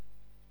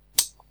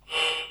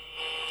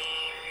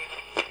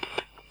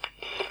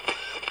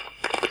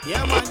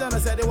Yeah, man, Donna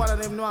said they one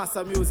of them know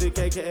some music,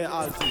 aka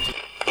Alti.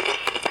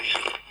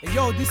 Hey,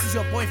 yo, this is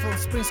your boy from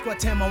Spring Squad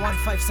Tema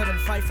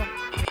 1575.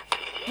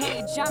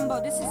 Hey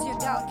Jumbo, this is your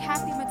girl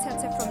Kathy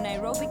Matete from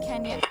Nairobi,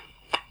 Kenya.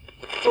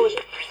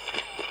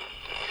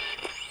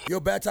 You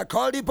better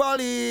call the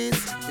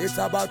police. It's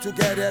about to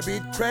get a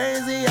bit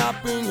crazy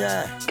up in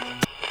here.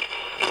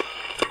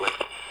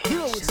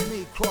 Here with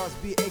me,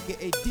 Crosby,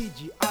 aka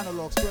DG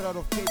Analog, straight out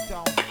of Cape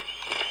Town.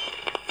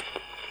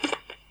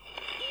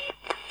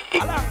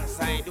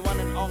 Alongside the one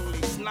and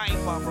only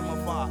sniper from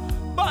afar,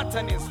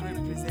 Botanist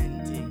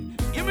representing.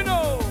 Give me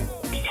no.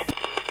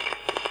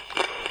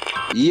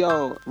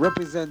 Yo,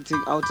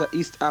 representing outer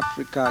East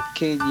Africa,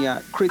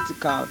 Kenya,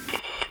 critical.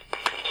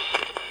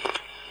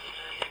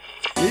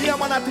 Yeah,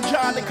 man, at the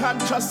Johnny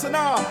Conscious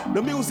now,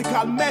 the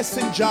musical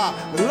messenger,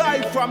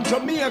 live from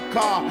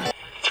Jamaica.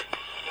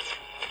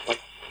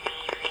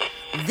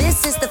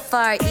 This is the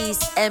Far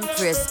East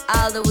Empress,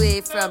 all the way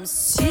from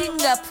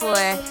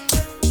Singapore.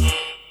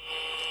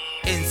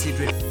 NC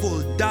Drip,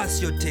 full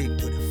dance your take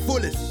to the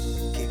fullest.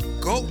 Keep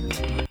go.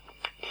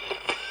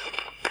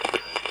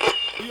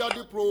 We are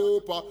the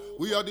proper,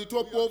 we are the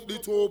top of the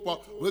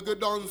topper. We get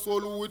dance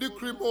all with the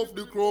cream of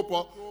the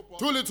cropper.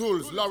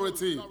 Thulz,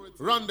 Larity,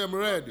 run them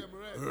red.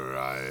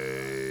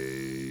 Right.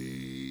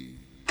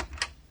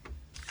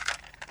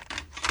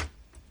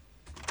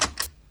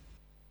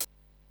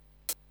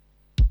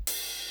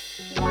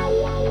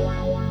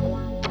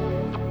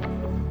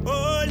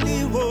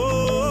 Only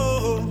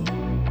one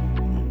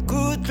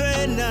good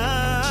friend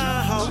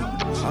now.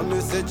 I'm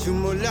a set you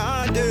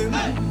molade.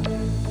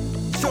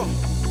 So,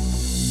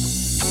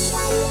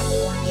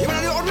 you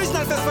know the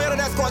original first fire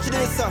that's watching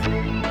this, sir.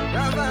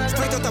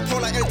 Straight out of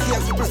Polar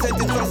LTX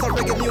representing Thulz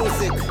reggae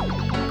music.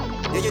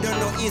 Yeah, you don't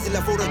know easy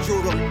la for a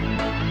churro.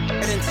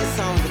 LNT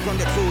sound from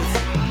the truth.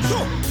 So,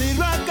 the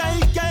rock I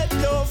get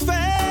no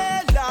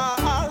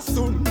fella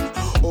soon.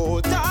 Oh,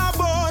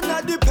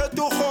 tabona di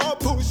peto ho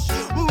push.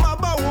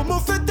 Maba umu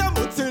fete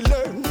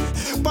mutilen.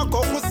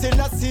 Bako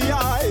husila siya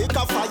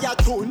ka fire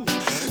tune.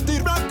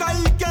 The rock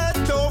I get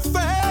no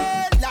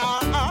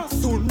fella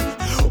soon.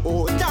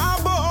 Oh,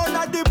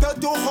 tabona di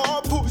peto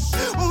ho push.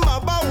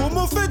 Maba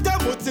umu fete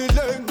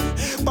mutilen.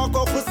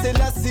 Bako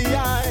husila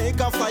siya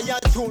ka fire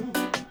tune.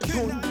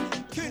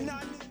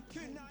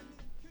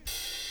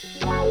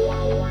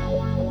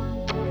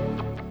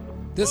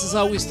 This is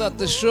how we start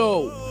the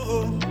show.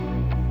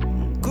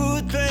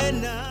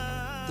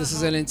 This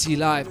is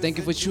LNTLive. Thank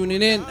you for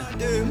tuning in.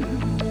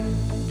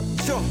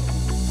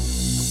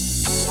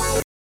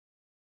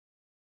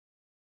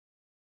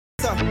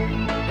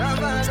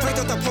 Straight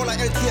out of Polar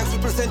LTX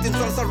representing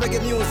Thulz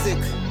reggae music.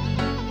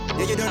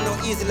 Yeah, you don't know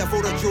easy la for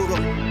a churro.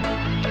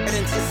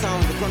 LNT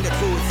sound from the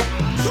truth.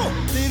 So,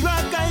 the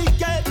rock I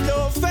get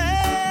no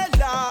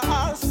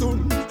fella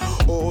soon.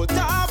 Oh,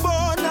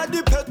 tabona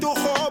di peto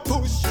ho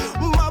push.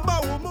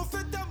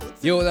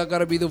 Yo, that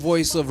gotta be the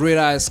voice of Red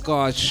Eye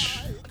Scotch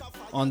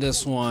on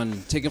this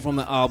one. Taken from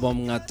the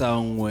album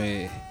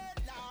Ngatangwe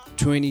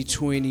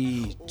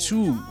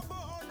 2022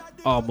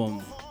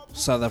 album,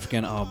 South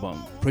African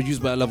album.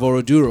 Produced by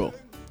Lavoro Duro.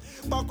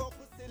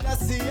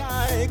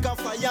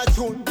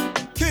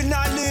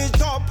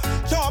 Chop,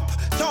 chop,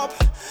 chop.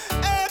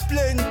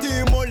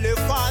 Plenty mole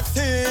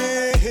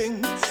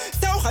fasting.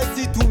 So I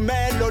see to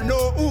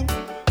melono.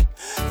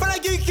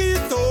 Fragi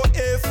kito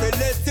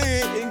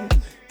efeleting.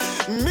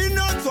 Me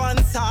not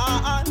one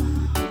san.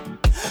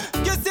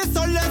 Guess it's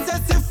all let's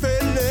see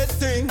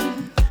feleting.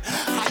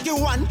 Hagi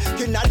one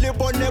can I live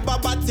on never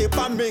but tip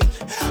on me.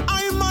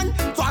 I'm on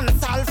one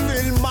sal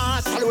film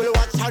marshal will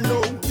watch I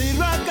know. The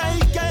rock I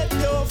get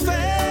your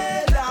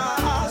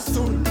fella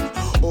soon.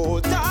 Oh,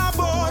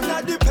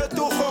 tabona di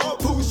peto ho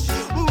push.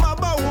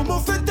 Maba umu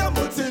fete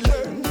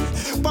motilen.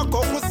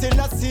 Bako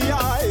husila siya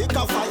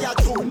ka fire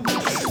tune.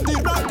 The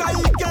rock I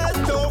get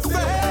your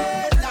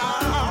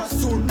fella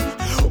soon.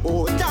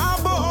 Oh,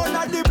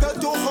 tabona di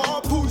peto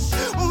ho push.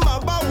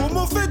 Maba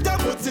umu fete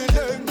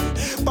motilen.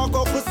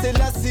 Bako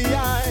husila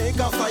siya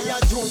ka fire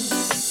tune.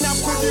 Na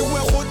kudi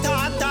we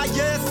hotata,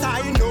 yes I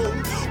know.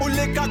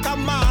 Ule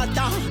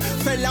kakamata,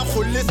 fella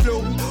hule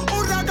slow.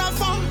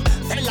 Uragafa.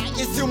 Fella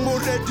is your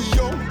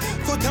radio.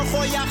 So te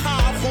hoya ha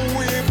ho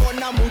we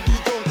bona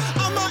mudito.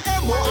 Ama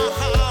emo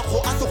aha ho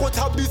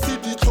asokota bisi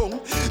di tong.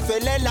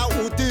 Fella la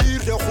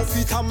udire ho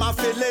fita ma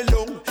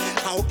felelong.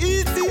 How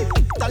easy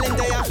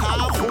talente ya ha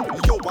ho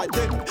yo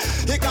waden.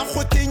 He ka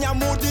khotinya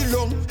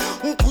mudilong.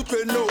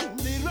 Nkutwe no.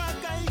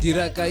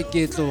 Dirakai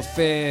Ketlo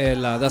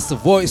Fela. That's the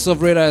voice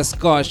of Red Eye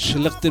Scotch.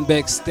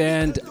 Lichtenberg,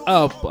 stand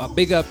up. A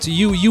big up to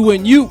you, you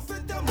and you.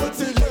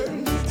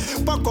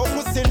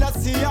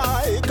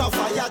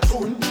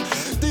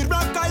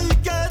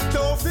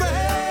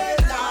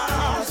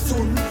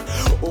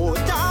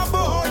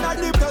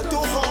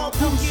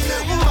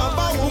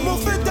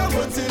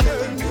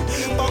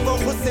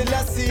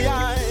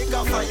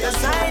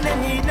 Sign I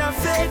need no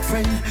fake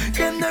friend.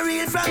 Them the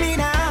real from in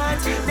heart.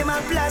 Them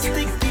a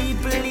plastic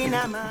people in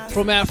a mask.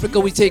 From Africa,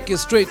 we take it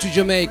straight to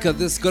Jamaica.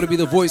 This gotta be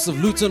the voice of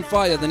Luton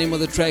Fire. The name of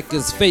the track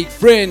is Fake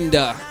Friend.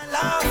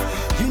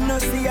 You know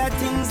see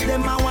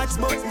them a watch,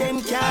 but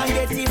them can't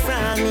get it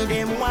from me.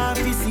 Them want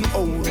to see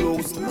how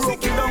those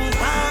broke down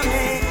for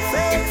me.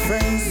 Fake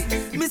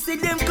friends, me see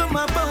them come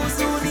up house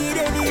who need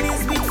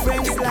enemies with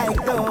friends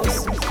like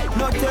those.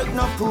 No take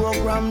no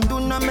program, do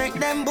not make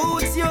them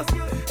boots you.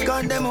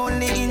 Cause them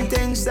only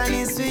intention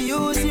is to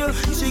use you.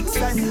 Tricks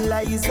and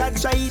lies that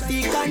try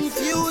to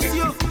confuse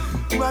you.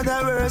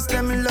 Rather worse,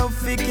 them love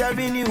fi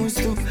carry news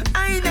too.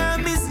 I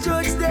don't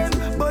misjudge them,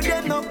 but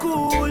them no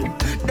cool.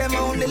 Them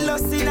only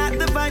lusting at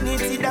the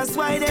vanity, that's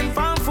why them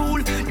fan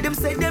fool. Them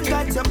say them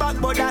got your back,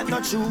 but that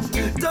not true.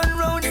 Turn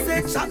round,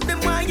 say chop them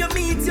while you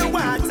meet your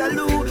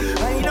Waterloo.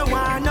 I don't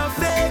want no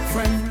fake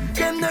friend.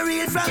 Them no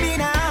real from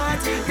in a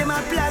heart. Them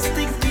a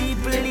plastic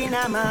people in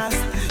a mask.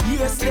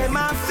 Yes, them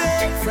a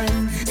fake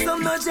friend.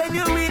 Some no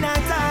genuine at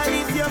all.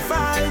 If you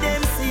fall,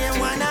 them same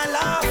wanna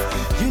laugh.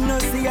 You know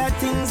see a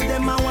things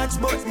them a watch,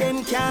 but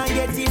them can't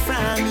get it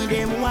from me.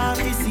 Them want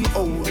to see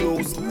how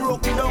those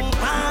broke down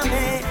for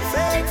me.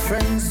 Fake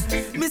friends,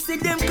 me see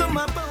them come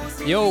up.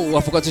 Yo,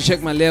 I forgot to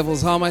check my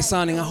levels. How am I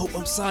sounding? I hope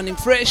I'm sounding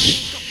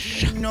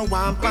fresh. No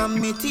one from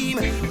me team,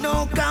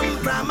 no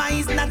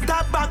compromise, not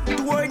a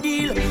backdoor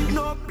deal.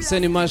 No.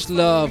 Sending much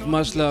love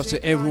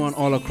to everyone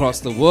all across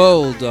the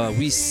world.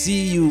 We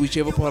see you,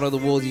 whichever part of the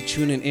world you're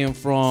tuning in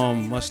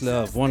from. Much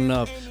love, one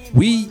love.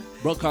 We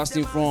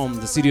broadcasting from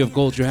the city of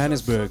Gold,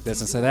 Johannesburg. That's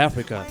in South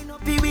Africa.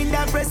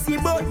 Press the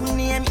button,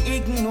 name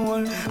ignore.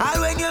 And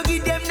when you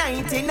give them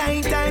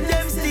 99 times,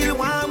 them still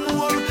want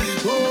more.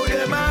 Oh,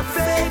 them a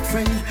fake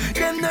friend.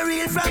 Them no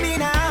real from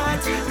in a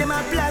heart. Them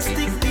a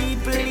plastic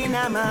people in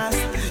a mask.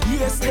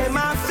 Yes, them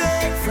a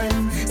fake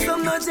friend.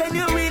 Some no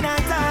genuine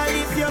at all.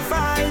 If you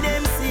fall,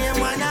 them same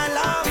wanna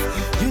laugh.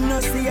 You know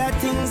see a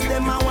things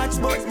them a watch,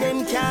 but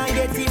them can't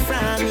get it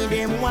from me.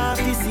 Them want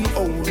to see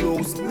how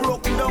those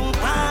broke down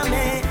for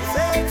me.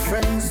 Fake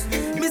friends,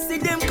 me see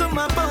them come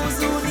up house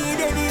who need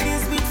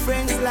enemies with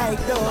friends like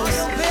those.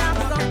 They are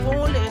so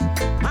foolish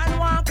and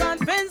want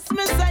convince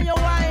me say you're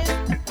wise.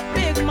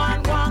 Big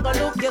man want go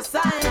look your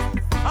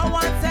sign. I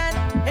want 10,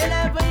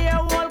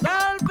 11-year-old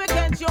girl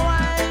forget your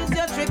eyes.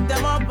 You trick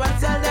them up and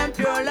tell them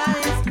pure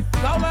lies.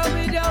 Go away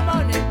with your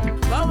money,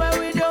 go away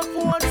with your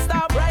phone.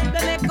 Stop right the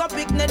neck up,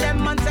 ignore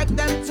them and take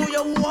them to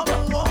your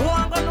home.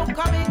 Want go look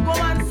at me, go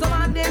and some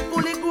and they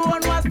fully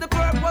grown. What's the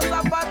purpose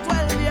of a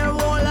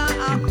 12-year-old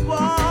and act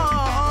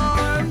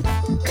born?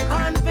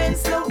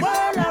 Convince the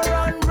world I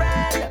run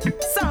red.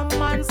 Some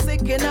man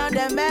sick in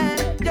them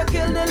head. You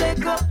kill the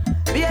liquor,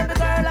 baby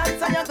girl,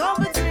 and you go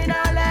between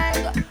her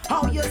leg.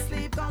 How you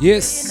sleep?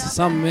 Yes,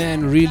 some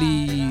man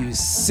really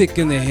sick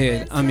in the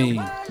head. I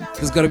mean,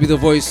 this gotta be the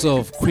voice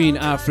of Queen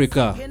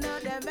Africa.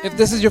 If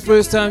this is your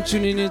first time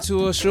tuning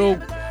into a show,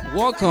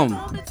 welcome.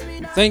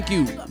 Thank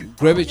you.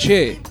 Grab a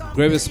chair,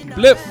 grab a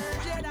spliff,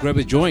 grab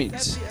a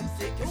joint.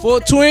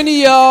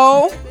 420,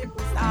 y'all.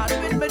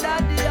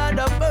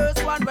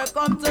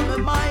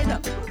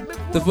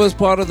 The first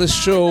part of the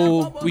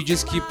show, we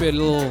just keep it a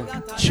little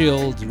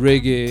chilled,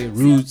 reggae,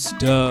 roots,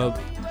 dub.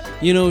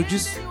 You know,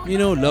 just,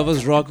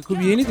 lovers rock. It could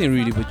be anything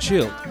really, but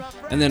chilled.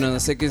 And then on the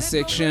second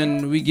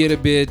section, we get a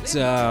bit,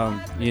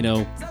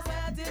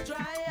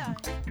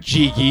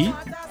 jiggy.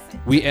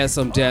 We add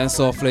some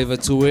dancehall flavor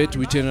to it.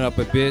 We turn it up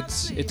a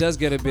bit. It does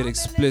get a bit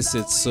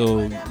explicit,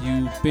 so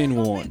you've been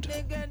warned.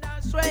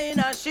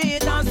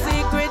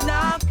 Secret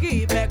now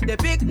keep make the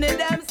picnic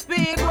them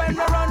speak when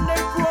they run the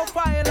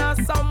profile of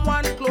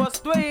someone close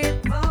to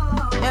it.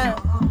 Yeah.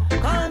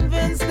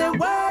 Convince the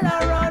world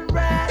I run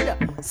red.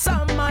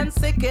 Some man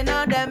sick in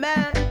them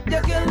head.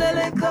 You kill the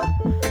liquor,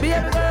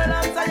 baby girl,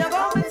 I'm saying you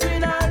go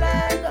between her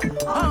leg.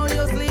 How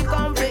you sleep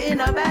comfy in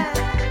a bed.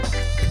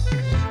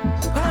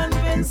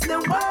 Convince the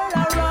world I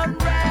run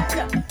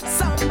red.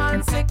 Some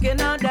man sick in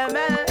them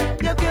head.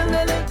 You kill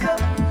the liquor,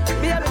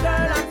 baby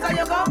girl, I'm saying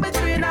you go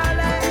between her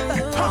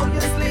legs. How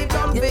you sleep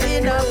comfy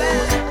in a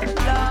bed.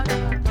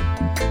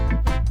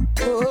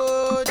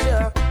 Oh,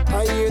 yeah,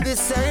 I hear the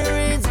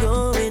sirens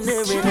going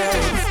every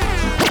night.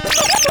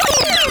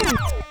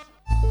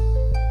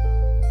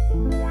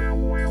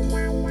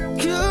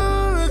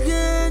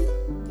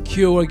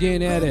 Cure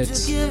again at it.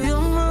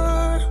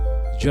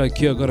 Judge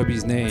Cure gotta be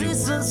his name.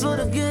 This one's for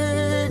the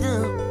good.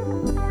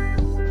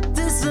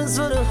 This one's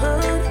for the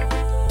hurt.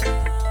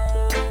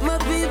 My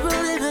people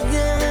in the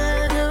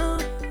ghetto.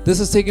 This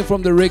is taken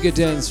from the reggae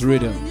dance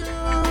rhythm.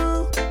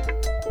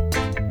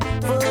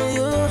 For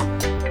you,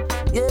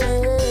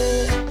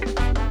 yeah.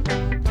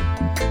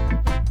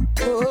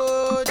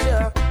 Oh,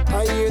 yeah,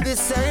 I hear the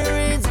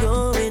sirens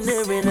going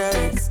every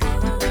night.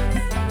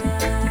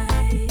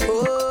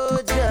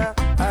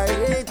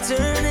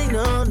 Turning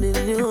on the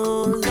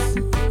news,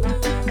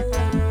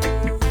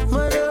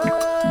 but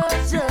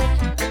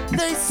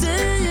they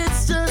say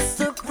it's just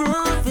a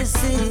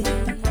prophecy.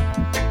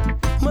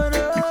 But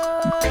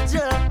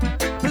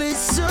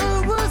please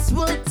show us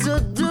what to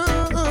do.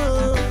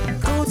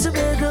 Go to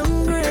bed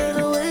hungry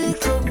and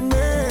wake up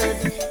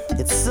mad.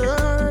 It's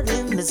hard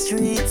in the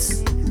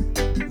streets.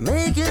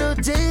 Make it or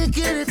take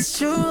it, it's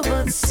true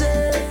but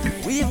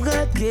sad. We've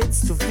got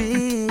kids to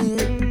feed.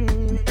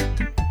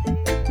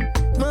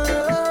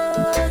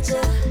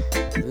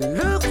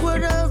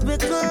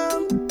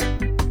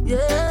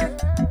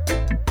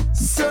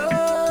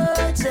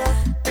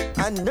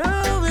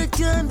 know it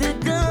can be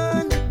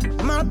done.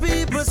 My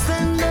people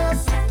stand up,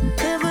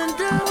 even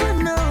though I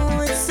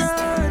know it's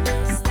hard,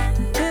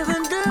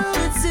 even though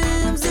it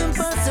seems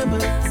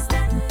impossible.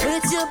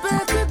 With your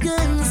back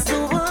against the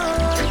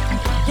wall,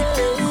 yeah,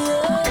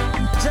 yeah.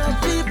 Just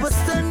people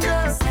stand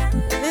up,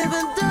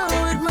 even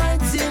though it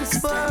might seem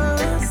far.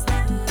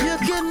 You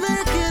can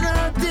make it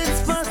out,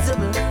 it's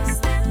possible.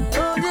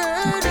 Hold your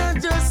head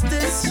and just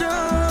stay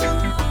strong.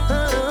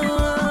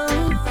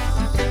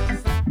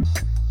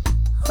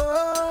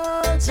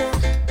 Oh, yeah.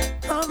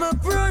 I'm a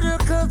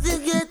product of the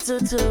ghetto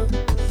too,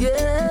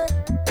 yeah.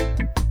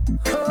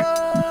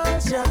 Oh,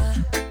 yeah.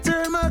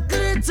 Turn my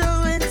glitter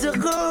into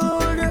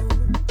gold.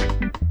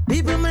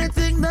 People may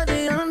think that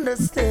they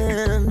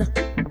understand,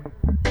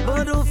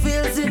 but who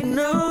feels it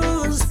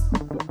knows.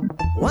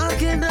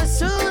 Walk in the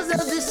shoes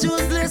of the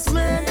shoeless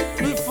man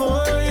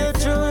before you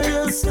throw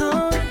your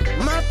stone.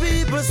 My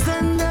people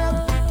stand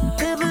up,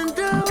 even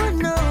though I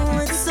know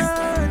it's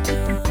hard,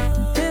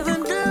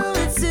 even though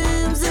it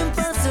seems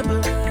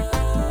impossible.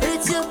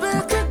 It's your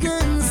back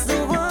against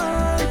the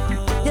wall,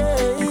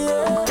 yeah,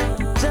 yeah.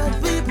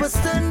 Just people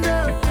stand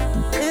up,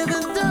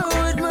 even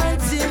though it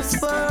might seem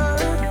far.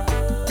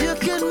 You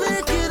can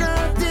make it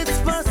out, it's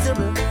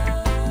possible.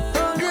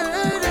 Hold your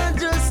head and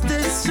just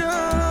stay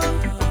strong.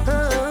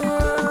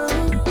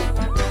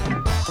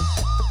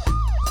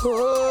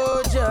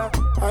 Oh, yeah,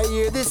 I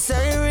hear the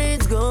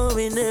sirens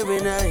going every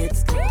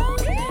night.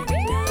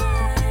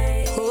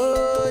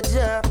 Oh,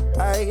 yeah,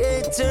 I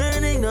hate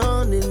turning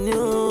on the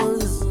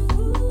news.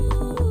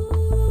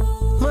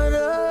 But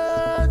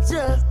oh,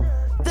 yeah,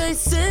 they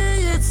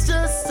say it's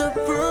just a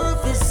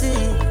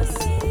prophecy.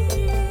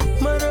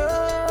 But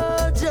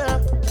oh, yeah,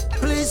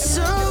 please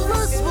show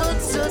us what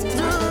to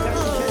do.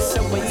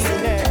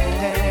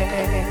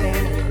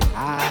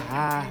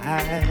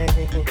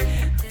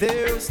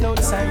 There's no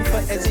time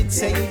for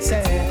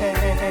hesitating.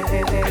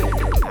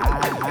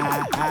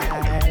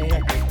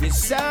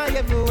 Yes, I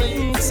have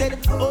waited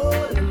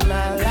all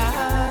my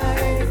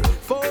life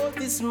for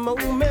this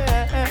moment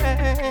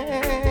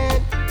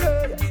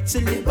to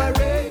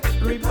liberate,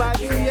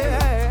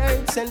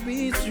 repatriate, and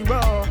be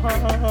strong.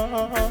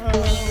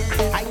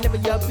 I never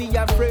yet be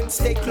afraid,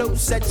 stay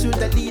closer to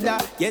the leader.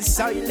 Yes,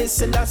 I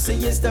listen, I say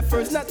is the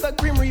first, not the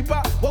grim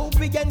reaper. Woe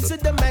begin to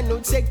the man who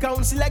take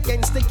counsel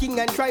against the king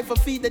and try to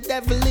feed the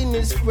devil in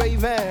his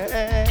grave.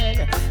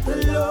 The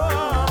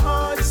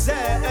Lord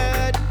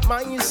said,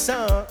 my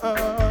son,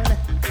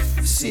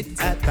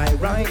 sit at my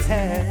right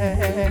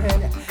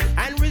hand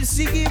and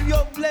receive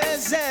your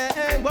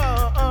blessing,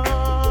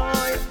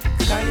 boy.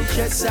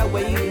 Conscious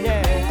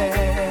awakening.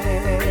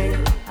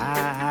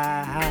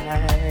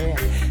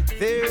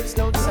 There's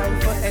no time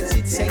for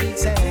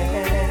hesitating.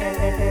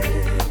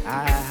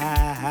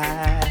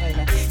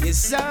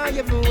 Yes, I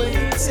have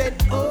waited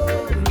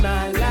all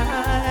my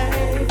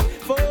life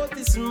for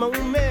this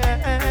moment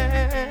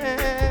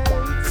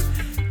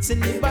to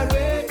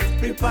liberate,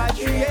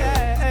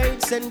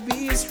 repatriate, and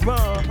be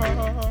strong.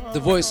 The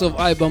voice of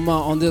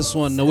Ibama on this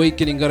one.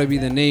 Awakening gotta be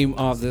the name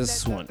of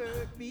this one.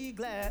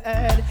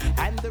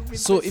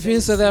 So if you're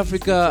in South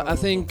Africa, I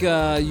think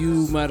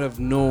you might have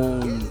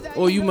known,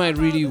 or you might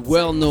really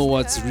well know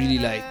what's really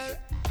like,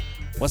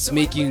 what's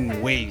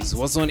making waves,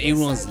 what's on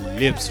everyone's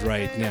lips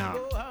right now.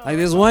 Like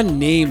there's one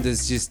name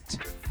that's just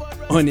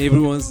on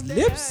everyone's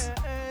lips.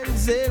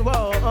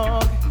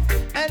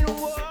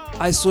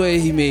 I swear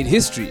he made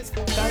history.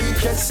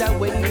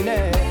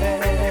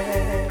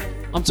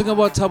 I'm talking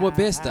about Thabo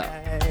Bester.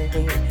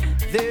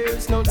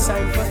 There's no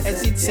time for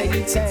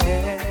hesitating.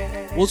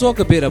 We'll talk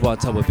a bit about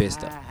Thabo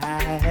Bester.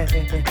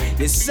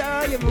 Yes,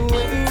 I have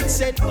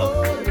waited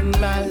all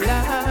my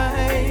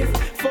life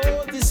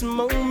for this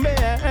moment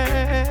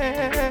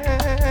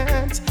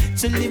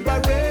to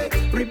liberate,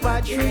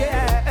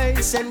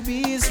 repatriate, and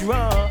be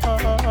strong.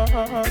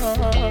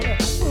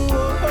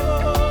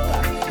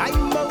 I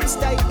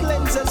most I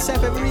cleanse us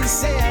every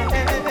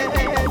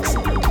sense.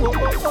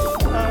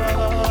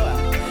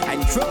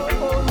 And draw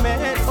all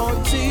men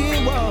unto you.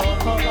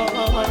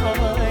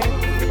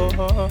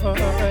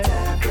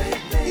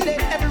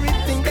 Let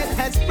everything that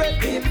has breath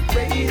give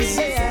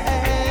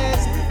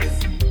praises.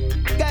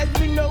 God,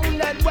 we know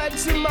not what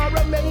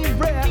tomorrow may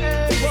bring.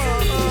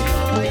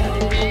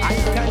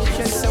 I'm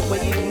conscious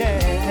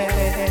awakening.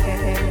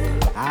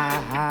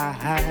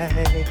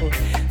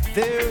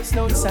 There's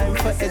no time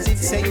for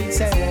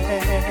hesitating.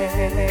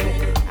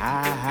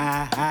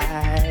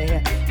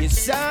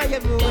 Yes, I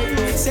have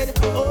waited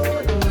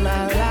all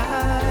my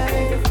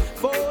life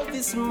for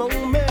this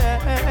moment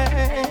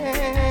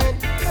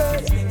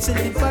to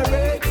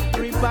liberate,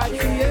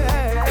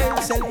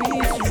 repatriate, and be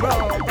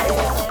strong.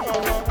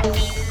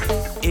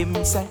 Him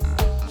say,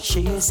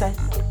 she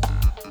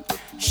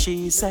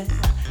say,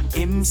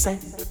 him say,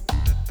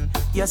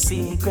 your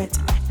secret,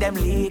 them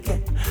leak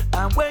it.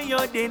 And when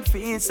you didn't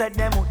feel said,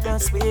 them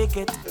wouldn't speak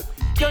it.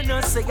 You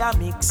know say I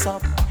mix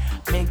up.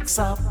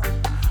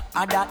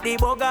 And that the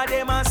bugger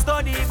them a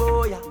study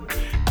boy.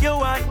 You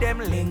want them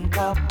link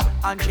up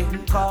and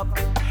drink up.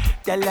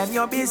 Tell them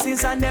your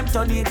business and them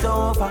turn it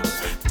over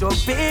to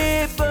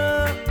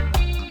people.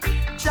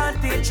 Chat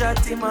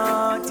him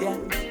out, yeah.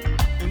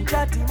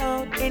 Chat him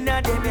out.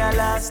 Inna them your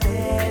last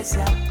days,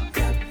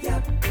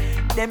 yeah.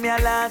 Them your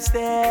last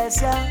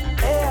days,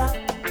 yeah.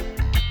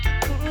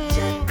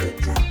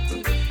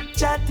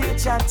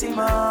 Chat him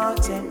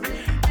out, yeah.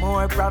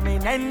 More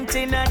prominent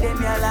inna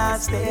them your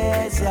last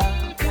days,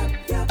 yeah.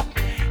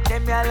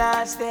 Them your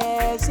last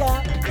days,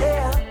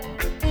 yeah.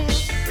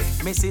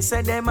 Missy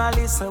said them a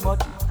listen,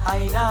 but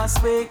I don't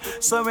speak.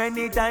 So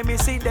anytime me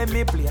see them,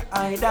 me play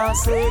I don't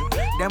speak.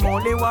 Them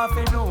only want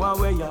to know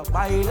where you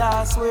buy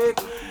last week.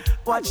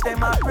 Watch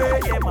them a pray,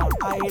 them a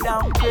hide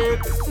and play.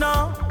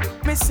 No,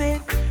 me see,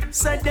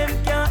 said them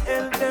can't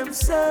help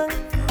themselves.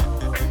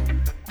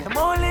 Them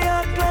only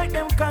act like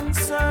them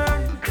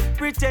concerned.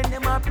 Pretend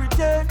them a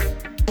pretend.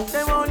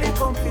 Them only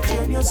come to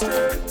train your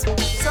straight.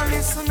 So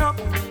listen up.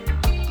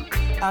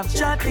 I've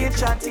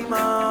chatty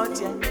mouth,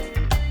 yeah.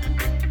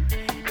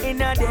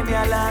 Inna them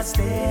your last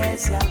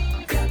days, yeah.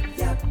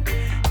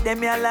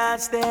 Them your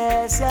last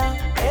days, yeah.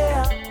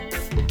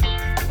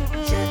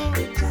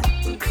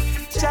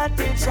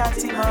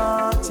 Chatty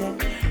mouth, yeah.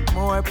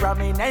 More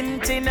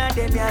prominent inna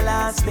them your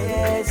last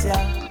days,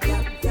 yeah.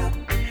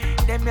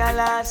 Them your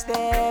last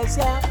days,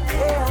 yeah.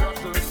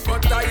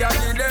 But I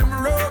give them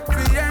rope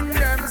for end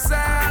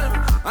themselves.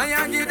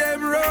 I give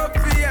them rope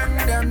for end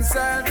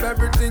themselves.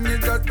 Everything is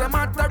just a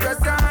matter of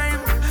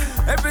time.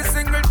 Every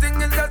single thing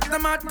is just a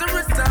matter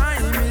of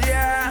time,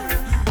 yeah.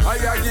 I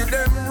give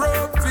them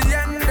rope for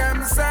end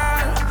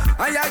themselves.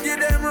 I give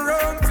them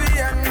rope for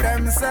end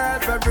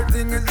themselves.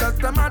 Everything is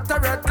just a matter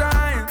of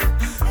time.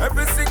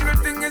 Every single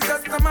thing is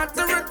just a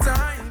matter of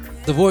time.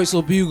 The voice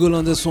of Bugle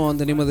on this one.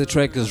 The name of the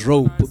track is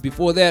Rope.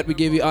 Before that, we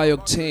gave you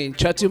I-Octane.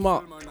 Chat him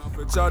up.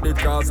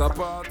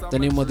 The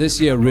name of this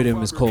year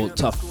rhythm is called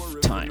Tough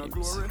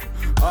Times.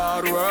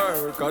 Hard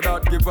work,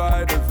 that give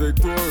I the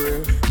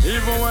victory.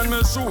 Even when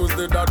my shoes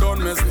did I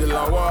done, me still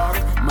a walk.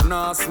 Me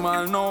not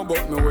smile now,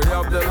 but me way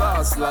up the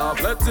last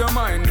laugh. Let your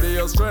mind be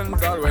your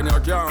strength, all when you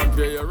can't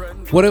pay your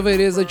rent. Whatever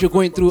it is that you're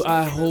going through,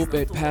 I hope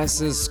it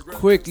passes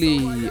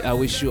quickly. I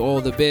wish you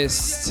all the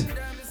best.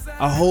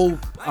 I hope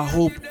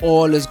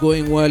all is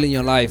going well in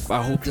your life.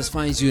 I hope this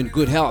finds you in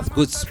good health,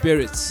 good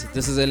spirits.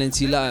 This is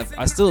LNTLive.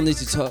 I still need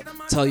to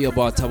tell you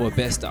about our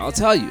best. I'll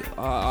tell you.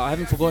 I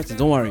haven't forgotten.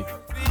 Don't worry.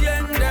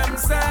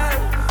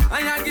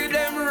 I give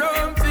them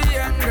room to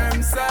end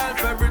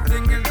themselves.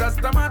 Everything is just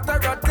a matter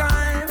of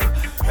time.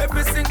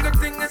 Every single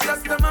thing is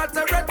just a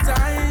matter of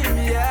time,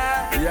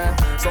 yeah.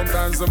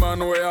 Sometimes the man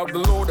way up the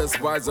low,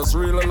 despise just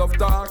really love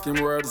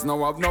talking words.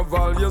 Now have no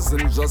values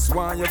and just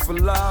want you to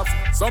laugh.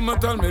 Some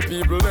tell me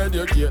people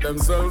educate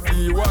themselves,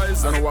 be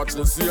wise, and watch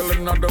the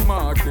ceiling of the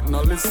market,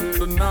 now listen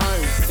to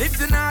nice. If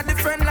you're not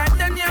different like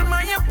them, you're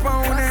my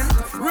opponent.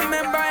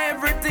 Remember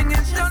everything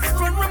is just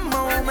for a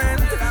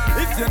moment.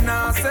 If you're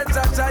not say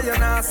cha-cha, you're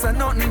not say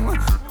nothing.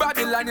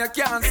 Babylon you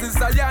can't see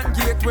Zion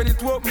gate when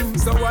it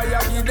opens. So I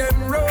give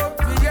them rope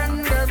to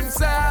end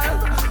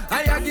themselves.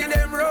 I give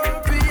them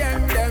rope to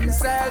end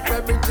themselves.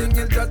 Everything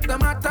is just a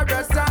matter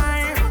of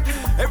time.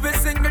 Every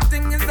single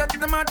thing is just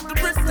a matter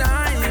of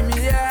time,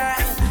 yeah.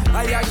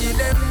 I give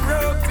them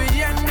rope to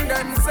end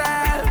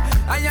themselves.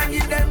 I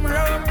give them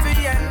rope to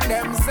end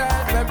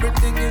themselves.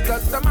 Everything is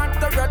just a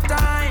matter of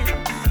time.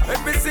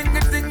 Every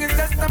single thing is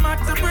just a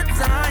matter of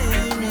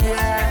time,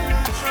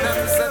 yeah.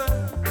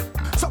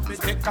 So me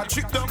take a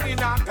trip down in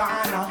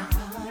Ghana.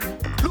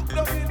 Look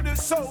down in the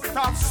south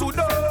of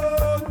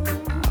Sudan.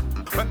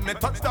 When me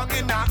touch down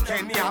in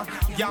Kenya,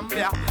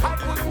 Gambia, I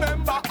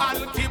remember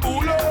Al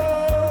Kibulo.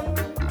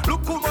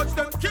 Look how much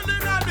them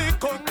killing at the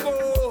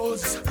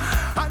Congos.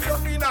 And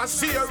down in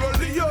Sierra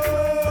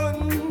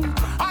Leone.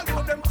 I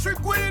got them trick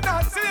with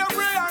a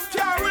Sierra and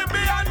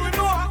Caribbean. We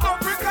know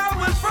Africa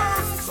will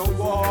burn. So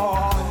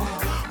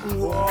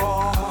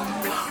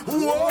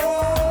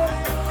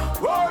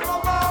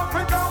Mama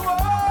Africa,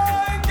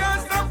 why?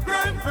 Can't stop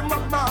crying for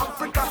Mama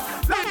Africa.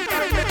 Like I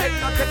make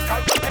not get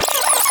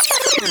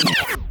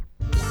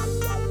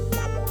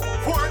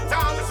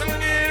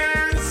 4,000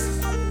 years.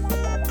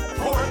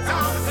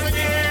 4,000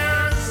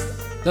 years.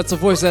 That's a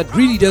voice that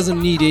really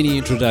doesn't need any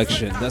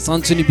introduction. That's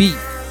Anthony B.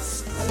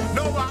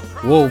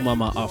 Whoa,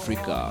 Mama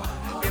Africa.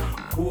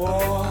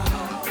 Whoa,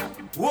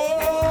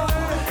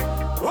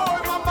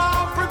 Mama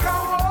Africa,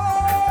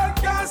 whoa.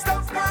 Can't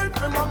stop crying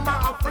for Mama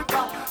Africa.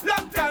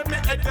 Long time me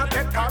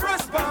educate a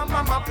respond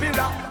Mama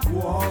Pillar.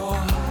 Whoa,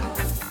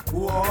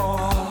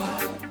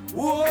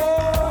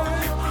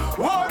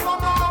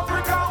 Mama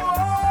Africa,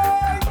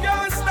 whoa.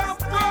 Can't stop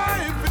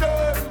crying for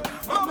them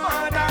Mama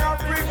and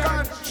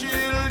African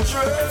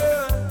children.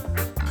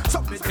 So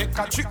me take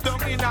a trip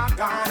down in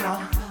Ghana.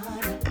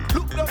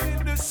 Look down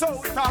in the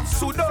south of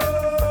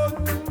Sudan.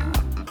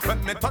 When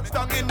me touch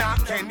down in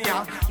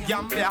Kenya,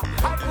 Gambia, I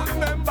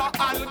remember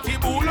Al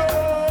Kibulo.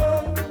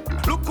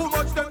 Look how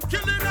much them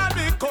killing at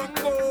the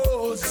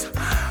Congos.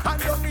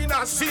 And down in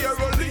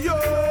Sierra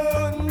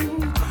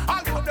Leone.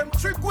 I got them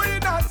trick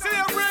with a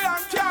Sierra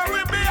and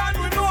Caribbean.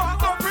 We know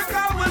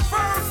Africa will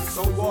burn.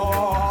 So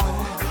why?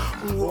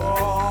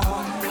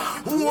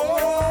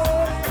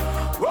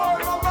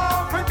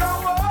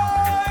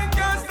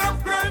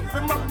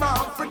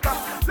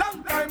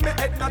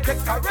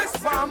 take a rest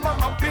from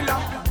Mama Pillar.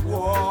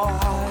 Why,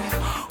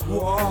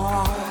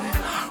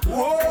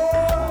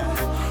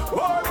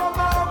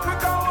 Mama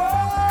Africa,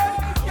 why?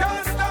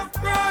 Can't stop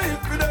crying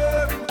for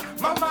them,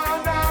 Mama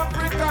and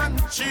African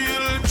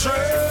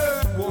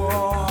children.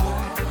 Why,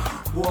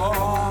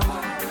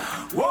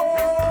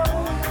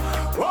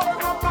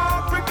 Mama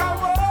Africa,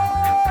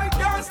 why?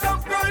 Can't stop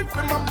crying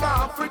for Mama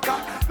Africa.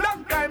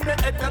 Long time they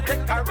had to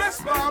take a rest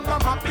from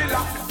Mama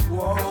Pillar.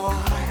 Why,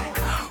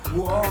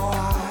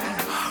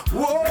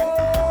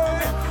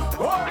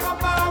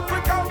 Mama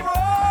Africa,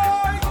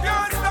 why?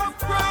 Can't stop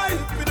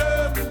crying for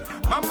them,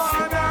 Mama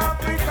and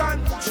African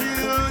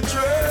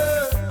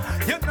children.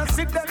 You know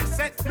see them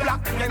set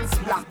black against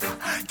black,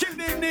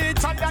 killing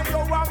each other,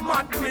 you're a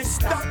mad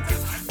mister.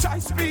 Try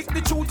speak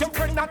the truth, your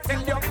friend not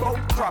tell you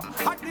about crap.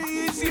 And the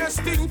easiest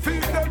thing for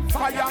them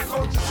fire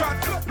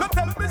gunshot. No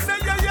tell me say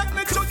you yet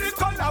me to the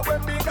color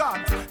when me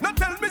got. No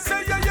tell me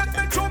say you yet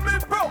me to be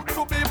proud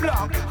to be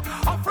black.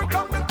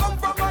 Africa me come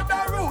from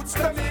other roots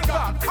than me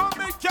got. And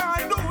me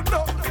can't do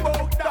nothing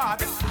about that.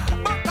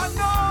 But I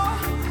know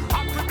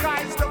Africa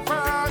is the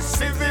first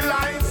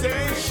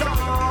civilization.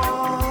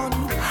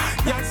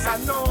 Yes, I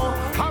know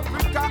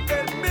Africa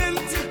has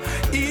built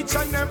each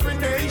and every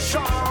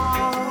nation.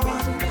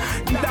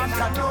 That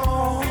I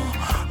know,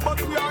 but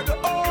we are the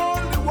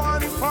only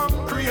one from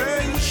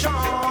creation.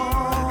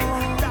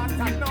 That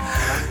I know,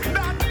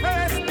 that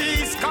face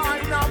this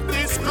kind of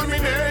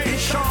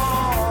discrimination.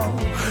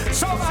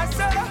 So I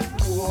say,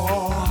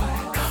 whoa,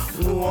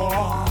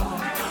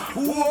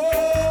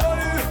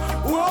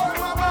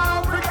 Mama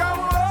Africa,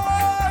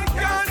 whoa,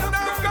 can't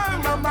stop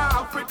crying, Mama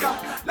Africa.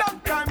 Long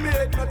time me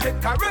had to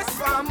take a rest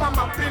from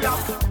Mama Pillar.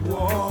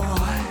 Whoa,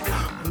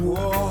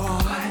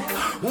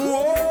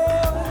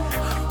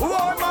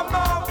 Mama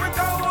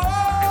Africa,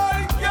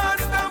 why? Can't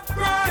stop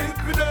crying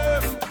for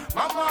them,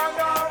 Mama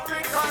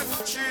African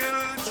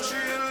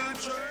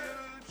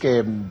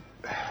children.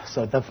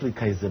 South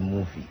Africa is a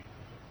movie.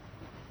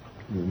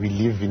 We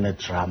live in a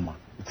drama.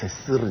 It's a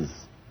series.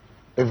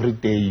 Every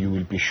day you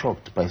will be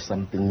shocked by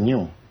something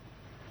new.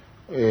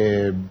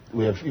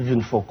 We have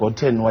even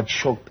forgotten what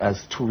shocked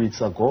us 2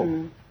 weeks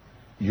ago.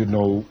 You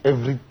know,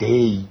 every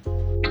day.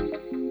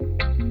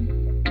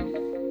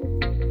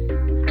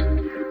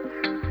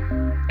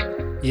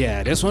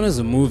 Yeah, this one is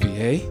a movie,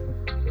 hey?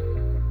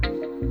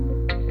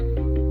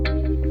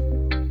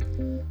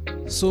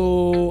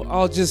 So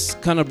I'll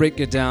just kind of break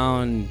it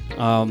down.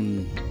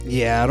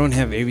 Yeah, I don't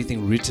have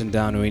everything written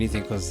down or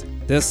anything because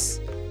this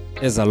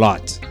is a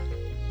lot.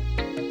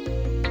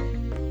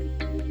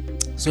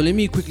 So let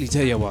me quickly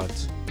tell you about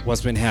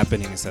what's been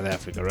happening in South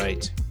Africa,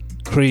 right?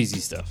 Crazy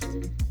stuff.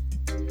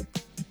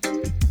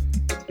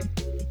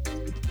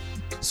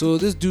 So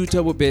this dude,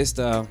 Thabo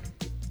Bester,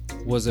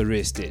 was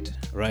arrested,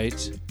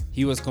 right?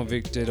 He was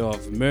convicted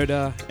of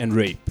murder and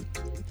rape.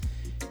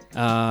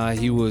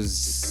 He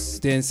was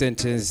then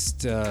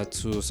sentenced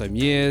to some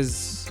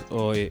years,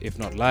 or if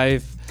not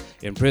life,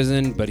 in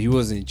prison, but he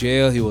was in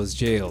jail. He was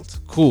jailed.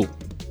 Cool.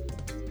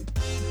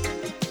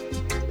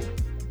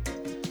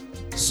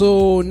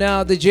 So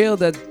now the jail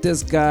that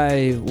this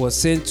guy was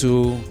sent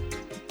to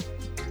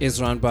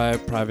is run by a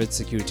private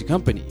security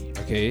company.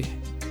 Okay,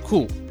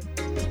 cool.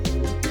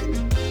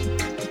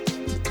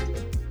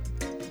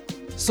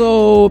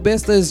 So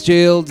Bester is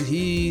jailed.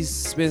 He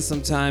spent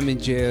some time in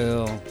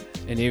jail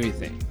and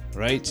everything,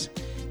 right?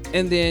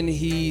 And then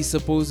he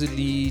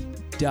supposedly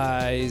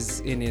dies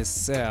in his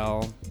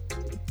cell.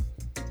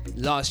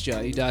 Last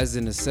year, he dies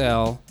in a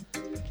cell,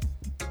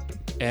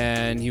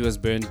 and he was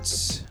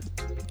burnt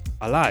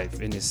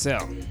alive in his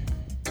cell.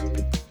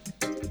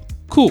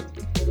 Cool.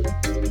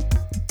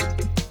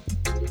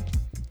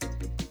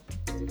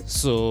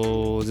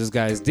 So this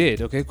guy is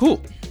dead. Okay,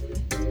 cool.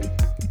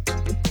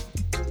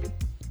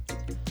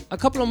 A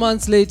couple of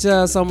months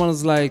later,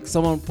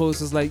 someone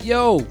posts like,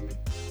 yo,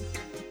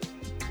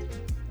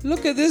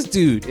 look at this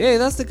dude. Hey,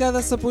 that's the guy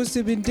that's supposed to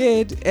have been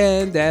dead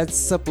and that's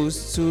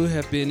supposed to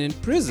have been in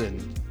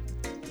prison.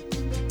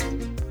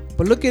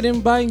 But look at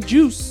him buying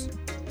juice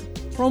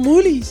from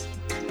Woolies.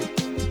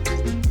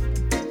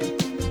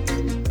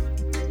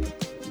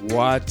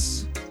 What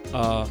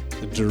a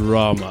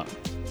drama.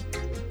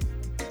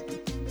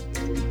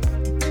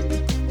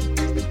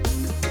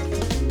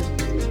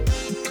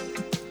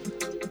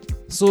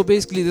 So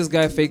basically this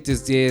guy faked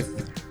his death.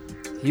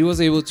 He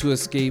was able to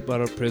escape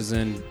out of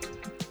prison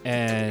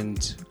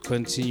and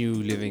continue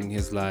living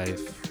his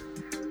life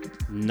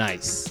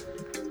nice.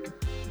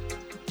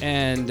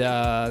 And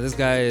this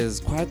guy is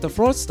quite the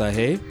fraudster,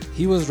 hey?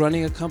 He was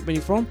running a company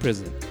from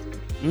prison.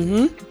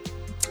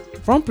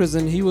 From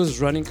prison, he was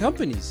running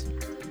companies.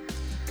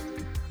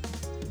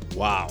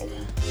 Wow.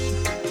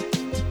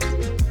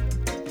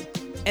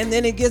 And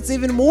then it gets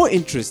even more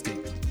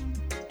interesting.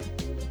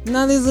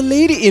 Now there's a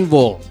lady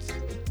involved.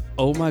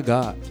 Oh my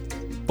God.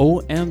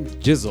 OM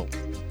Jizzle.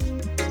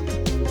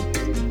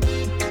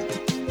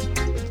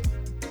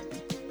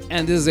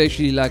 And this is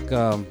actually like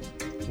a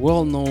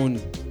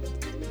well-known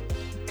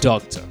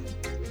doctor.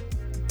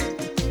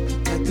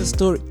 Like this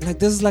story, like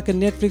this is like a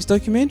Netflix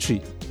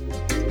documentary.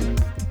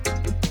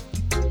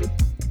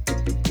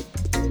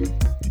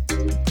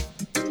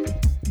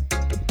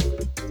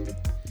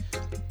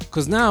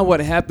 Because now what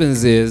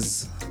happens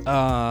is,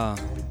 oh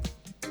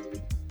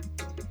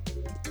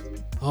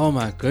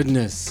my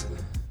goodness.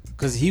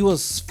 Because he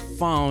was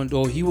found,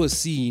 or he was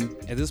seen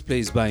at this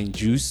place buying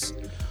juice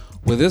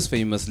with this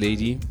famous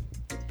lady.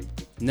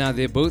 Now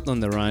they're both on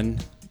the run.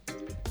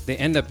 They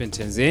end up in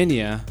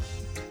Tanzania.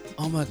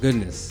 Oh my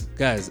goodness.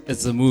 Guys,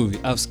 it's a movie.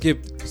 I've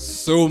skipped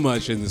so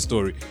much in the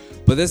story.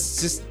 But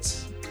that's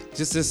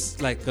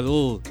just like a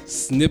little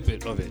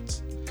snippet of it.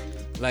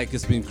 Like,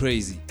 it's been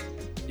crazy.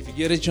 If you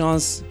get a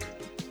chance,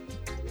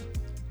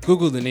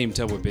 Google the name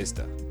Thabo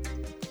Bester.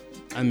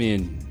 I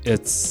mean,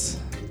 it's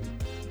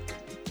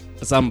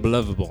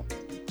unbelievable.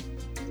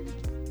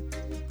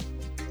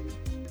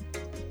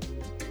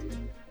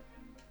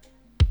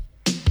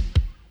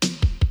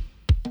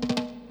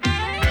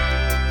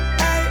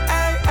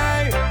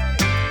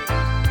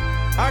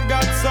 I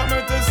got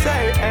something to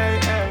say.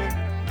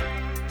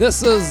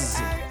 This is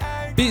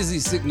Busy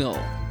Signal.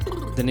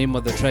 The name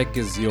of the track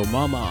is Your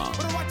Mama.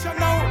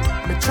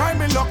 Me try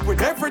me luck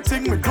with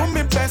everything, me do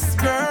me best,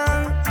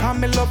 girl. Cause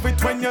me love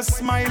it when you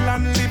smile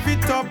and live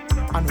it up.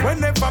 And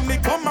whenever me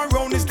come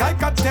around, it's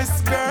like a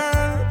test,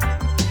 girl.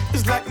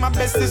 It's like my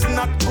best is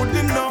not good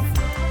enough.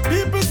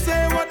 People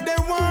say what they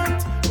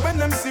want when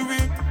them see we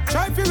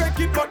try to wreck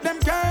it, but them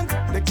can't.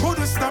 They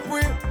couldn't stop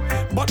we.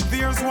 But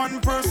there's one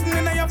person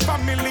in your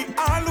family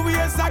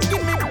always a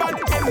give me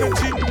bad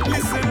energy.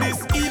 Listen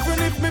this, even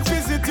if me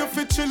visit you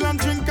for chill and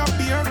drink a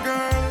beer,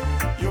 girl.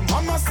 Your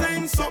mama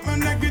saying something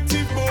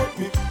negative about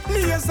me.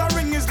 Me as a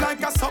ring is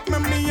like a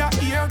something me a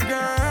ear,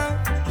 girl.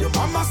 Your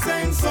mama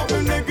saying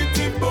something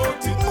negative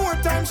about it. More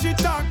time she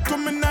talk to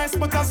me nice,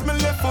 but as me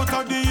left out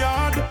of the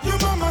yard, your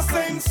mama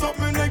saying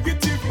something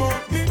negative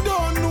about me.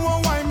 Don't know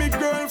why me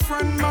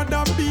girlfriend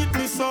mother beat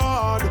me so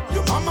hard.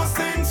 Your mama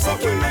saying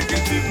something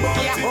negative about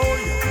it.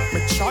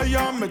 Oh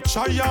yeah,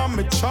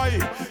 me try.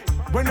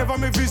 Whenever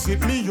me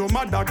visit me, your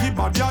mother give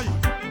a die.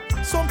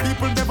 Some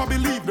people never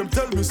believe them,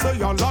 tell me say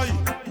you lie.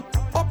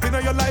 Up in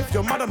your life,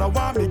 your mother no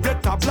want me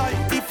get a blight.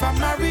 If I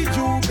marry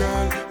you,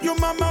 girl, your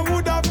mama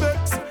would have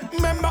vexed.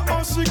 Remember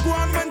how she go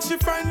on when she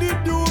find the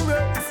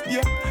durex.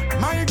 Yeah,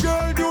 my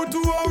girl due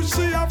to how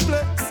she a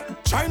flex.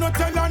 Try not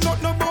tell her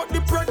nothing about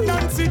the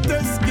pregnancy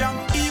test, girl.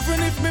 Even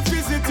if me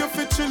visit you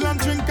for chill and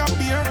drink a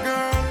beer,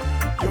 girl.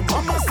 Your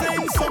mama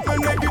saying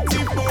something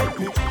negative about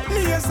me.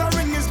 Me as a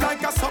ring is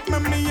like a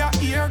something me a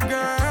ear,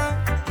 girl.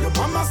 Your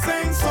mama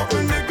saying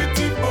something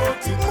negative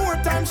about it. More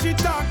time she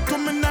talk to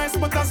me nice,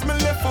 but as me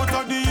left out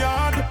of the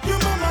yard, your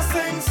mama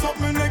saying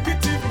something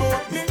negative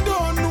about me.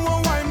 Don't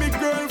know why me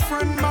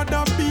girlfriend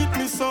mother beat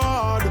me so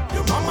hard.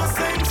 Your mama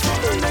saying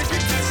something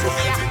negative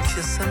about it.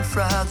 Kissing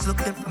frogs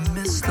looking for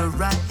Mr.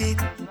 Right.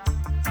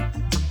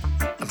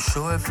 I'm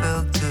sure it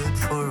felt good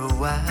for a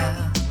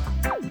while.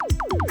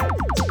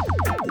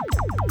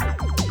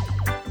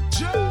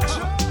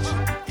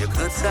 Your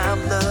good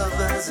time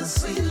lovers and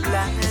sweet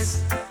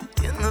lies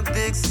in the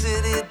big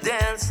city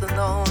dancing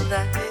all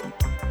night,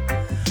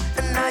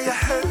 and now you're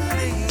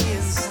hurting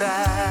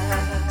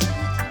inside.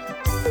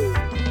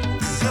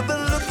 You've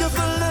been looking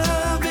for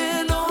love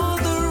in all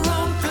the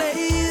wrong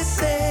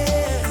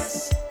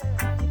places.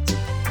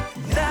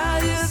 Now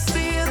you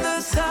see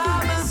the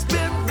time has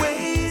been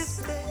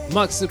wasted.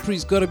 Max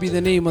Supreme's gotta be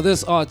the name of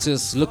this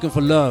artist. Looking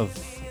for Love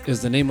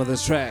is the name of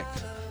this track.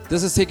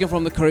 This is taken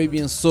from the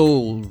Caribbean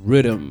Soul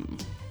Rhythm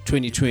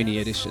 2020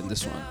 edition,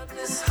 this one.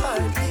 This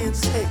heart can't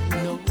take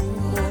no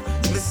more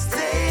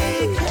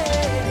mistake.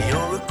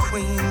 You're a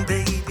queen,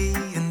 baby,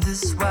 in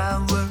this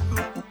wild world.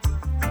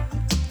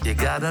 You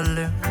gotta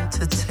learn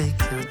to take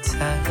your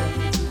time.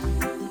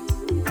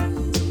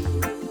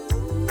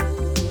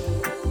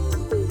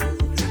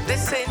 They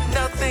say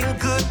nothing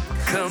good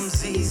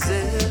comes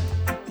easy.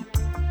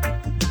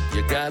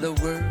 You gotta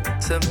work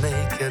to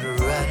make it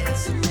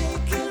right.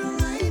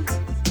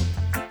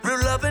 Real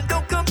loving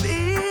don't come easy.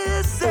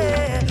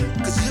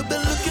 Cause you've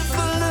been looking for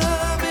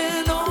love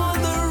in all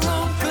the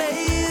wrong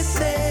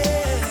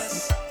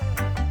places.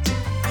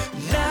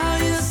 Now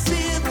you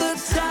see the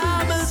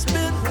time has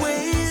been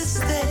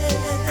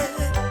wasted.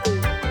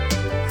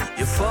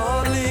 You're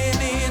falling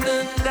in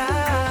and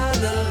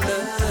out of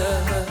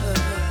love.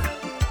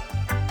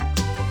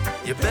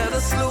 You better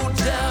slow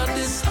down,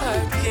 this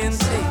heart can't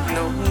take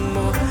no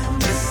more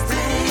mistakes.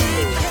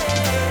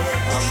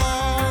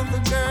 Among the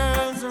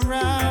girls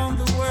around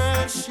the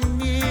world, she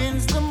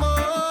means the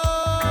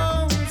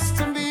most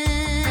to me.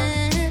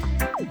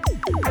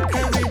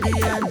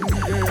 Caribbean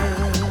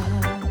girl.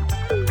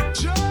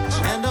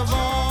 And of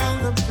all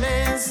the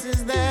places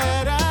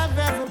that I've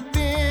ever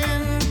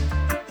been,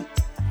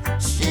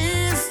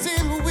 she's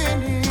still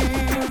winning.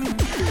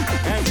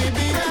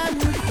 Caribbean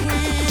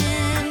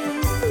queen.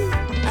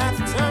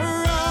 After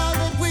all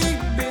that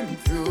we've been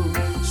through,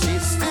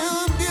 she's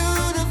still beautiful.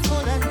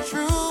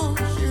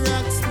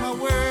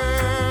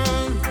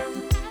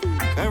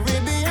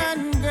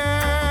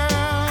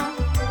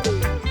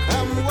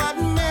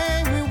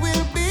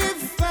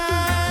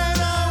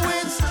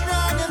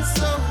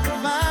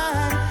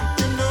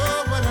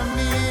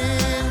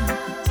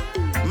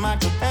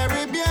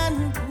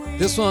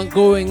 This one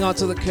going out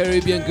to the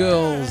Caribbean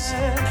girls.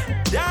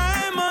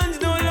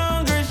 Diamonds no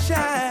longer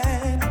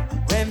shine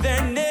when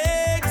they're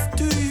next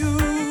to you.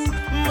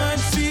 Much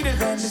sweeter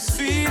than the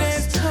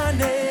sweetest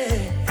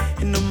honey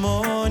in the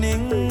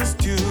morning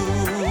stew.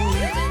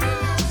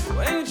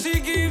 When she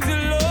gives you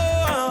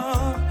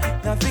love,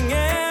 nothing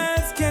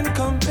else can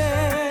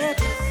compare.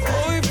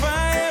 Oh, if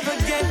I ever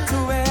get to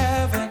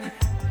heaven,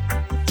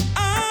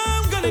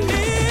 I'm gonna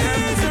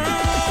need her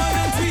all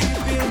that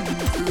we've been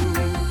through.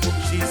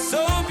 She's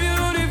so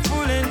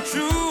beautiful and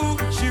true.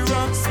 She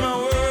rocks my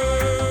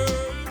world.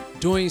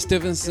 Dwayne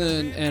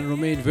Stevenson and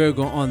Romain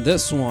Virgo on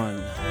this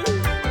one.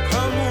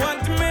 Come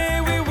what may,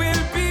 we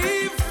will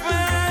be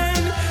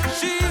fine.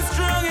 She's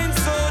strong and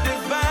so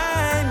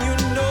divine. You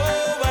know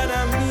what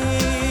I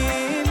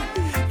mean.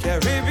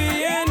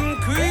 Caribbean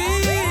queen.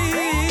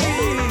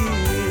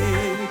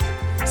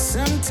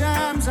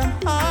 Sometimes I'm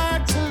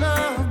hard to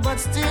love, but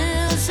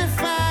still she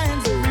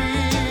finds a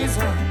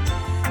reason.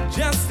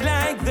 Just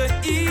like the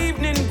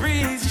evening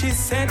breeze, she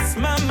sets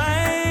my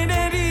mind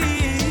at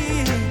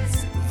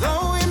ease.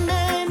 Though we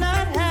may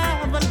not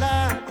have a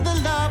lot, the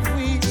love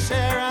we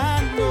share,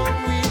 I know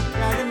we've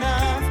got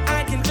enough.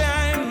 I can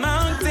climb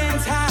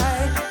mountains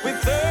high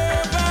with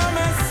her by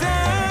my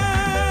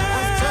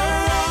side. After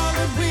all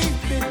that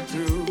we've been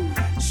through,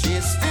 she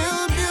is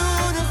still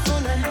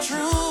beautiful and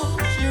true.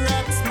 She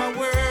rocks my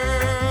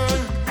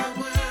world.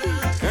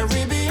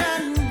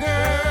 Caribbean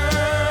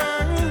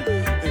girl.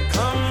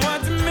 Come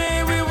what may,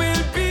 we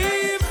will be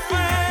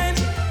fine.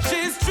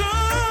 She's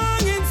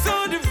strong and so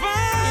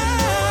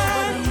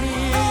divine.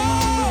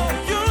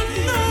 You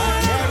know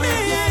what I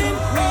mean.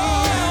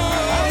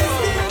 I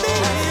still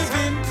believe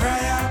in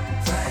prayer.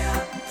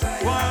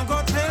 One go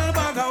tell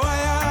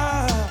Bagawaya.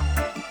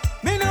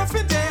 Me no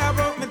fit there,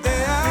 but me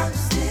there.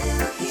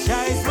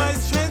 Jah is my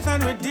strength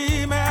and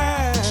redeemer.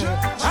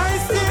 I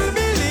still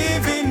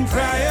believe in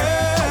prayer.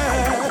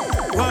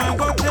 One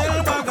go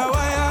tell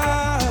Bagawaya.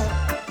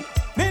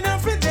 Me no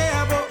fit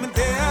there, but me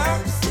there.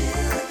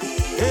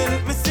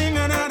 Help me sing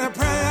another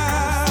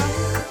prayer.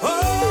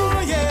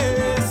 Oh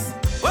yes.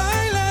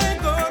 While I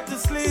go to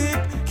sleep,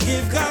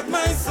 give God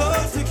my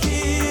soul to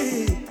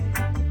keep.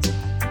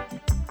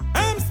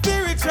 I'm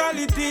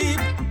spiritually deep.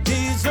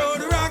 These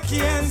road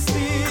rocky and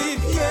steep.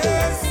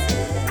 Yes.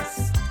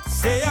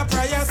 Say a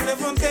prayer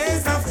 7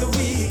 days of the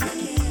week.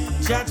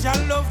 Judge I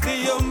love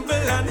the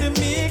humble and the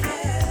meek.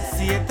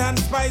 Satan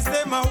spies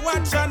them a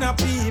watch and a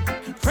peep.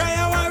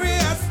 Prayer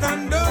warrior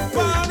stand up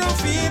on our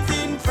feet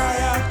in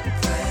prayer.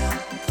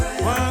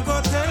 One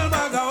go tell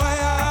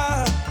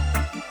Bagawaya.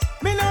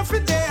 Me no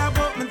fit there,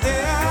 but me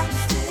there.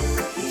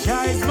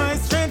 Jah is my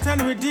strength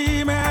and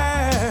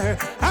redeemer.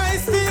 I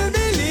still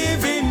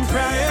believe in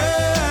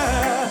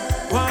prayer.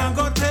 One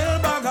go tell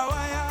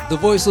Bagawaya. The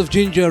voice of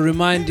Ginger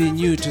reminding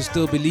you to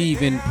still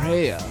believe in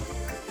prayer.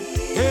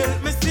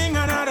 Help me sing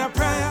another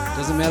prayer.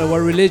 Doesn't matter what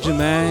religion,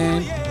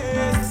 man.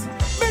 Yes.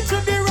 Me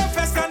through the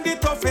roughest and the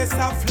toughest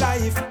of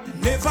life.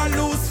 Never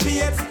lose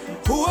faith,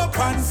 hope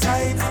and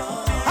sight.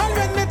 And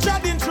when me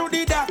treading through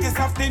the darkest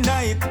of the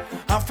night,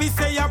 I feel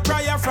say a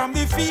prayer from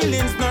the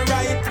feelings not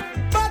right.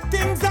 Bad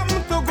things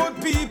happen to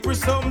good people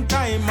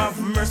sometime. Have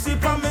mercy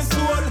upon my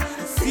soul,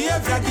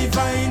 Savior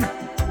divine.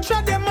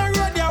 Tread them a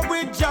road ya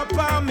with Jah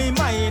on me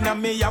mind,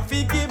 and me have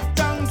to give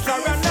thanks for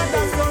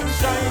another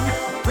sunshine.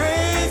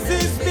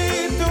 Praises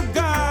be to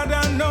God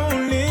and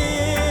only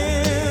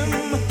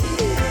Him.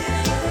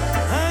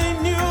 I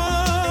knew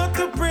how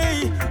to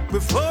pray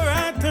before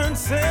I turned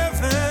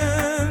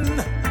 7.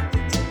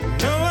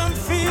 Now I'm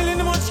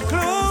feeling much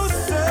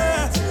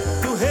closer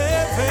to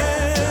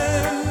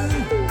heaven.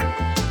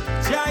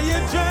 Jah, you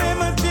dry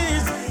my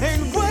tears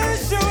and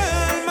wash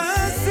away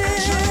my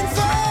sins.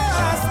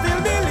 I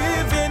still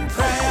believe in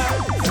prayer.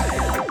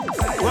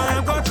 One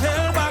go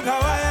tell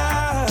Bagawaya.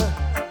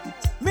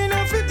 Me no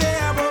fit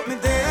there, but me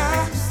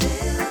there.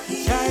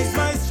 Jah is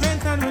my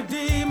strength and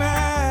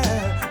redeemer.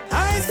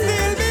 I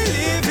still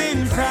believe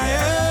in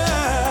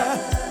prayer.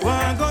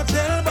 One go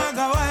tell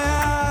Bagawaya.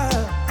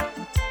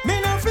 Me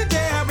no fit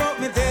there, but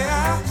me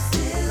there.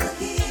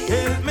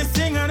 Help me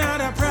sing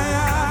another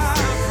prayer.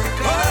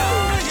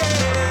 Oh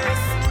yes.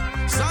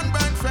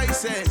 Sunburned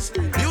faces,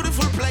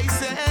 beautiful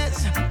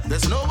places.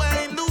 There's nowhere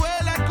in the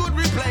world I could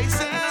replace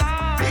it.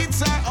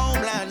 It's our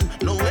homeland,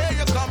 know where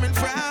you're coming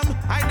from.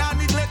 I now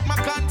neglect my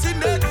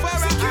continent for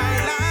an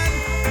island.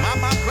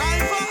 Mama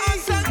crying for her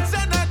sons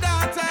and her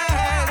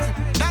daughters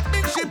that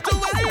been shipped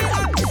away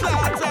and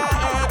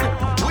slaughtered.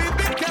 We've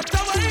been kept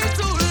away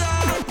too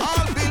long.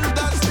 All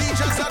builders,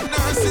 teachers, and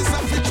nurses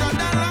are featured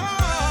alone.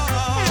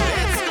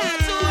 Let's go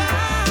to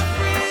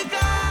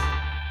Africa.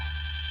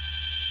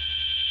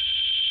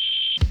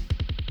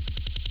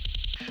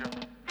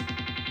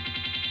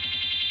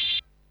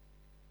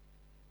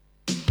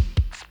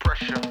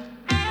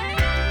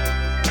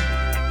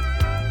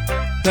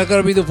 That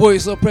gotta be the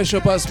voice of Pressure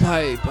Buzz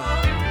Pipe.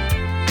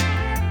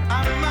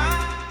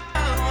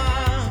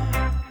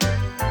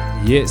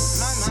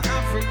 Yes.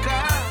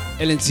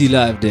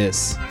 LNTLive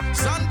this.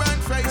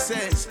 Sunburned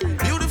faces,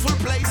 beautiful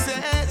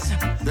places.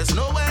 There's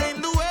nowhere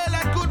in the world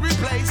I could replace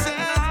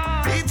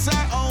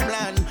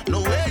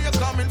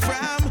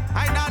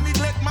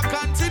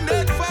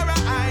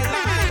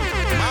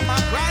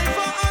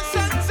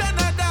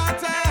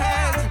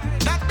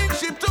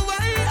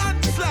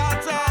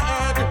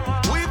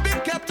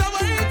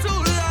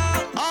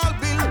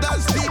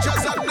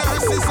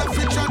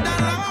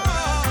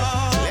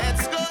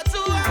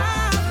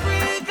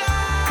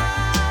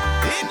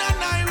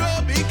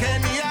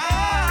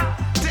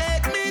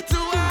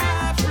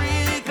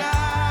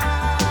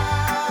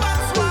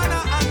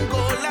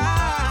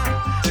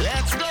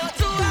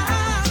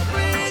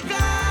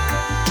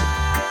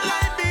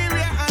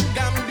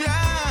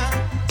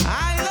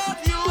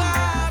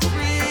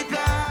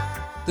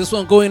This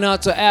one going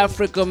out to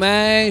Africa,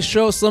 man.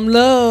 Show some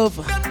love.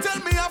 Tell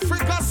me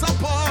Africa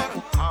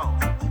support.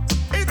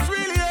 It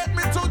really hit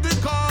me to the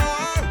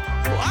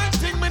core. One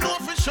thing me know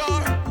for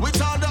sure.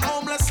 With all the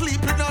homeless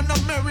sleeping on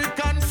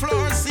American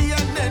floor. See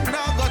and then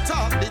now go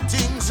talk the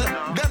things.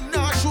 Them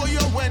now show you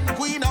when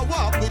Queen a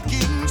walk with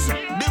kings.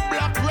 The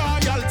black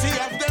royalty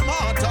of them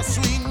heart a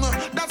swing.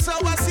 That's how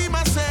I see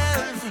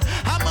myself.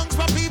 Amongst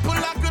my people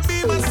I could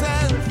be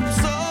myself.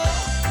 So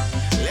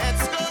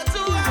let's go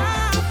to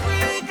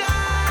Africa,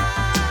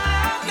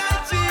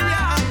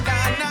 Nigeria and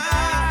Ghana.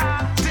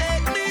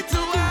 Take me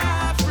to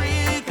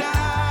Africa,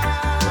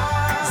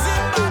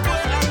 Zimbabwe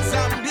and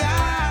Zambia.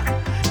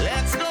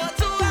 Let's go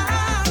to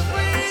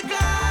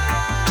Africa,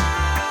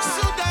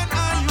 Sudan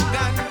and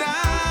Uganda.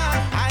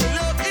 I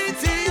love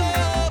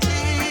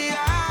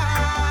Ethiopia.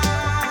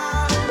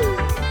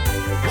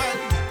 Well,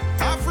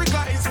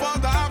 Africa is for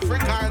the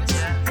Africans.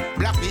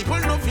 Black people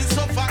no fi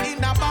suffer in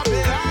a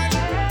Babylon.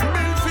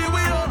 Build fi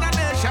we own a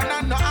nation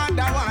and no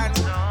other one.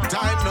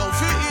 Time now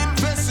fi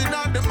invest in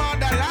all the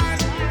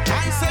motherland.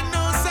 I said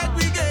no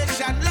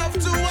segregation, love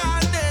to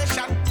all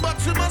nation, but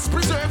we must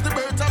preserve the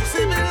birth of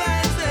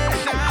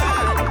civilization.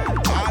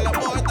 All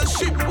aboard the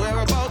ship we're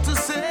about to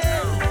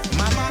sail.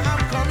 Mama,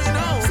 I'm coming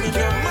home in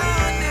the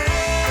morning.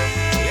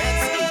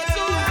 Let's go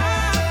to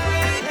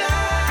Africa,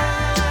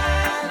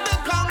 the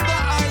Congo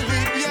or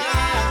Libya.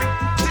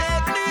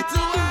 Take me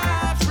to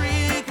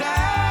Africa,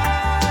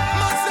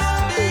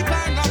 Mozambique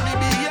and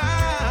Namibia.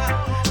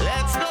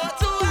 Let's go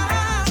to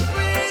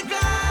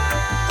Africa.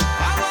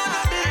 I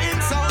wanna be in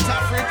South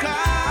Africa.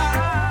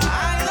 I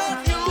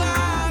love you,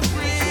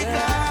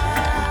 Africa.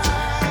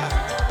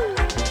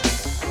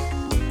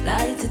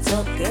 Light it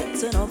up, get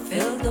to know,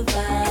 feel the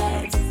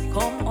vibes.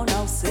 Come on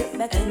now, sit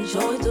back,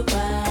 enjoy the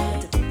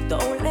ride.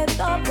 Don't let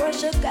the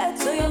pressure get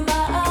to your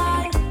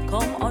mind.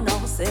 Come on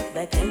now, sit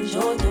back,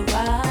 enjoy the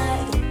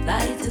ride.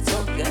 Light it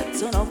up, get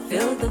to know,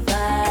 feel the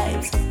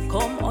vibes.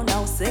 Come on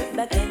now, sit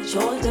back,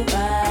 enjoy the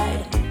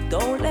ride.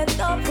 Don't let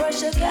the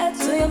pressure get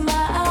to your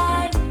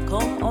mind.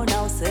 Come on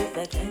now, sit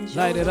back, enjoy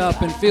Light it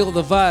up and feel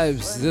the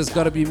vibes. This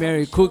gotta be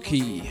Mary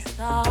Cookie.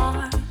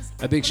 stars.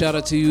 A big shout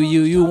out to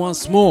you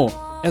once more.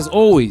 As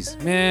always,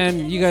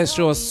 man, you guys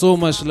show us so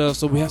much love,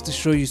 so we have to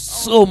show you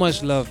so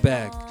much love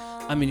back.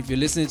 I mean, if you're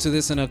listening to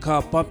this in a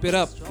car, pump it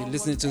up. If you're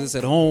listening to this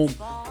at home,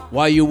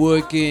 while you're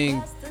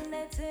working,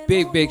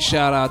 big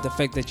shout out the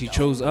fact that you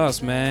chose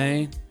us,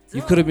 man.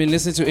 You could have been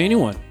listening to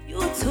anyone. You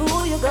too,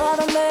 you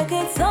gotta make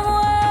it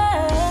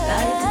somewhere.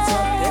 Light it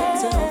up,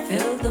 get to know,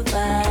 feel the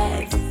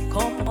vibes.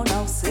 Come on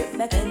now, sit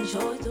back,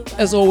 enjoy the ride.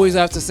 As always,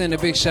 I have to send a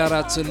big shout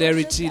out to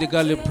Larry T, the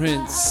Gully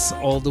Prince,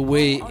 all the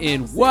way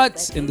in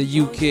in the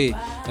UK.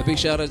 A big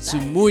shout out to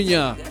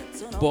Munya,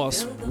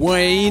 Boss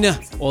Wayne,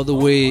 all the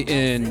way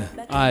in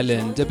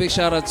Ireland. A big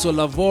shout out to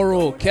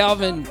Lavoro,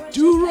 Calvin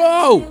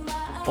Duro,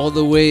 all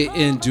the way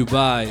in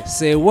Dubai.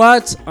 Say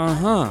what?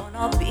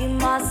 I'll be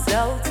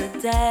myself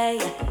today.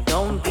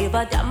 Don't give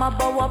a damn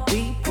about what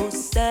people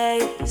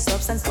say.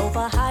 Substance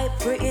over hype,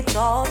 pretty it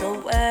all the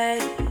way.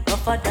 Not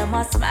for them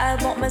I smile,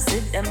 but me see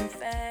them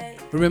face.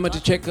 Remember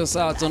to check us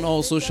out on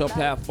all social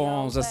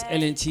platforms. That's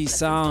LNT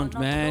Sound,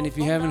 man. If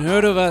you haven't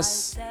heard of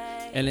us,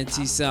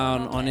 LNT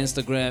Sound on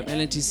Instagram,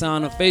 LNT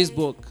Sound on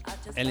Facebook,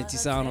 LNT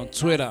Sound on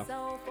Twitter.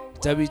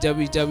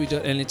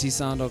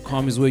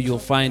 www.lntsound.com is where you'll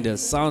find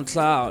us.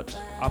 SoundCloud,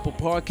 Apple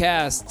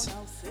Podcast,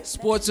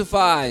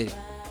 Spotify,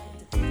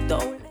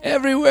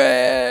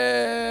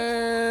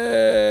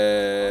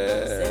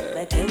 everywhere. Sit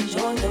back,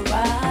 enjoy the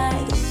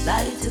ride.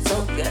 Light it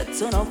up, get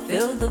to know,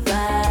 feel the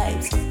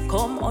vibes.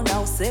 Come on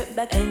now, sit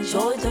back,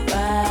 enjoy the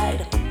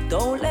ride.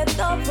 Don't let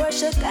the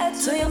pressure get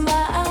to your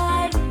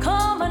mind.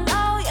 Come on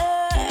now,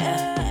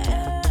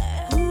 yeah.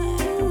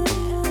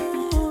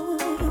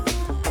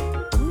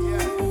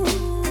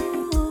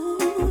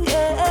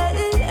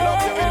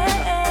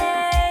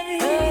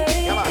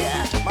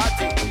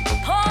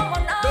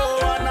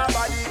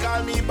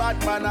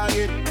 Man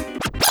again.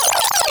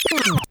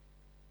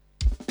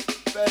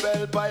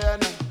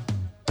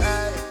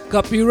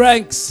 Copy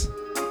ranks.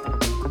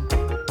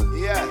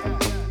 Yeah.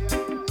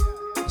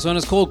 This one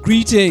is called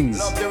Greetings.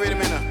 Love the rhythm,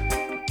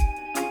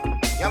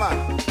 yeah,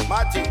 man.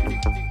 Marty.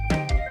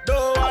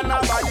 Don't want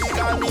nobody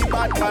call me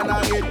Batman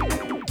again.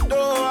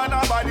 Don't want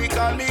nobody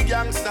call me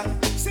gangster.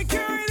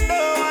 Security.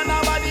 Don't want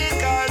nobody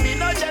call me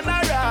no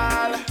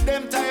general.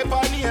 Them type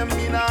of name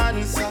me no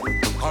answer.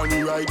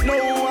 And right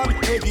now I'm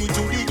heading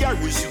to the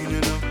garrison, you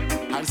know,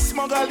 and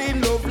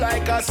smuggling love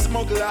like a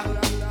smuggler.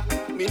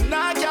 Me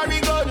not carry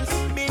guns,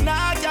 me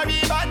not carry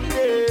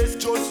bandits,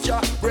 just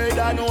your bread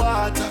and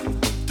water.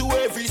 To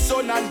every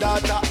son and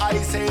daughter I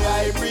say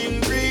I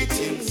bring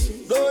greetings.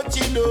 Don't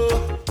you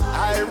know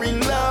I bring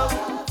love?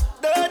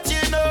 Don't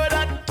you know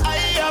that I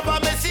have a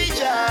message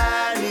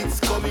and it's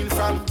coming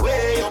from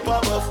way up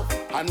above?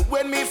 And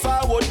when me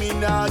forward, me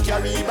not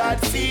carry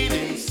bad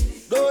feelings.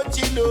 Don't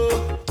you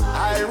know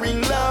I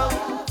ring love?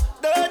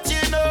 Don't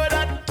you know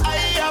that I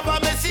have a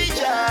message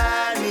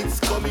and it's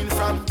coming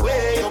from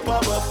way up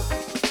above?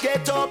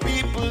 Get up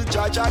people,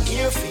 judge a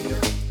care for.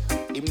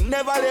 Him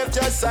never left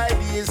your side,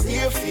 he is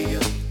here for you.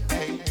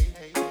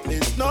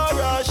 There's no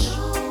rush,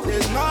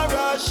 there's no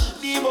rush.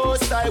 The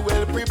Most High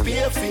will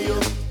prepare for you,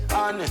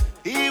 and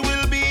He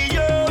will be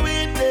your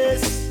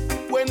witness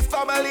when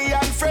family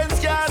and friends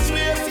can't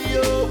swear for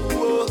you.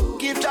 Oh,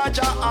 give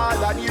Jaja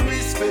all and you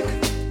respect,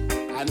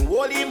 and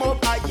hold Him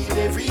up high in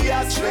every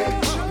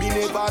aspect. Me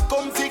never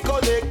come to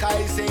collect,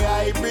 I say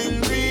I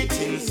bring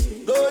greetings.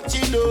 Don't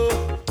you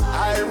know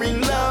I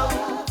bring love?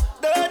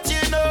 Don't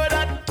you know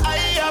that I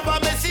have a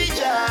message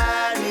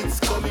and it's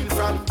coming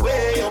from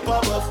way up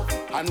above?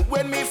 And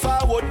when me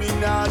forward, me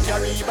now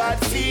carry bad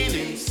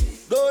feelings.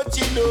 Don't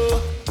you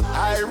know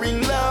I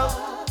bring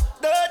love?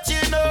 Don't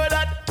you know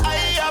that I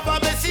have a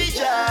message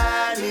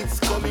and it's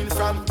coming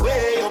from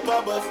way up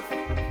above?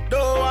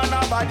 Don't want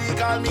nobody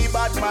call me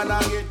bad man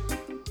again.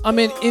 I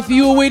mean, if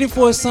you were waiting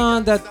for a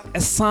sign,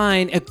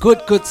 a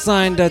good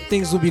sign that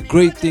things will be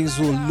great, things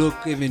will look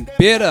even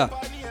better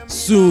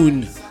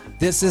soon,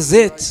 this is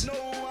it.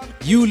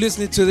 You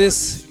listening to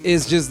this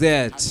is just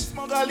that.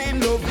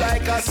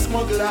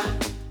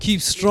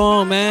 Keep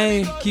strong,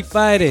 man. Keep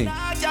fighting.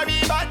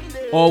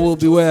 All will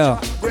be well.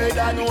 Bread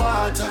and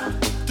water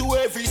to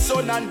every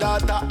son and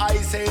daughter. I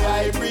say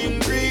I bring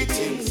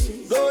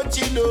greetings. Don't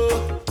you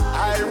know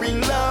I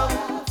bring love?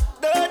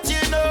 Don't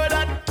you know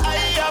that I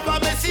have a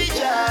message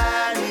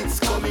and it's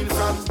coming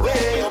from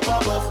way up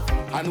above?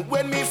 And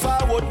when me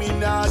forward, me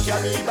now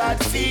carry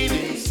bad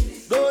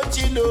feelings. Don't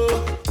you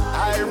know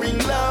I bring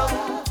love?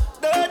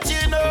 Don't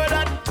you know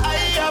that I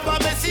have a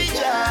message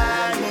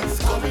and it's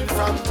coming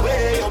from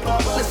way up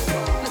above?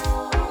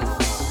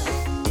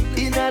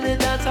 In the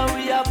dance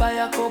we are buy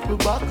a couple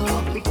buckle.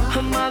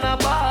 A man a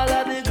ball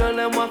and the girl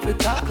them want to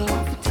tackle.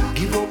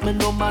 Give up my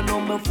number, no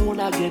my phone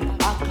I get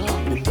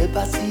hacked. Me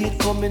never see it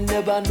coming,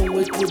 never know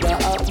it would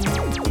have happened.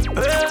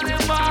 Early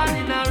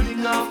morning I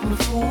ring off my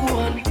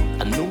phone.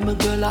 I know my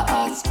girl I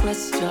ask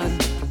question.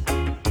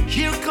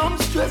 Here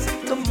comes stress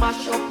to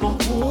mash up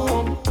my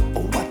home.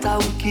 Oh, what a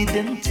wicked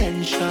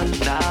intention.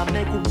 Now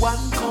make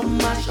one come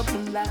mash up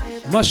my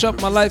life. Mash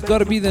up my life,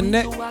 gotta be the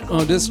neck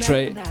on this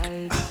track.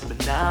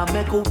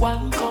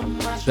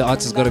 The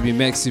artist gotta be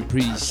Maxi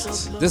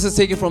Priest. This is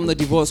taken from the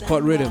Divorce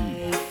Court Rhythm.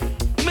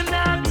 Me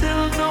not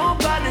tell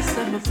nobody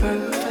say me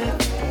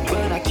perfect,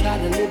 but I try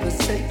to live a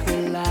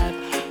sacred life.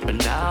 But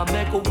now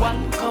make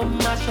one come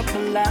mash up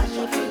my life.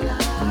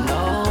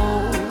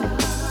 No.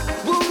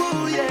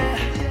 Woo, yeah.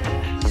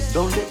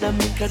 Don't let them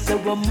make us say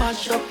we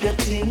mash up your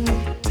thing.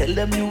 Tell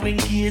them you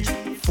engage,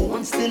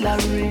 phone still a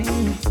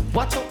ring.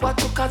 Watch out,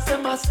 cause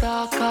them a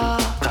stalker.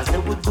 Cause they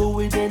would go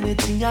with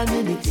anything and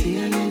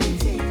anything.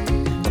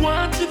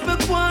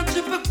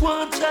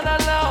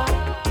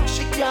 Chalala.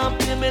 She can't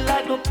play me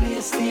like no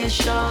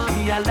PlayStation.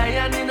 Me a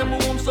lion in the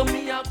moon, so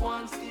me a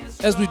one station.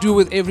 As we do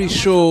with every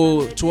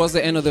show, towards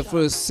the end of the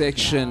first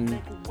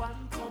section,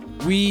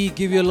 we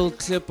give you a little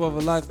clip of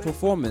a live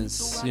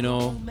performance. You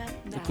know,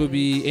 it could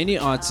be any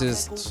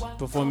artist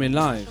performing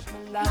live.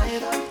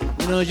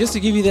 You know, just to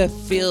give you that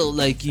feel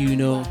like, you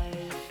know,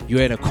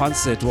 you're at a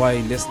concert while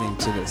you're listening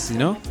to this, you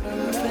know?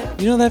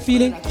 You know that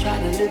feeling?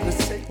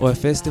 Or a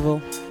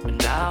festival?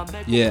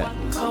 Yeah.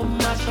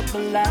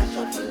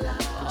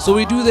 So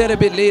we do that a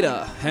bit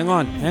later. Hang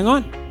on.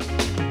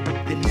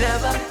 They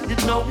never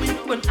did know me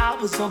when I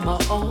was on my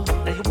own.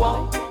 Now you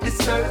won't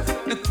deserve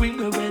the queen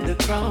wearing the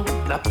crown.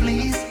 Now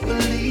please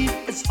believe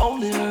it's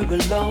only her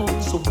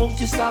alone. So won't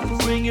you stop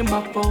ringing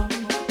my phone?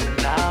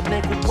 Now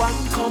make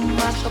one come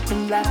mash up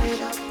and light.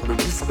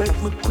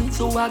 Respect my queen,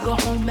 so I go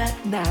home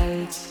at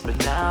night. But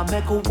now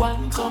make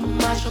one come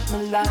mash up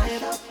my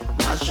life.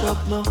 Mash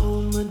up my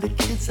home with the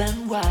kids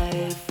and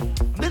wife.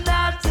 But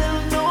I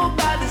tell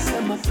nobody say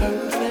I'm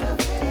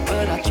perfect,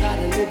 but I try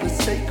to live a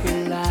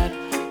sacred life.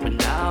 But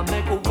now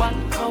make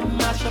one come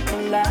mash up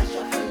my life.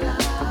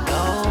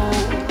 No.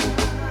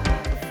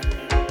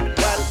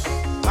 Well,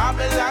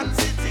 Babylon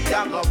City,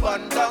 I go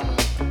burn down.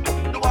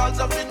 The walls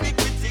of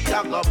iniquity,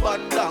 I go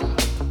burn down.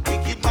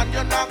 Wicked man,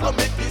 you're not gonna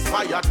make this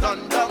fire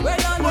turn down.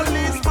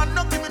 Policeman,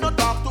 don't give me no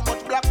talk too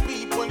much black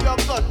people, you're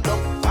gun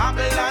down.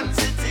 Babylon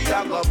City,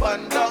 I go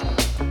burn down.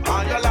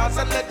 All your laws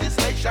and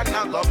legislation,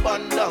 I go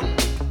burn down.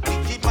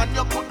 Wicked man,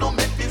 you could not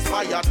make this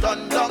fire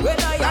turn down.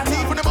 Not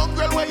even the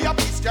mongrel where your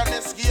peace can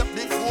escape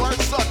before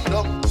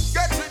sundown.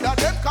 Get rid of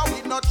them, cause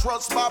we not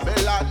trust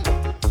Babylon.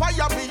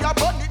 Fire be a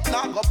burn it,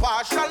 now go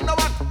partial, no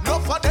one. No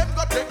for them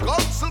go take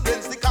counsel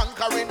against the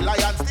conquering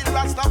lion. Still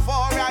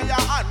Rastafari,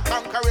 your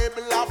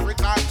unconquerable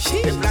African.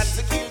 They plan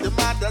to kill the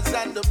mothers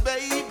and the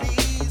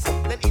babies,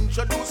 then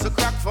introduce a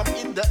crack from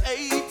in the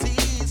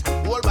 80s.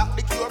 Hold back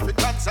the cure for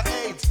cancer,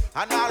 AIDS,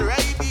 and all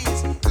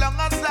rabies. Long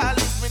as I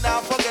live, me now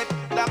forget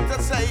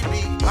Dr.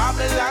 Sabi.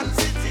 Babylon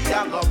City,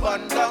 I go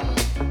burn down.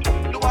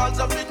 The walls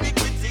of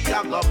iniquity,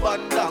 I go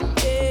burn down.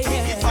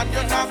 Wicked man,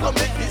 you're not gonna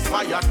make this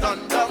fire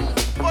turn down.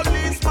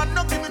 Policeman,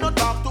 don't give me no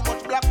talk too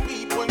much black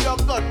people, you're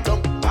gun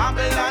down.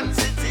 Babylon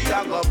City,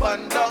 I go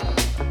burn down.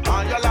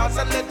 All your laws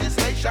and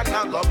legislation,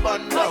 I go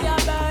burn down.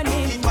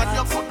 Wicked man,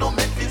 you could not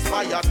make this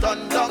fire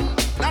turn down.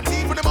 Not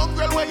even the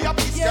mongrel where your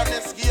peace can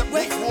escape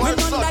before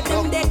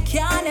sundown. They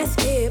can't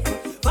escape.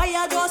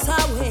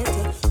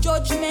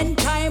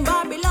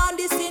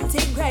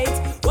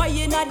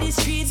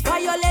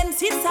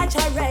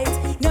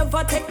 saturate.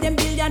 Never take them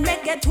billion,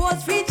 make get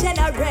towards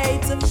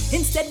regenerate.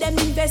 Instead them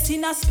invest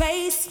in a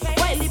space,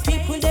 while the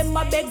people them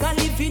a beg and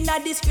live in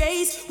a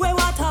disgrace. Where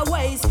water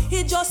waste,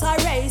 it just a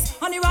race.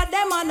 On the road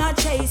them on a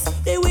chase.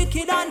 The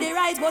wicked on the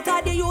rise, but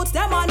are the youths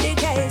them on the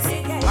case.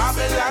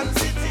 Babylon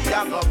City,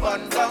 I go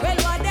burn down. Well,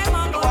 what them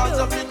a go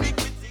do?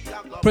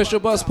 Pressure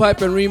Bus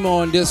Pipe and Remo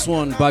on this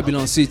one,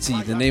 Babylon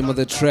City, the name of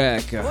the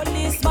track.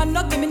 Policeman,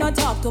 no give me no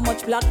talk too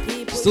much black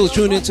people. Still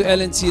tuned into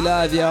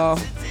LNTLive, y'all.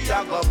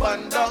 I go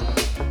burn down.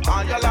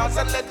 All your laws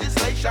and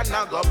legislation,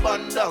 I go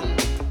burn down.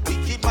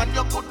 Wicked man,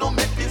 you could not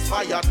make this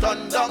fire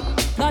turn down.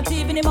 Not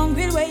even the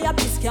mongrel way a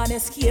piece can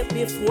escape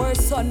before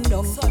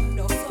sundown.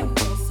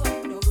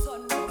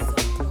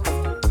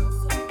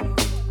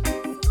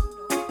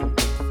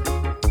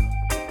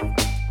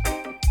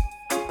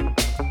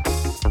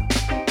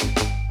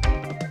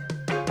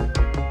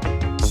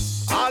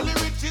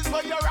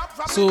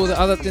 So the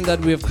other thing that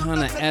we've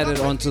kind of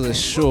added onto the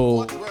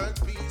show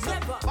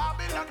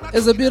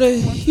is a bit of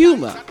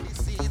humor.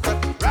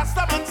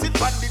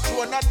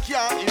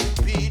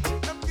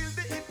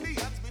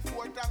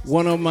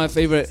 One of my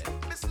favorite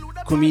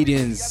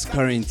comedians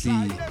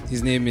currently,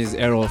 his name is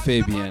Errol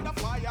Fabian.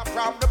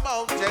 From the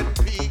mountain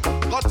peak,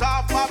 got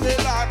off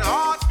Babylon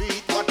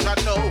heartbeat. What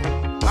you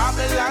know?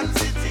 Babylon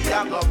City,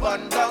 I go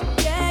burn down.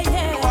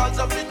 The walls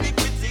of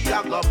iniquity,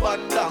 I go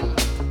burn down.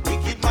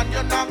 Wicked man,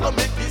 you're not gonna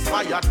make this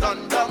fire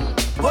turn down.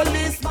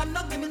 Policeman,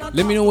 not give me no.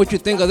 Let me know what you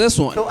think of this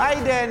one. So I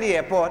there in the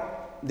airport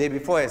day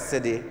before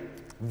yesterday,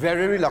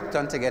 very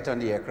reluctant to get on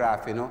the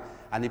aircraft, you know.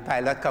 And the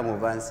pilot come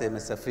over and say,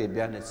 Mr.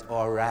 Fabian, it's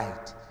all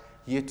right.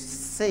 It's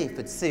safe.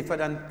 It's safer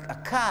than a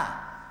car.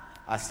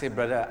 I say,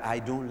 brother, I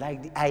don't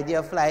like the idea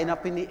of flying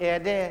up in the air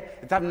there.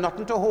 It have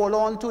nothing to hold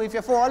on to if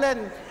you're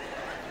falling.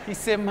 He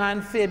said,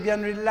 man,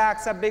 Fabian,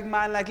 relax, a big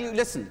man like you.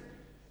 Listen,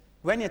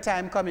 when your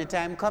time come, you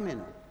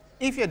know.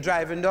 If you're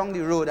driving down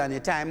the road and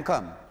your time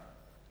come,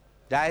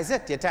 that is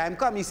it, your time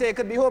come. You say you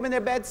could be home in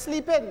your bed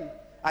sleeping,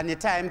 and your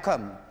time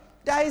come.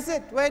 That is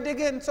it, where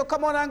again? So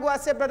come on and go. I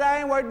say, brother, I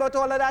ain't worried about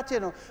all of that,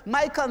 you know.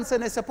 My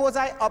concern is, suppose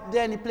I up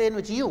there in the plane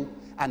with you,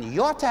 and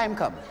your time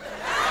come.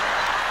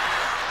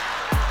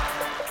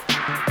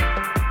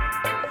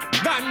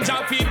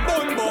 Ganja fi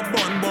bun,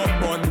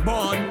 bun,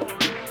 bun.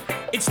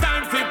 It's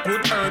time to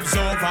put herbs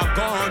over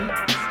gun.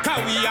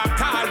 Cause we are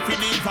called for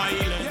the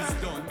violence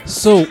done.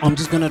 So I'm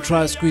just gonna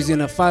try to squeeze in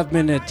a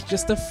 5-minute,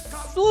 just a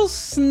little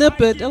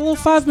snippet, a little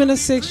 5-minute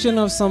section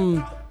of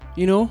some,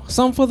 you know,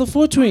 some for the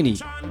 420.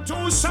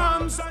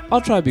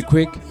 I'll try to be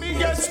quick. Big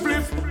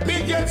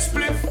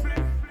spliff.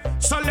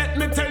 So let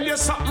me tell you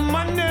something,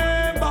 my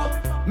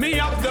neighbor. Me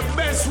have the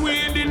best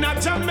weed in a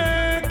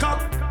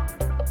Jamaica.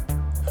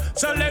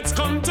 So let's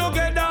come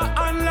together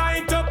and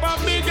light up a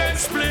big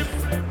spliff.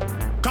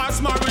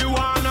 Cause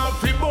marijuana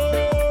fi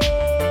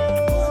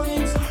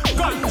bones,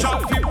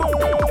 ganja fi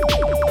bones.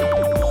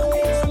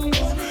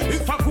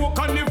 If a coke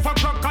and if a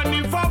crack and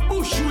if a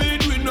bush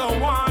weed, we no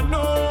want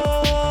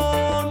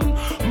none.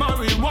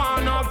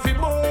 Marijuana fi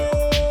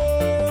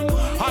bones,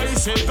 I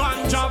say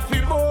ganja fi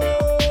bones.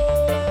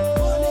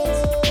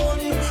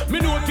 Me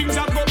know things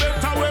are go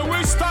better when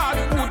we start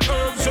put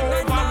herbs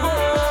over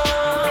gold.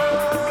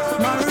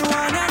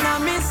 Marijuana na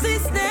me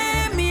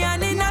system, me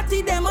and the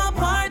natty them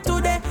apart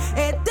today.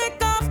 It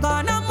take off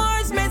Ghana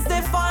Mars, mess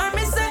the farm,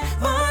 me say,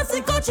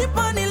 fancy chip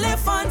on the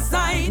left hand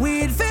side.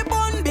 Weed fi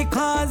bun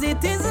because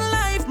it is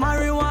life.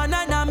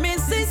 Marijuana na me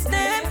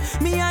system,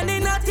 me and the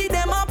natty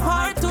them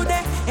apart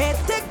today. It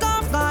take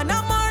off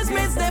Ghana Mars,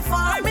 mess the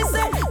farm, me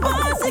say,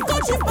 fancy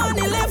chip on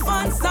the left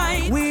hand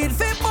side. Weed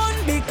fi bun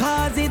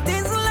because it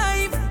is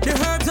life. The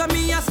herbs of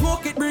me a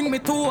smoke, it bring me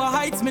to a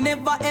heights me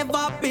never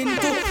ever been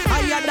to.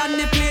 Higher than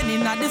the plane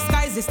in the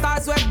skies, the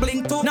stars will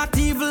blink to. Not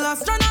evil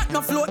astronaut,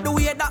 no float the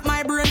way that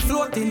my brain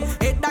floating.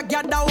 It that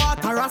gather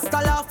water, rasta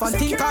laugh and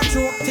think I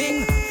choke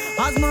thing.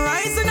 As me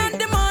rising at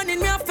the morning,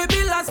 me have to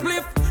build a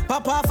spliff.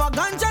 Pop off a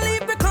ganja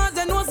leaf because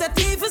they know the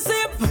thief is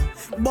sip.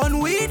 Bun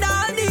weed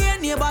all day,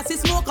 neighbors see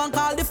smoke and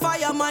call the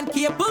fireman.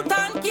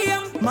 Capleton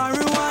came.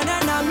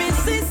 Marijuana na me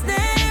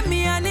system,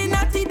 me and the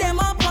natty them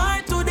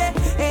apart today.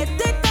 It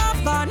take off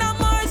Ghana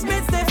Mars,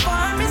 miss the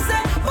farm, me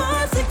say,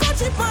 fancy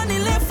chip on the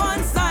left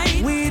hand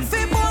side. Weed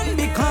fi bun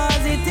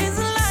because it is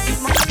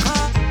life.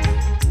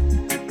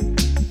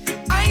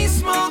 I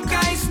smoke,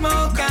 I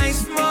smoke, I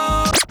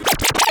smoke.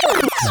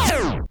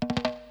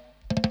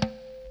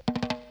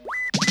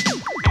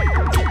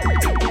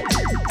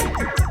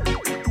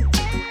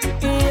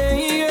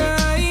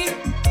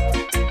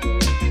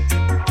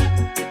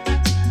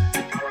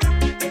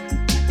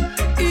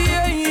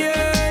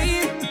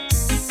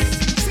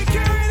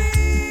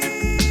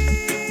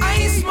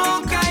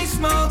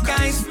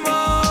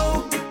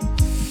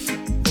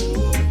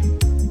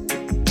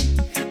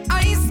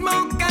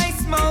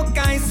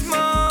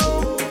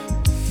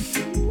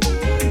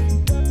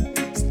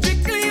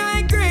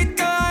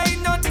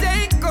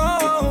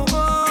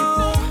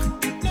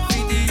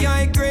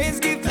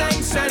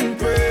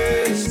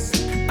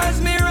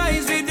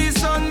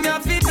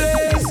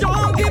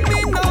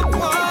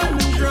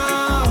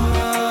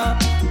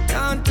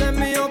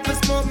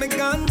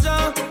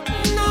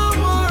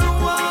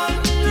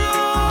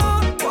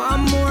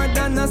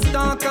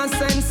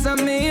 once a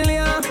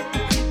million.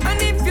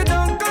 And if you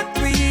don't cut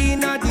we in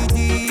the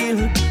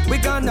deal, we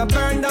gonna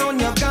burn down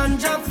your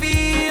ganja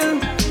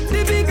field.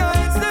 The bigger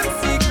it's them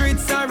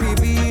secrets are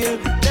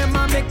revealed. Them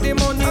a make the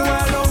money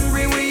while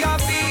hungry we a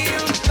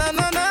feel.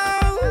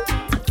 No.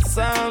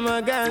 Some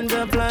a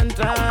ganja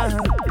planter,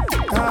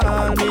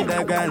 call me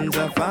the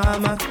ganja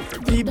farmer.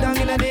 Deep down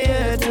in the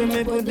earth we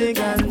me put the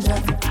ganja.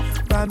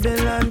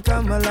 Babylon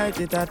come a light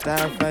it at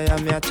our fire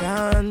me a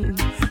chant.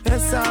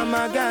 Yes I'm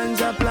a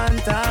ganja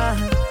planter,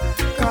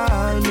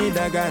 call me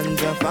the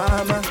ganja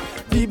farmer.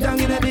 Deep down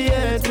in the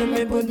earth we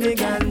me put the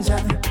ganja.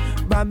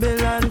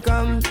 Babylon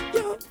come,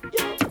 yo.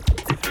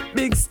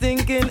 Big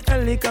stinking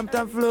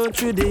helicopter flow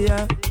through the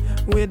air.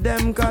 With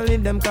them call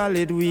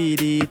it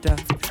weed eater.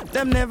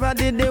 Them never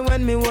did it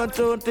when me was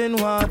out in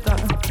water,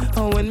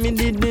 or when me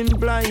did them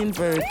blind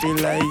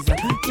fertilizer.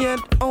 Yet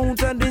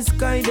out of the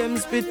sky them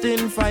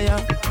spitting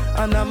fire.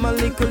 And I'm a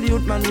little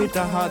youth man with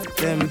a hot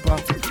temper.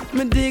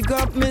 Me dig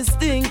up me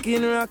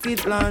stinking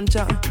rocket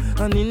launcher,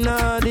 and in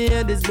the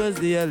air this was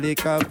the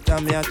helicopter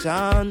me a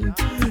chant.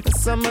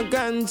 Some a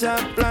ganja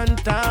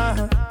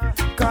planter,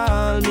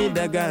 call me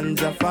the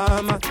ganja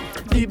farmer.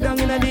 Deep down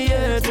in the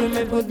earth we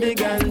me put the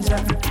ganja.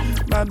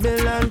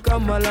 Babylon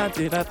come a lot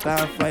it at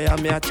a fire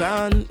me a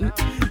chant.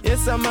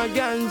 Yes I'm a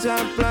ganja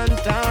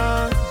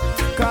planter,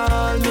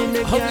 call me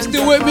the ganja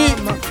still with me?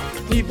 farmer.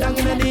 Deep down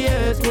in the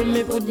earth we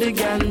me put the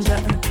ganja.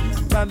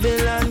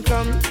 Babylon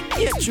come,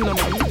 yeah, you know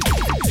man.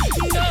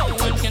 No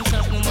one can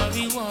stop no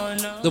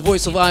marijuana. The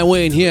voice of I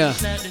Wayne here.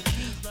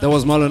 That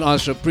was Marlon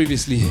Usher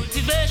previously.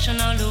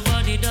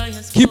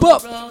 Keep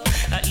up.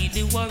 I eat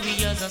the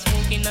warriors and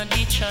smoking a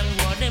ditch and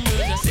war. Them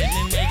burgers send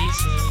me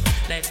medicine.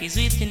 Life is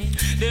within it.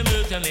 Them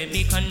burgers make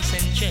me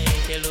concentrate.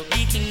 Hello,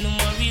 big king, no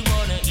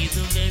marijuana is a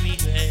very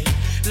great.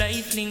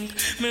 Life link,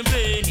 me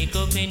brain it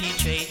go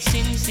penetrate.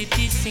 Sin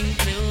city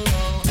sink low.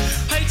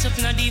 Heights up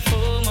na the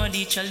foam and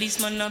the chalice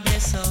man a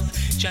bless up.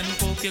 John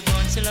Pope you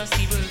gone sell us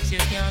the works you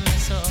can't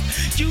mess up.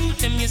 You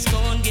them you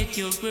scorn get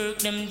your work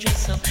them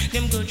dress up.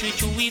 Them go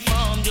through we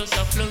farm just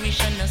a flourish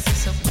and a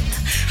sis up.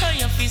 I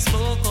have to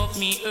smoke up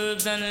me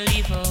herbs and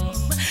live up.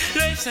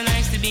 Life's so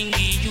nice to bring the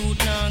youth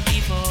now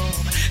give up.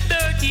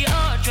 Dirty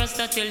heart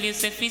trust I tell you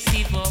say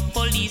receive up.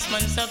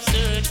 Policeman stop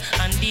search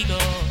and dig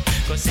up.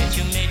 Cause set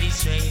you made it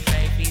straight,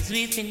 life is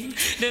within.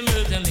 Them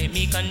herbs that make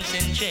me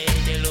concentrate.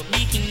 They love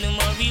me kingdom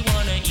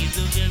marijuana is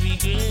a very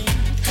great.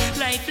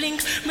 Life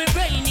link, me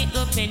brain it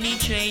go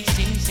penetrate.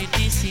 Sin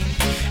city sin.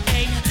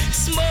 Hey,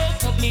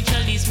 smoke up me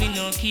chalice, me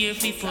no care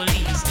for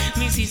police.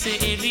 Me see say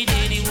every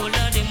day the whole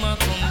of them a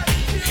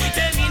compete.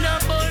 Them in a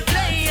ball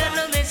play and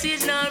the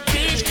message not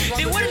preach.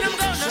 The one them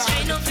gonna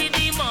straight up for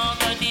the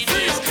mark of the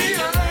beast.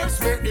 The herbs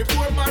make the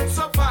poor man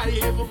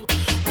survive.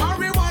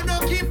 Marijuana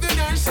keep the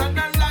nation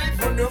alive.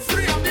 When you're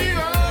free of the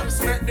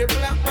herbs, make the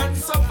black man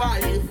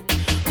survive.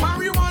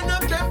 Marijuana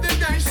kept the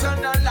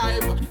nation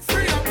alive.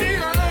 Free of the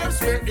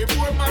herbs, make the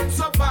poor man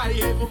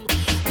survive.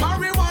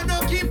 Marijuana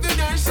keep the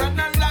nation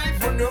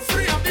alive. When you're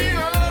free of the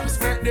herbs,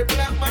 make the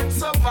black man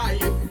survive.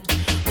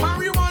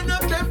 Marijuana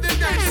kept the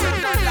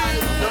nation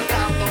alive. No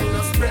talk about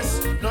no stress,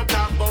 no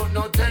talk about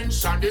no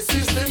tension. The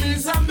system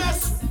is a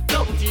mess.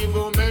 Don't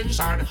even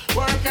mention.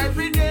 Work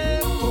every day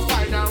to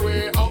find a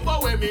way out,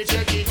 but when me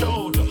check it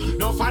out,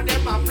 no for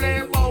them a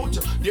play out.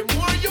 The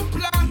more you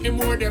plan, the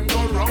more them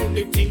go round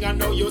the thing. I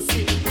know you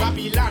see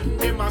Babylon,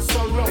 them a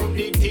surround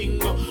the thing.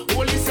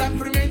 Holy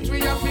sacrament we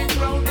have to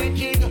crown the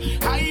king.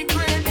 High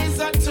grade is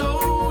a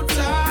total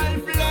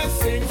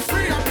blessing.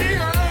 Free of the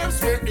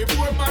herbs, make the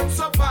poor man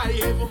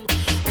survive.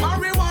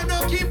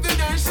 Marijuana keep the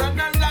nation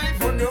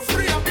alive. When you're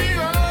free of the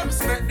herbs,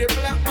 make the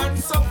black man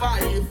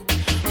survive.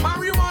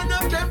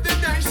 Marijuana kept the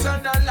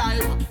nation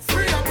alive.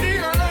 Free of the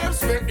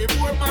herbs, make the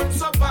poor man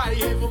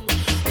survive.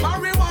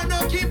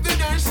 Marijuana keep the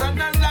nation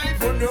alive.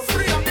 When you're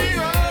free of the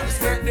herbs,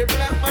 make the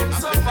black man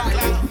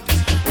survive.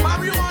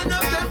 Marijuana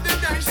kept the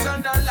nation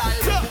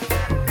alive.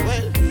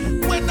 Well,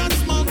 when I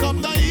smoke up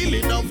the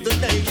healing of the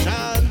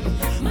nation,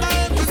 my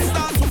heaven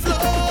starts to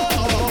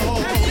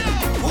flow.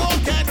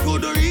 Walk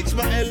could reach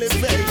my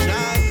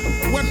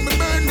elevation. When me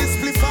burn this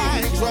spliff I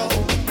draw.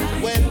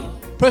 Well,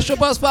 pressure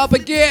bus pop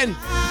again.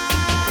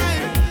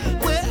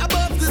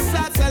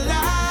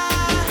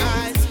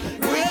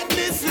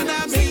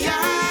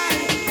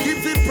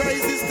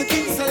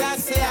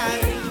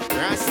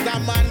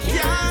 Man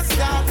can't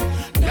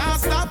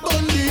stop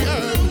on the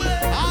herb.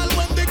 All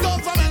when the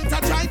government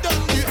are trying on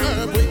the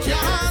herb, we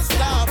can't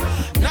stop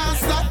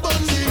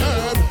on the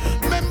herb.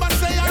 Remember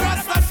say a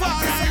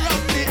Rastafari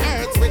on the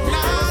earth, we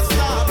can't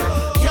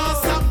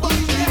stop on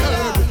the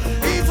herb.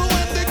 Even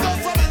when the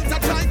government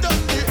are trying on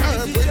the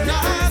herb, we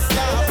can't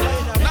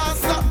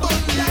stop on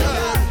the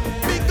herb.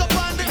 Pick up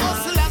on the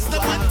hustlers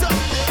that went on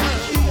the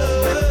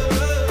herb.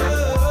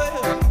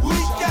 We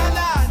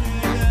cannot.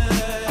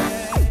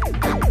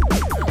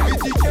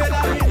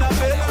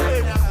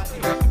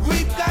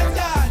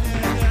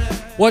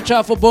 Watch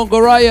out for Bongo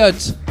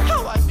Riot.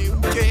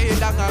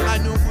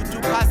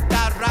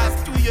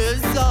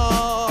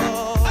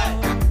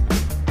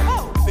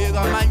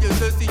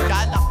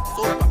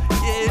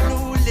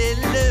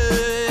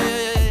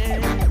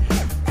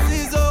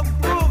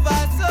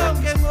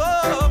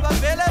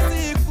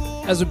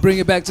 as we bring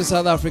it back to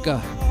South Africa.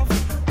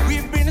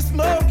 We've been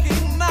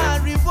smoking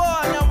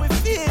marijuana, we're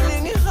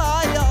feeling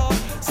higher,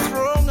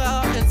 stronger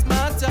and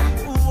smarter.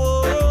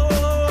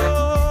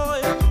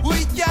 Whoa,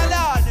 we can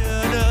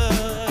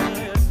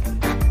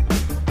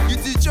you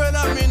teach when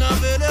I'm in a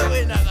belly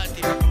when I got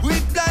it. We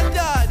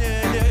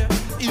planted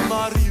in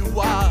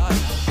marijuana.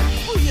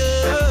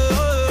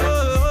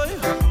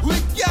 We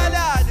can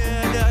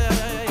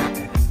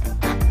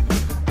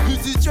you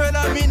teach when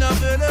I'm in a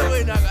belly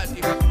when I got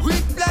it. We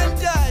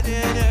planted.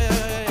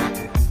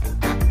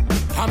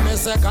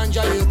 Say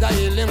ganja is the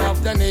healing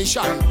of the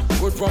nation.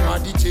 Good for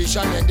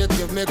meditation and it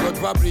give me good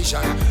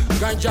vibration.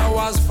 Ganja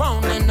was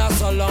found in a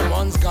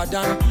Solomon's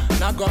garden.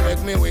 Not gonna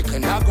make me weak,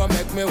 not gonna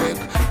make me weak.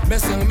 Me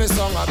sing me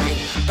song again.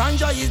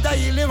 Ganja is the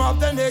healing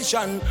of the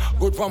nation.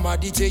 Good for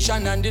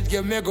meditation and it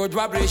give me good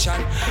vibration.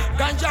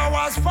 Ganja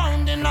was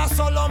found in a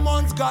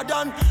Solomon's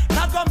garden.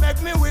 Not gonna make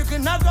me weak,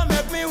 not gonna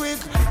make me weak.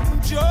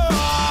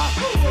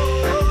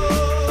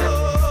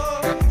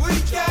 We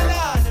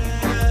cannot.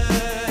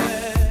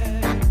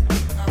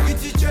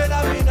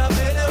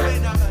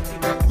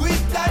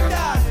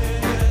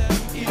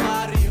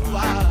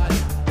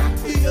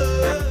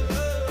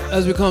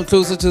 As we come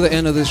closer to the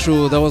end of the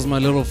show, that was my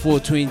little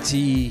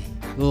 420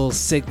 little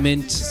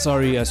segment.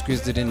 Sorry I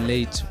squeezed it in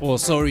late, or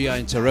sorry I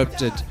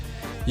interrupted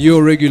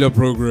your regular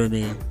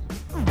programming.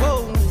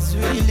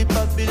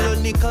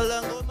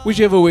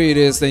 Whichever way it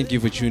is, thank you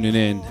for tuning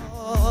in.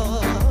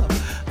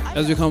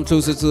 As we come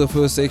closer to the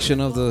first section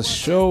of the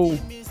show,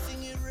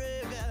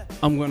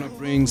 I'm gonna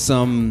bring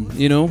some,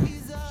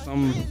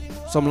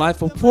 some live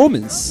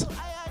performance.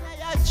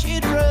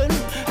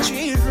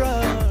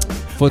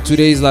 For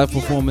today's live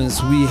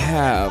performance, we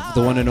have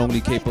the one and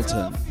only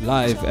Capleton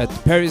live at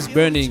Paris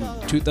Burning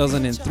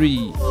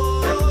 2003.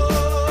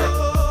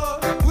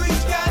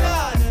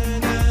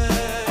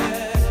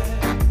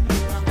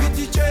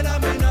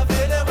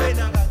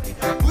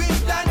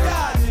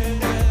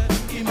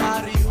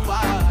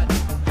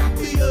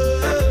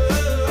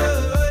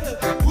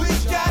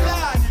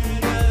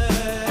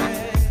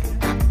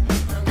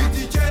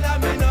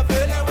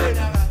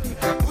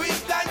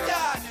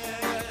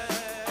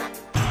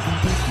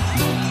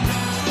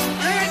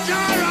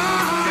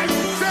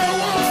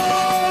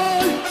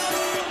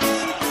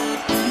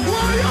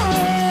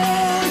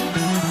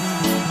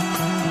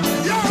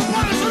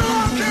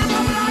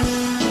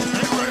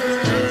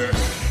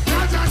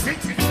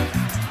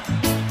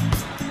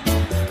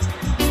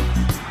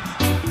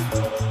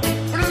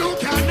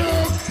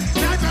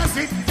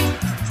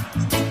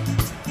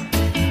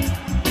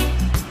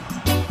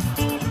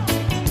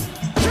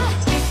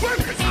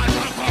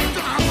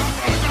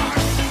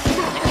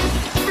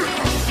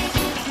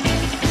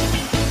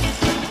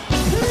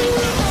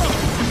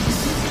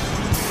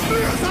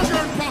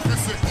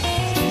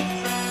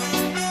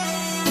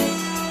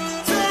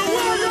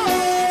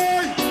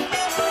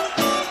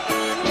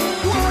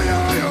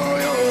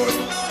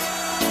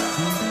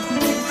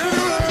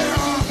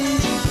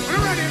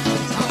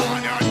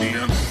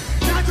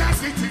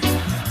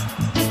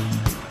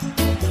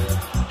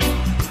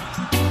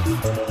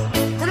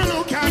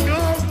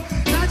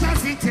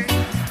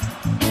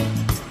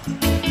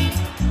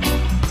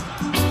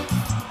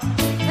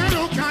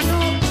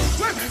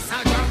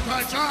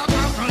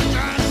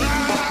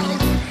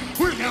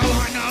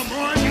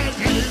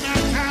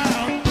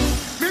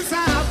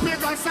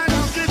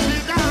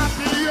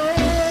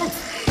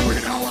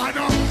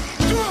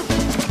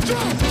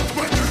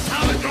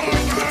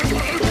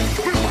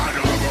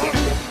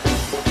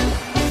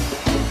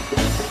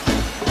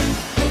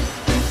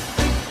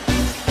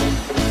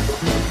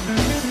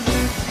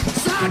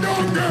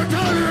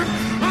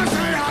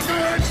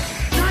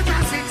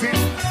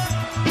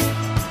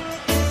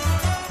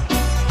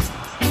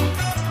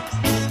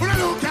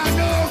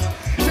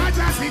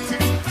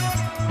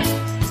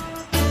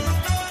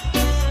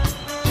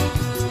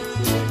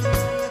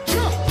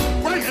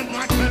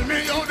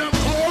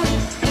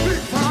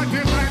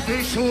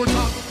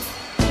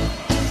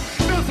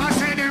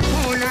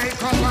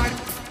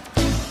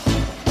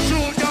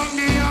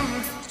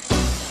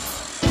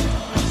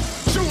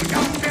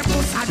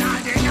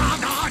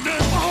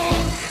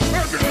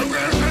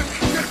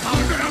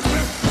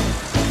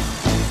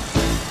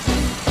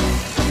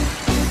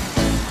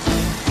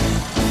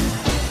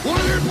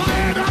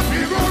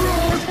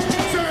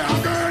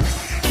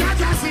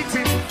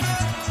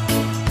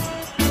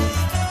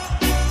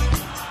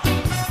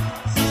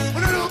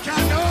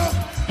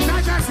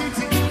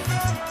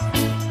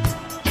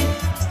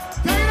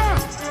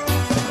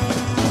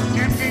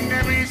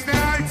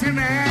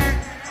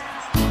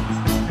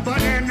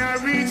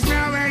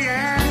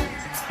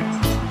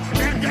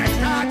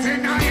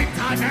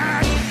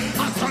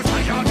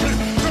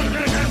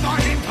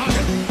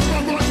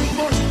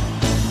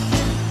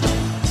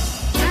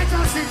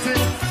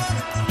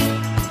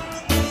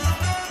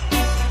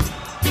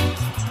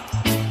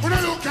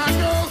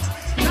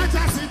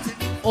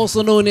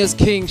 Also known as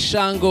King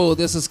Shango,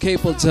 this is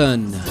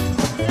Capleton.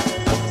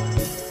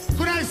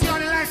 Could I see on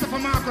the lights of a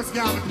Marcus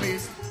Garvey,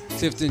 please?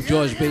 Tifton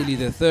George Bailey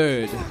III.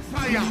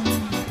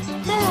 Fire.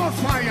 more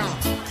fire,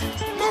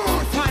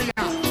 more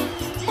fire,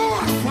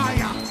 more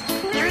fire.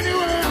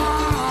 Anyway,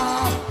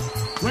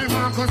 when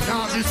Marcus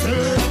Garvey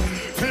said,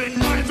 10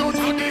 miles out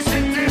of the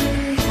city,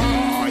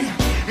 boy,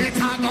 it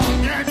ain't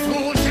gonna get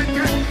too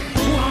shitty.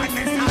 One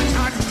is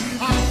action,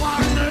 and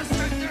one is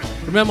city.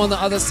 Remember, on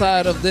the other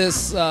side of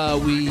this,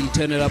 we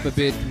turn it up a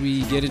bit.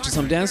 We get into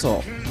some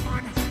dancehall.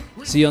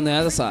 See you on the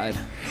other side.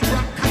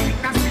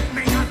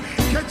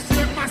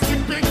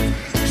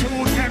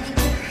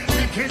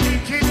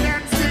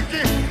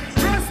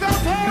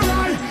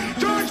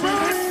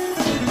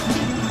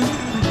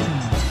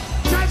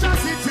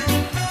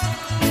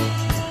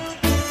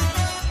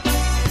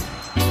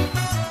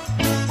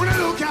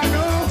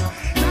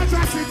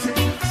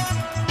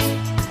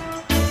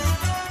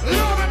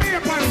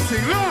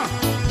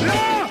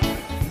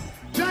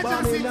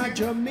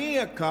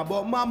 Jamaica,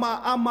 but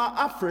mama, I'm a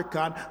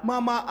African.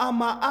 Mama,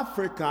 I'm a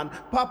African.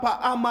 Papa,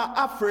 I'm a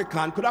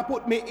African. Could I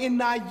put me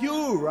in a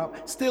Europe?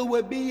 Still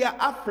will be a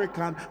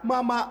African.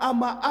 Mama,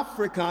 I'm a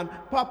African.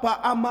 Papa,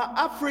 I'm a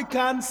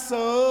African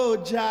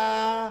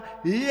soldier.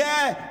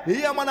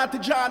 Yeah, man, at the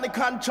Johnny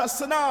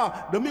Conscious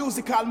now. The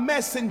musical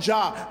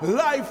messenger,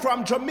 live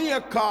from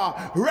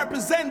Jamaica,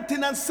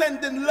 representing and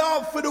sending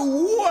love for the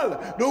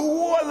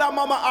whole of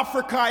Mama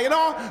Africa, you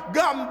know,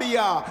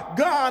 Gambia,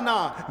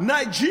 Ghana,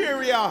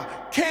 Nigeria,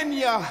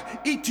 Kenya,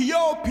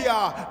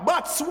 Ethiopia,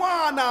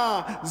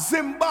 Botswana,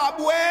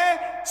 Zimbabwe,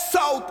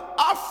 South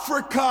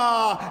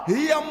Africa.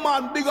 Yeah,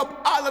 man, big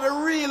up all of the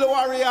real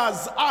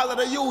warriors, all of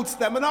the youths,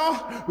 them, you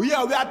know.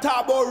 Yeah, we are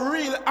talking about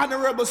real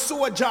honorable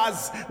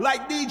soldiers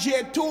like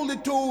DJ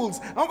Thulz.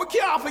 And we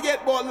can't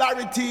forget about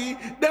Larry T.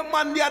 Them,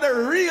 man, they are the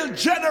real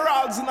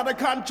generals in the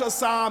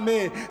conscious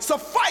army. So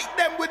fight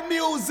them with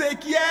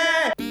music,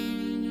 yeah.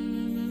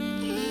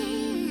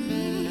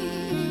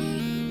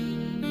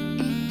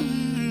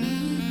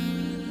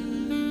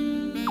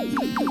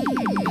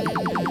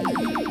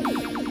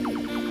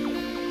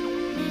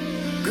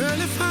 Girl,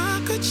 if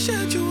I could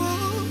shed you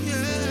all,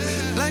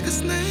 yeah, like a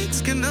snake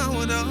skin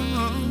out of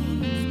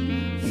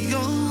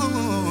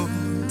you're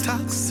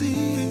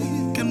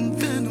toxic and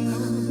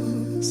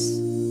venomous.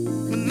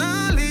 When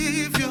I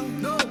leave you,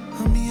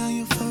 I'm me and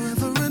you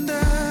forever and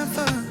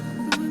ever.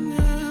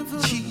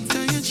 Cheat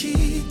and you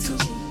cheat too.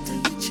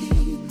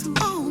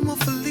 Oh, I'm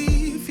off to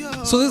leave you.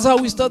 So this is how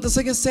we start the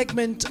second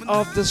segment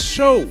of the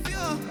show.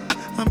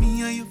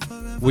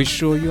 We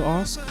sure you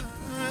ask?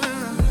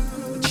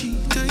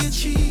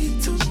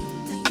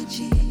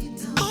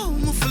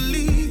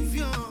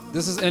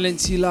 This is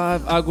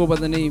LNTLive. I go by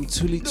the name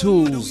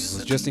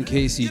Thulz, just in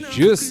case you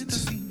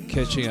just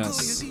catching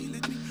us.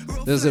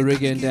 This is a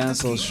reggae and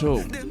dancehall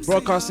show,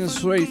 broadcasting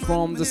straight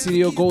from the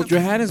city of Gold,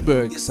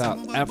 Johannesburg,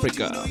 South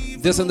Africa.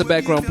 This in the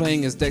background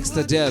playing is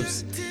Dexter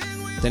Debs.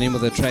 The name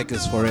of the track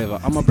is Forever.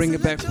 I'm gonna bring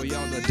it back for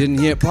y'all that didn't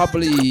hear it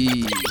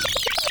properly.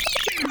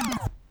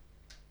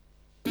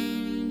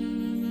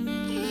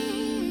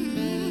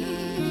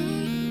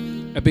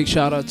 A big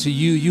shout out to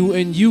you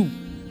and you.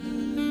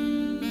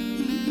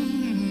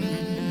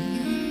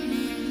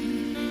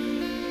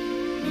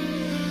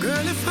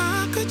 Girl, if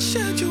I could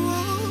shed you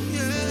all,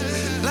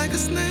 yeah, like a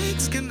snake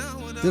skin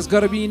out. This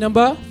gotta be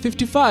number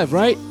 55,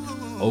 right?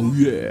 Oh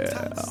yeah.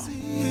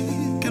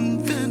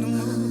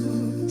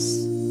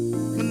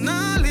 When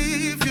I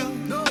leave you,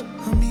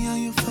 I'm me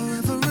and you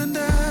forever and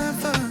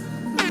ever.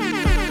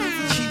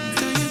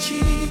 Cheat and you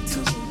cheat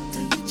too.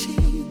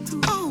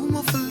 Oh, I'm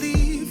off to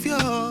leave you.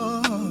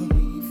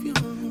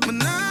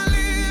 When I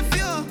leave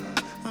you.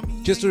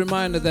 Just a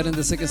reminder that in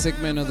the second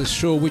segment of the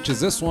show, which is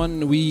this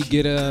one, we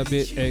get a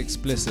bit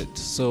explicit.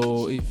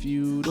 So if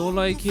you don't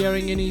like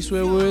hearing any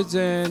swear words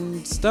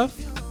and stuff,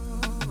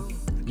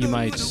 you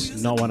might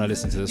not want to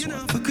listen to this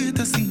one.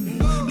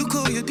 Look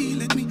how you deal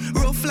with me,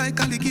 rough like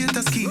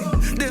alligator skin.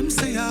 Them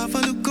say I have a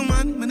look,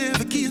 man, me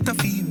never get a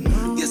feel.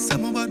 Yes,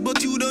 I'm a bad,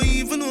 but you don't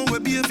even know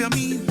what behavior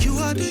mean. You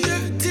are the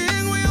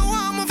thing where you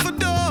want me for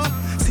door.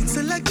 Since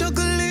I like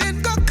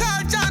juggling, got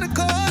called Johnny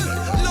Cole.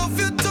 Love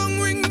your tongue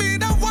ring me,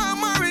 that one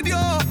married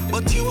you.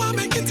 But you are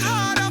making it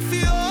harder for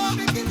you.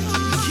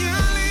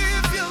 Can't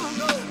leave you.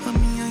 I'm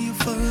me and you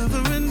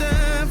forever and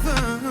ever.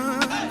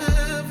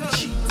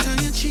 Cheat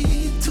and you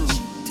cheat too.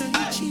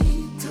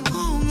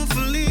 Oh, I'm off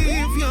to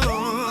leave you.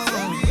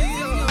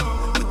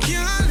 I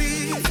can't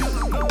leave you.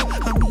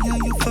 I'm me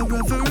and you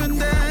forever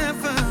and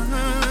ever.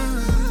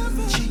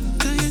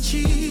 Cheat and you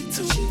cheat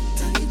too.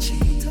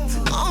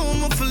 Oh,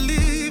 I'm off to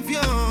leave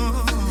you.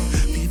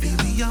 Baby,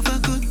 we have a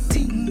good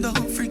thing,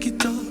 don't freak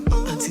it up.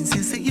 And since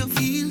you say you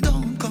feel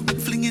down, come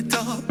fling it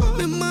up.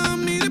 Me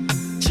mommy, the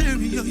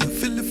cherry, how you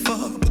fill it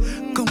up.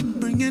 Come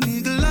bring an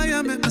eagle eye,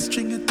 I make me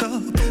string it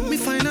up. Me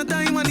find a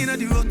diamond in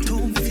the road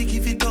too, me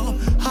give it up.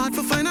 Hard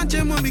for find a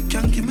gem when me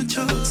can't give me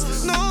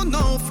trust.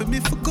 No, for me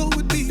for go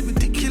would be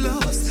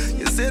ridiculous.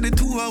 You said the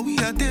two are we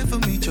are there for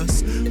me,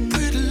 just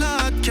pray the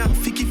Lord can't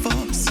forgive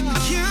us.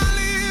 Can't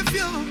leave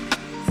you.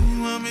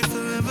 You want me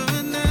forever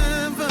and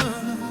ever.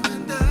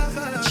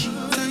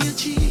 Cheat and you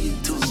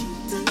cheat too.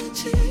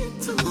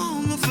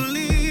 Oh, I'm off to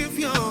leave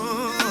you.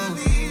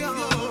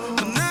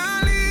 When I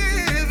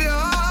leave you,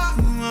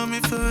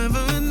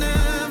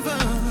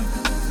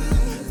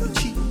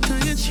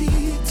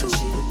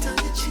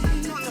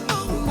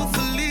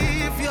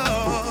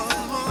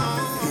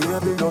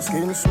 Baby, your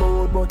skin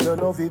smooth, but your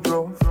love it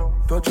rough.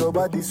 Touch your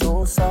body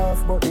so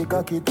soft, but it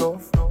cocky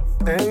tough.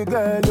 Hey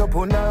girl, you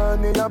put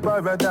on in a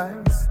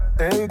paradise.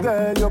 Hey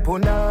girl, you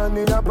put on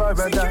in a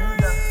paradise.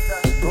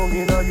 Tongue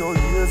in your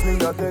ears, me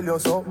a tell you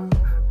something.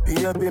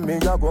 Baby, me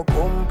a go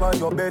pump on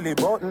your belly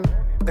button.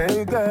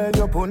 Hey girl,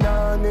 you put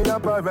on in a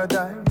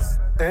paradise.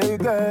 Hey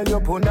girl, you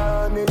put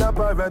on in a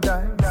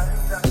paradise.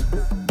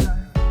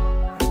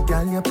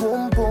 Girl, your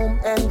pum pum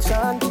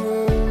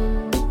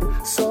enchanting,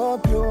 so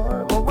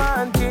pure, but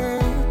one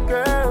thing,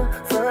 girl.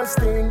 First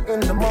thing in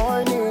the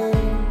morning,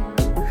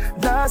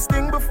 last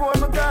thing before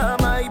me go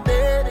my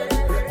bed.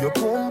 Your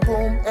pum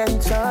pum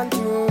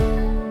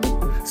enchanting,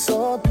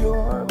 so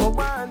pure, but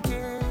one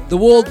thing. The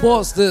world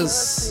boss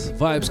this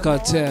Vibes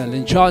Cartel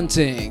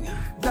enchanting.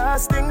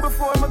 Last thing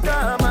before me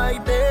go my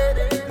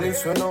bed.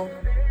 Listen up,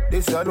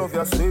 this I love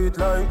your sweet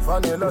like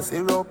vanilla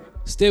syrup.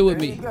 Stay with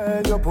me. Hey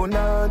girl, you put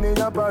on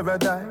in a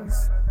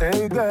paradise.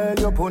 Hey girl,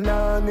 you put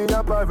on in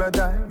a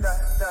paradise.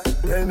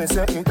 Tell me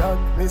say it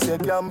hot, me say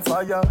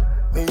campfire.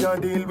 Me a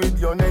deal with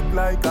your neck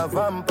like a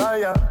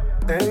vampire.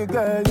 Hey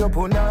girl, you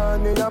put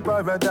on in a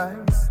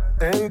paradise.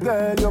 Hey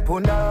girl, you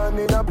put on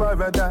in a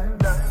paradise.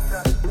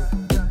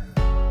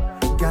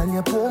 Girl,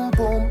 your pum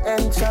pum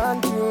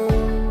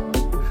enchanting,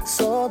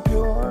 so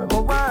pure,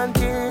 but one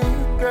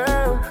thing,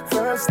 girl.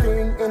 First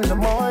thing in the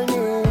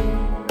morning,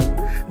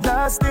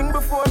 last thing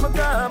before me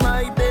go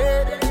my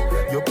bed.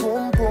 Your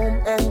pum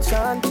pum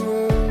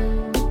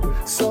enchanting,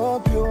 so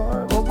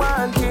pure, but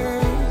one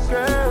thing,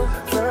 girl.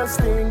 First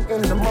thing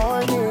in the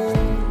morning,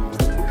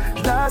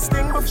 last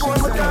thing before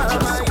me go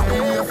my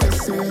bed.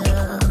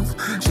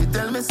 She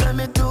tell me send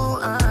me to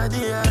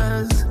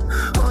ideas.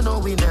 Oh no,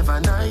 we never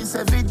nice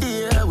every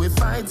day. We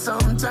fight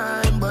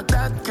sometime, but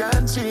that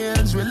can't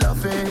change. We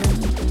love it.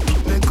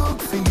 Me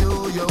cook for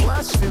you, you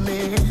wash for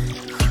me.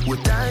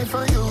 Would die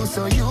for you,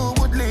 so you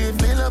would leave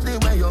me. Love the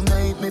way you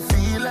make me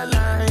feel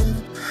alive.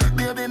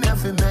 Baby, me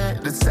have to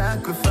make the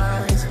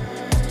sacrifice.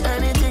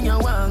 Anything you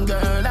want,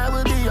 girl, I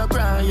will be your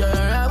prior.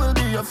 I will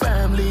be your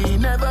family.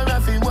 Never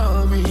have to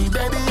worry.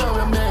 Baby, you're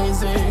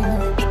amazing.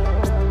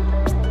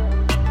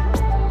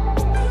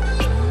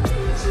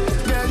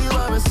 Girl, you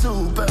are a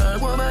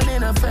superwoman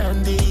in a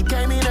Fendi.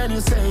 Came in and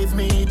you saved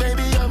me.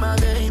 Baby, you're my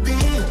baby.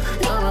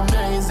 You're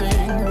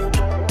amazing.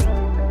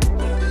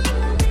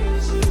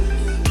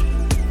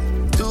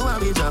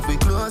 We drop we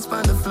close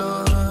on the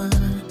floor.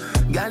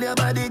 Girl, your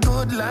body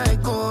good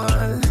like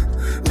gold.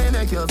 Me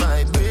make your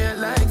vibrate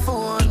like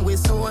phone. We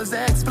souls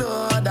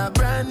explore. A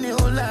brand new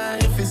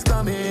life is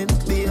coming.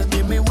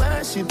 Baby, me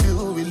worship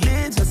you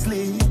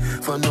religiously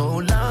for no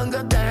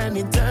longer than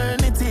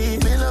eternity.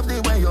 Me love the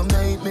way you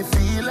make me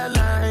feel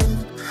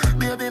alive.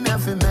 Baby, me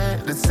have to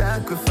make the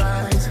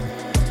sacrifice.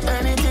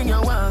 Anything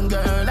you want,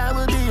 girl, I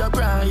will be your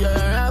prior.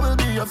 I will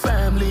be your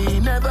family.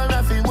 Never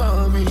have to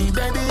worry.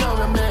 Baby,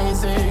 you're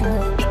amazing.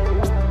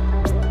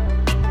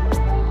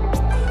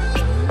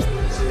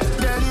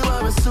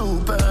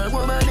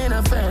 Superwoman in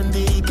a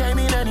Fendi. Came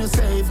in and you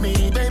saved me.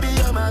 Baby,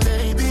 you're my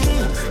baby.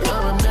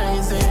 You're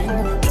amazing.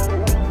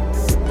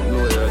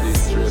 No, yeah,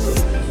 this straight.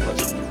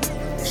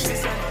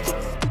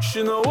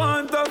 She no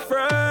want a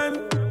friend.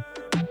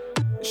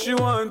 She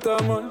want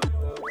a man.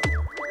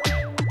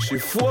 She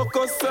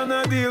focus on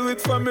a deal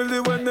with family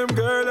when them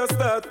girls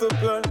start to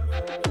plan.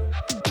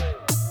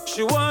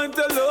 She want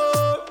a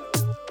love.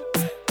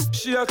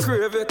 She a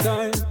crave a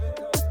time.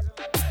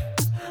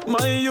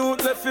 My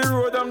youth left the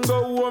road and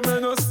go home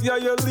and no see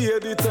your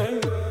lady time.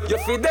 You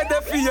feel dead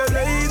for your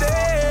lady.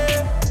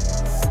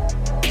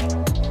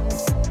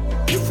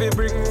 You feel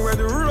bring red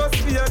rose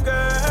for your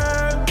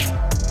girl.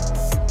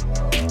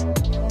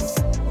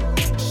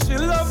 She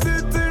love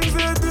the things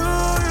you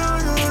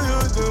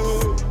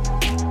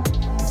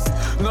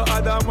do. No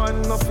other man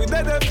no feel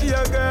dead for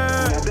your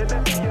girl.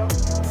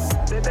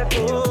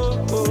 Oh.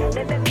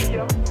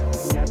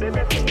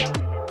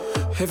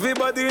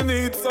 Everybody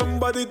needs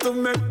somebody to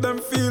make them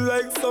feel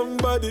like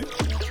somebody.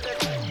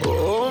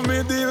 Oh,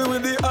 me deal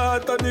with the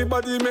heart and the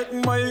body, make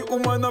my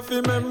woman have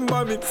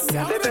remember me.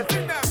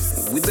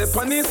 With the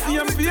funny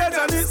same page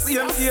and the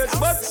same age,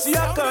 but she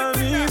a call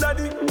me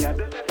daddy.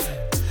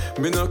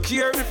 Me no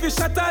care if you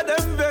shatter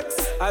them vex,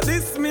 at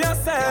this me a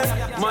say,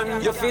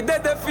 man, you feel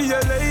dead for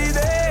your lady.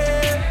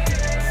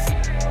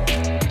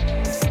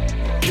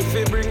 You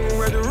feel bring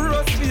red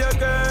rose for your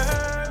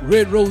girl.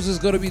 Red Rose is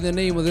gonna be the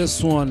name of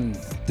this one.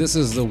 This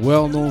is the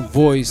well-known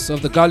voice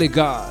of the Gully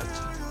God,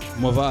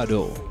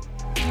 Movado.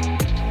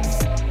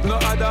 No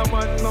other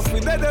man, no fi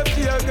dead for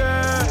your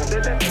girl.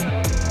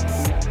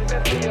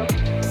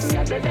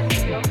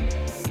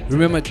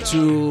 Remember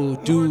to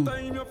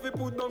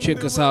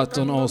check us out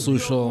on all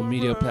social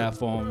media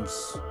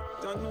platforms.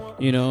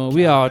 You know,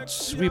 we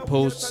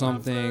post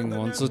something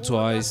once or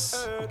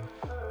twice.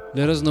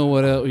 Let us know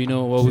what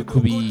we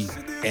could be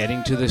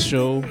adding to the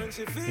show.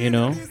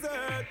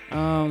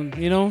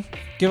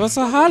 Give us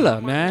a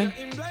holla, man.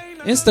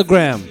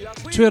 Instagram,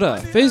 Twitter,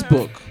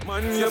 Facebook.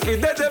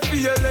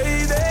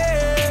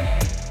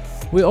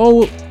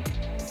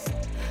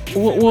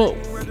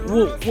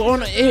 we're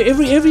on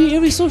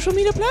every social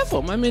media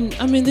platform. I mean,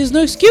 there's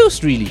no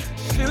excuse really.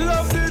 She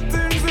love the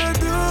things you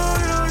do.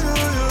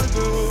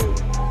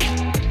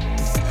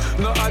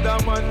 No other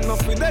man, no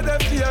fi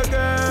dead for your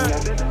girl.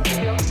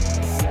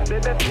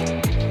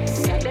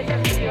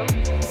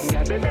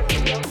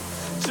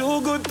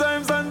 Two good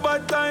times and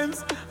bad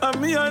times,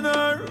 and me and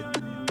her.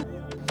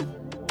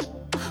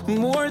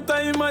 More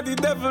time at the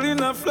devil in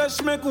the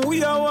flesh, make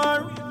we a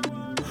war.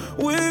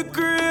 We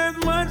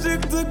create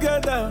magic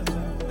together.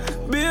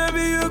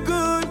 Baby, you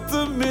good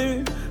to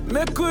me.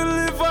 Make we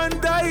live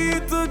and die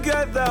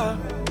together.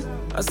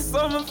 As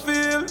some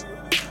feel,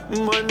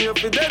 man, you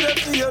fi dead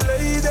for your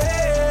lady.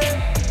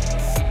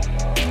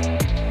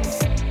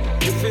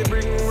 If you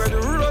bring red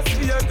rose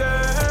for your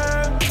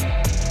girl,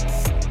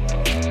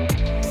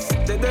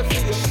 dead for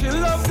you. She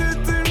love the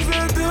things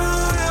you do.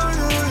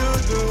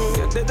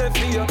 Yeah, dead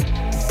for you.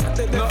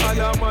 No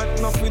other man,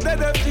 no fi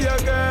dead for your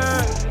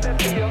girl.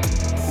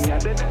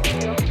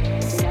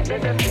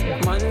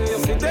 Man, you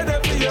fi dead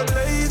for your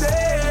lady.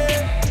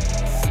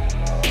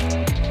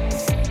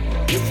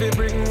 You fi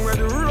bring red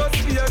rose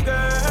for your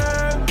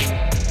girl.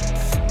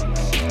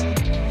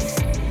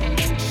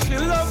 She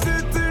love the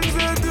things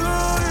you do.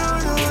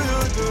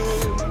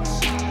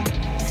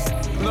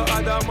 No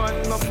other man,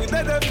 no fi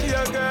dead for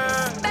your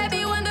girl.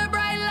 Baby, when the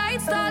bright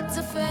lights start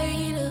to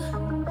fade,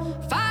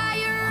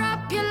 fire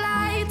up your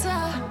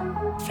lighter,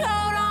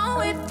 float on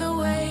with the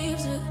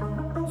waves.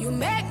 You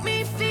make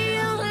me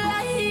feel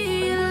like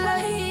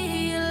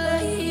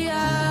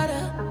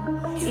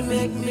you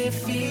make me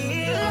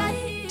feel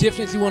like.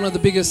 Definitely one of the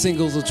biggest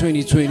singles of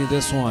 2020.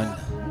 This one.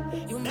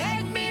 You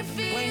make me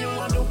feel. When you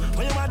want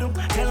to,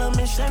 tell a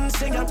mission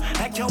singer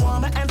like you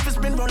want my emphasis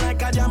spin roll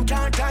like a jam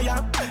can't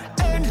tire.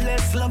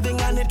 Endless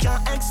loving and it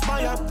can't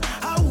expire.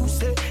 How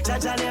say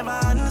Jaja never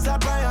answer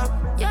prayer.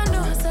 You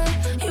know say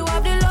you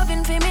have the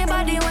loving for me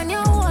body when you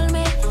hold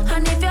me,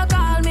 and if you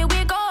call me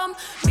we come.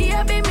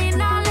 Baby me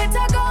now let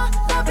her go.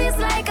 Love is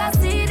like a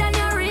seed and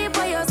you reap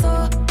what you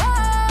sow.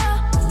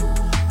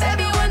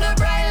 Baby when the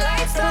bright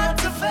lights start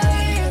to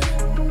fade,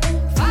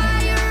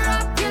 fire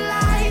up your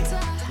lighter.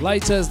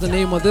 Lighter is the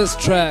name of this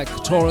track.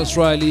 Taurus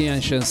Riley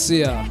and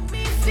Shansia.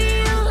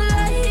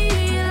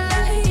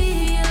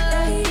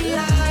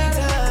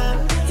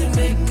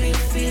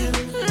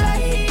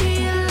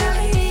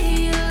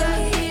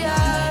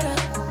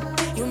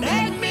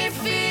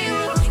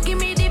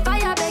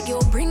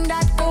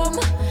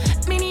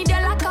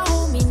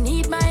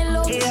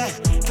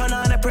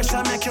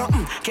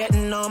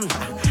 Getting numb.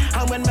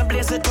 And when me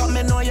blaze it up,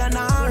 me know you're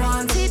not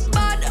want it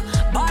bad,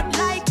 bad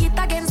like it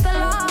against the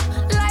law.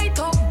 Light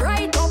up,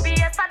 bright up,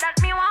 yes, that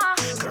me want.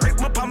 Correct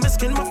my palm, my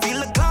skin, me feel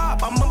the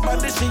clap. I'm a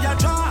body, she a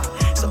draw.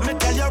 So me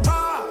tell you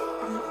raw.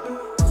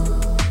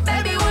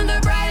 Baby, when the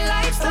bright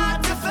lights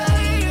start to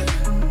fade,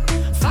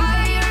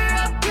 fire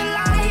up your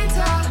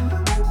lighter,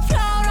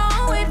 float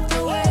on with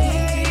the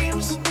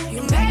waves.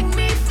 You make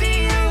me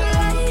feel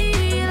like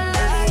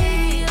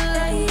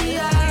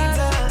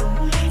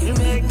you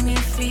make me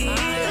feel.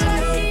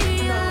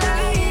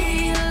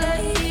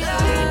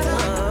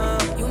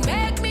 You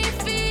make me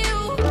feel.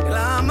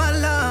 Lama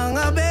lang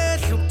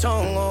abet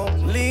luktongo,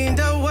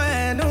 linda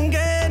wenung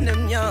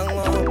genem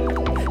yango,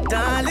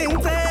 darling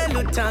te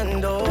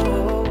lutando.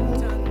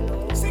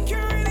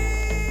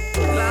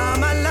 Security.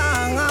 Lama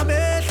lang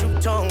abet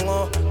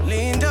luktongo,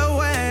 linda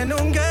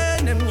wenung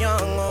genem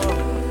yango,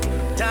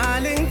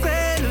 darling te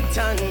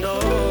lutando.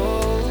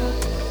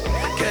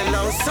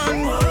 Kelao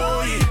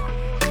sangboy,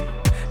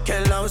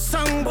 kelao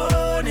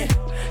sangboni,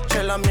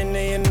 kela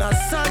mini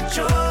inasa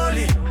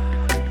choli,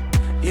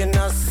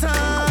 inasa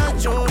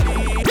choli.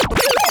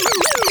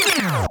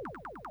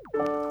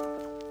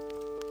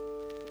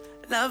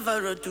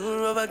 Lava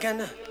Duro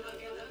again.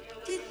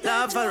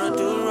 Lava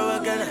Duro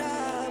again.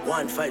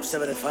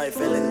 1575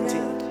 LNT.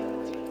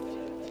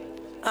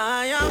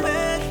 I am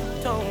it.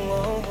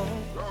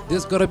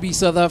 This gotta be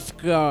South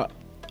Africa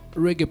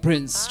reggae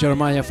prince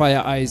Jeremiah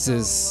Fire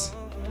Isis.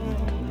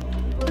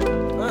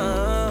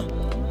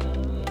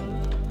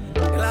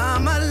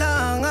 Lama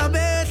lang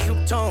abet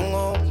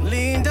luktongo,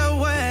 linda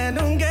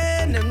wenung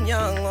genem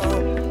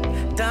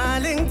yango,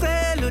 darling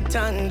te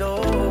lutando.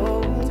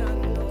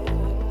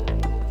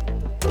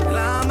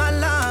 Lama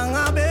lang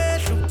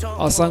abet luktongo.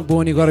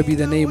 Asangboni gotta be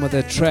the name of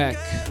the track.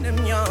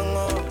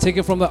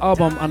 Taken from the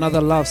album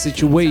Another Love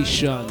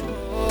Situation.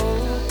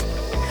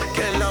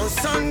 Kelao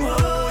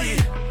sangboy,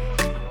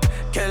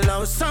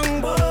 kelao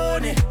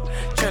sangboni,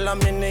 kela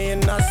mini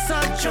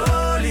inasa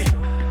choli,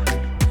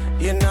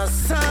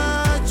 inasa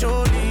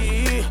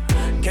choli.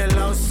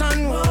 Kelao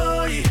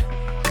sangboy,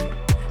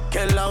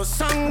 kelao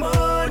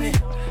sangboni,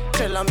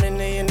 kela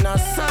mini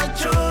inasa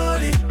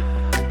choli,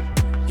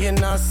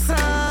 inasa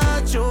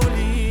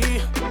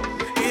choli.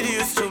 It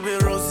used to be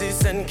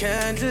roses and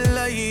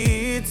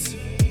candlelights.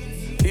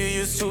 You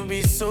used to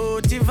be so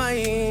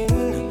divine.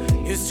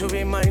 Used to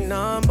be my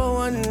number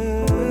one.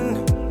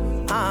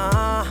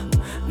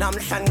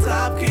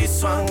 Namhlanje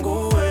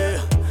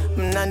kiswanguwe,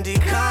 mnandi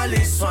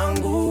kali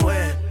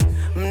swanguwe,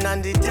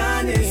 mnandi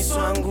dani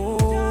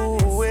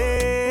swanguwe.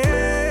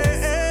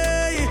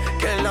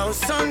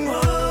 Kello sang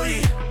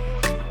boy,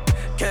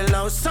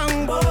 kello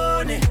sang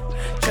boni,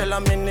 chela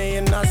mini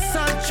in a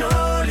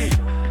sajoli,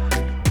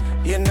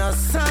 in a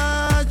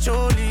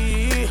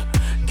sajoli.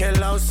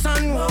 Kello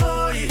sang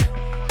boy,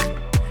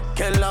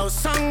 kello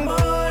sang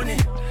boni,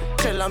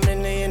 chela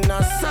mini in a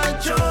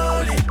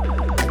sajoli,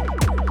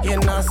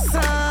 in a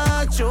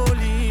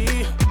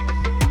sajoli.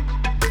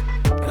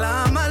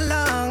 Lama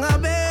langa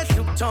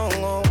betu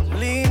tongo,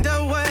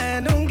 linda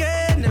wenung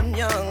genem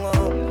yango,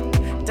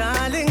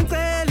 darling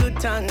telu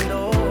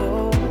tando.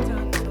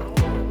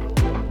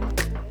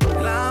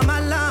 Lama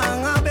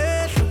langa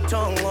betu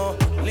tongo,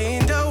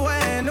 linda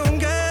wenung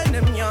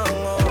genem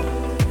yango,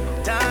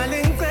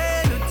 darling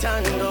telu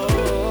tando.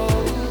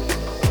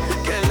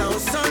 Kello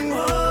sang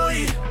boy,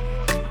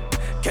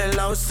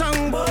 kello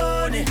sang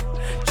boni,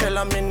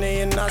 chela mini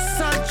in a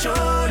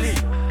sajoli,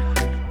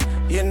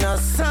 in a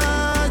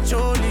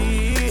sajoli.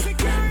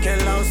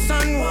 Kello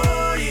sang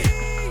boy,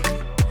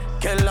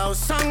 kello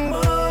sang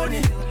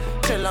boni,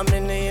 chela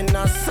mini in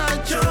a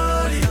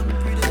sajoli,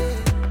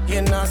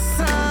 in a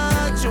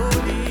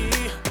sajoli.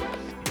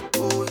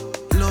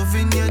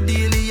 Loving you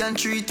daily and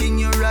treating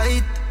you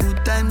right.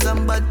 Good times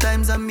and bad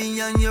times and me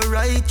and you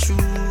right true,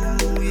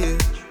 yeah.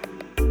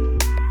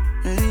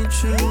 Ain't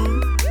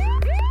true.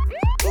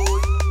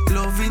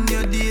 Loving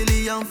you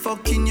daily and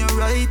fucking you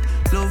right.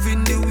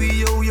 Loving the way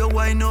you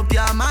wind up,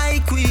 you're my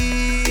queen,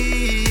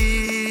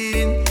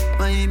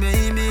 my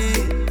baby.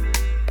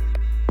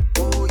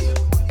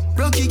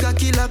 Rocky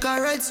cocky like a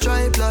red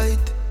stripe light.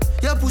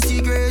 Your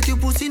pussy great, your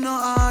pussy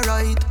not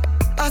alright.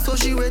 I saw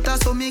she wet, I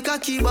saw me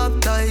cocky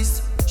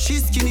baptized. She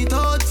skin it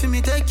out for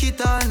me, take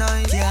it all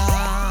night.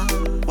 Yeah,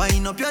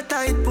 wind up your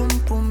tight pum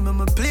pum,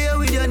 I'ma play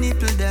with your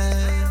nipple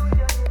there.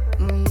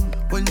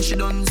 When she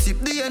done sip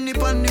the honey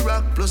on the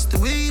rock, plus the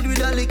weed with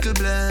a little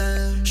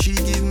blend. She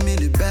give me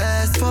the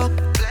best fuck,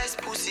 best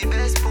pussy,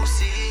 best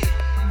pussy.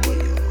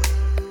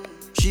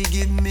 She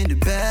give me the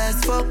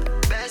best fuck,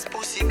 best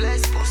pussy,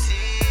 best pussy.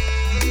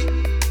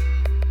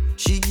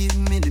 She give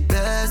me the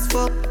best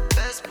fuck,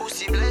 best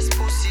pussy, best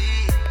pussy.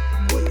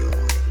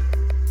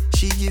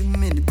 She give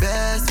me the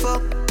best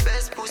fuck,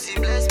 best pussy,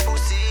 best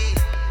pussy.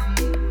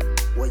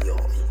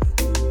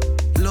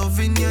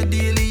 Loving you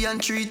daily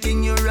and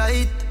treating you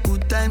right.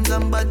 Good times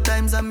and bad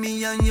times and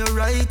me and you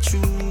right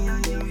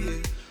true.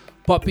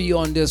 Poppy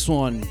on this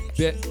one.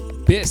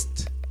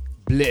 Best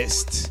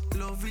Blessed.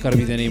 Gotta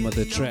be the name of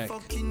the track.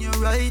 Fucking you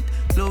right.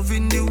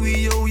 Loving the way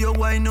you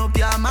wind up,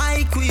 you're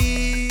my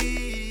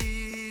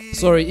queen.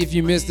 Sorry if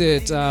you missed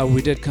it,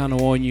 we did kind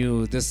of warn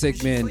you. This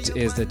segment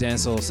is the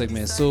dancehall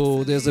segment,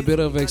 so there's a bit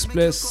of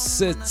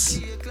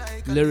explicit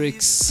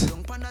lyrics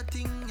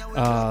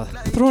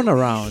thrown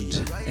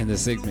around in the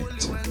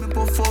segment.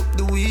 Puff up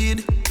the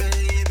weed,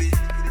 baby.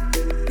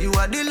 You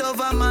are the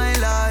love of my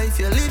life.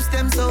 Your lips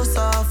them so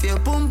soft, your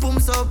pum pum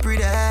so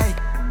pretty.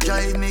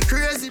 Drive me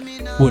crazy, me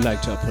now. Would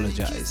like to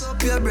apologize.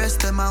 Up your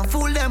breast them and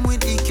fool them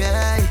with EK.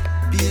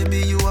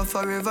 Baby, you are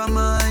forever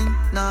mine.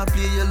 Now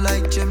play you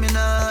like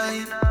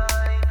Gemini.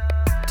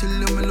 Tell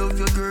you me love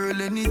your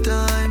girl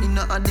anytime. You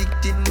not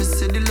addicted, me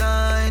say the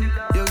line.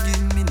 You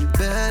give me the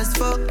best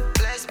fuck,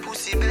 best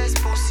pussy, best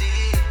pussy.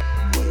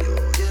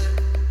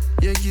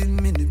 You give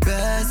me the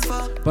best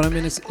fuck. But I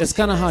mean, it's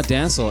kind of how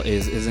dancehall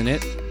is, isn't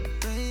it?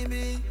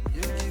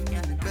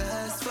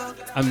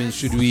 I mean,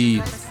 should we,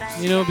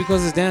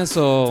 because it's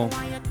dancehall,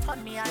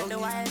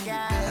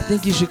 I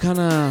think you should kind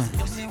of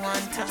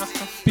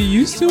be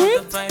used to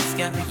it.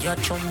 Your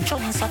chum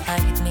chum so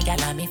tight, me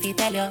gyal, me fi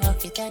tell you.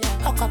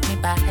 Hook up me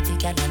body,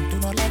 gyal, and do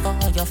no lego.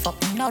 You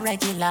fucking no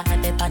regular,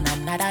 dep on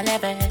another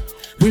level.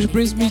 Which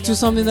brings me to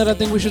something that I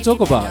think we should talk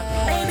about.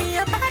 Baby,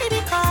 your body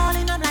be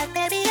calling, I'm like,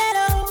 baby,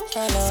 hello.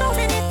 So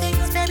many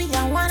things, baby,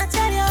 I wanna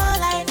tell you.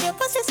 Like your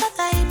pussy so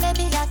tight,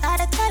 baby, I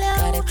gotta tell you. I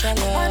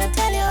wanna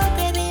tell you,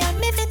 baby, I'm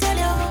me fi tell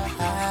you.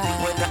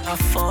 Whether I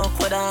fuck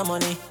with our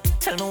money.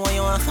 Tell me what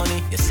you want,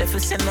 honey. You say if you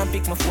send a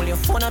pic, my phone, your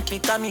phone a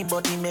pic of me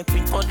body. Make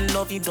me cuddle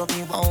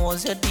lovey-dovey. How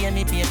was your day,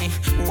 me baby?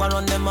 Who are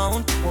on the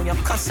mount? Who you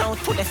cuss out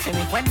to the for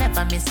me?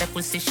 Whenever me say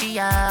pussy, she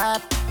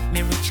up.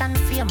 Me rich and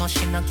famous,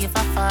 she no give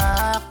a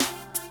fuck.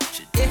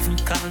 She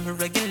didn't call me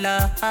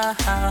regular.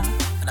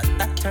 And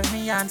that turn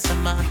me on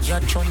some more. Your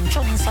chum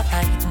chum so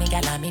tight, me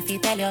gyal, me fi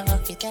tell you.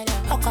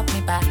 Hook up me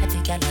body,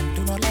 gyal, and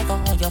do no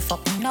lego. You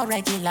fucking no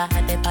regular,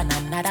 dep on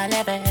another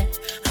level.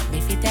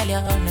 Me fi tell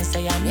you, me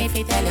say I'm me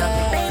fi tell you.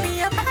 Baby,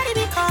 your body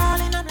be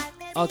calling, I'm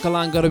like,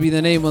 Alkaline gotta be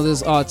the name of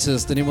this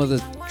artist. The name of the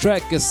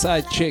track is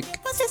Side Chick.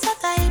 pussy so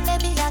tight,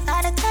 baby, I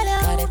gotta tell you.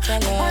 I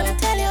wanna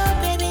tell you,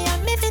 baby,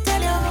 I'm me fi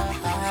tell you.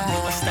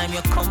 Last time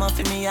you come up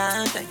in me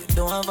out, and you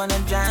don't have on a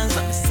jazz.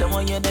 And me say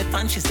when you're dead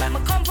punches like, I'ma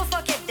come for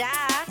fuck it,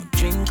 dad.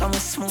 drink and we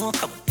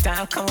smoke, and we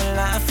talk and we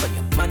laugh. And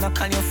your man I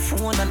call your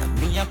phone,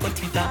 and me I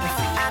cut it off.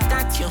 I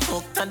got you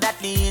hooked on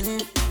that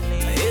lean.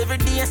 Every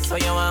day so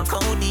you want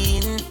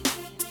codeine.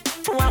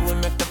 Why we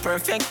make the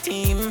perfect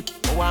team.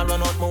 Oh, I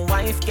run out my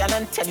wife, girl,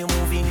 and tell you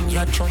moving.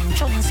 Your chun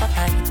so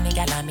tight, me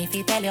gal, and me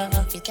fi tell you.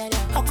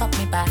 Hook up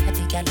me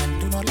body, gal,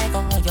 and do no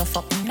lego. You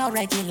fucking no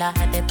regular,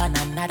 they pan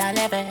another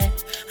level.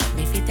 And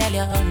me fi tell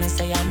you, me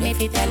say and me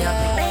fi tell you.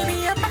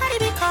 Baby, your body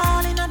be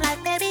calling, I'm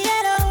like, baby,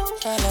 hello.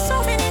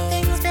 So many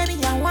things,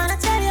 baby, I wanna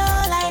tell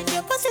you. Like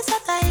your pussy so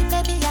tight,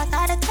 baby, I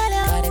gotta tell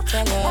you.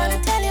 Wanna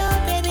tell you,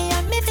 baby,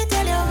 and me fi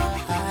tell you.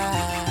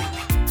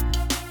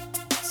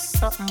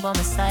 Something by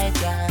my side,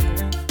 girl.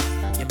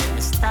 You make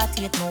me start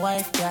with my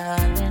wife,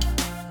 girl.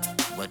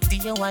 But do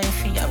your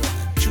wife here?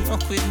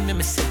 Joke with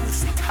me say,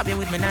 stab you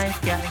with my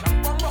knife, girl.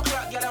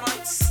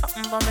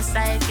 Something by my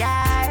side,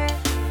 girl.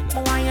 I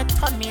want you to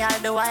turn me all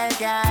the while,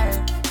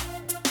 girl.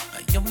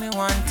 You me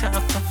want to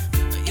talk,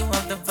 you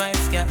have the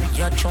vibes, girl.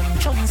 Your chum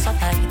so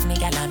tight, me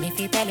gal, and me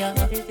fi tell you.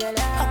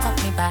 Hook up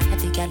me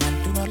body, girl,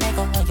 and do no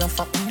lego. You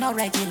fucking no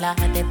regular,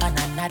 they pan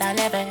another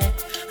level.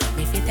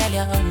 Me fi tell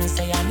you, me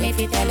say and me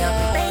fi tell you.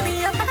 Baby,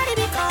 your body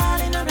be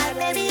calling, I'm like,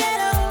 baby,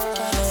 hello.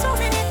 So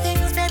many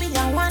things, baby,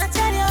 I wanna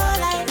tell you.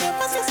 Like your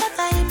pussy so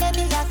tight,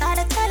 baby, I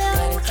gotta tell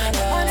you.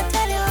 Wanna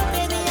tell you,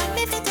 baby, and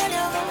me fi tell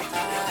you.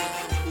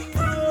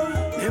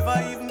 Never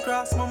even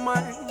cross my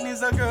mind.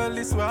 Is a girl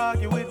this will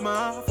argue with me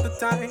half the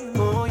time.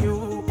 Oh,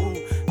 you,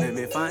 let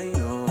me find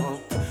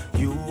out.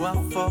 You are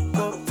fucked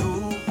up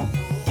too.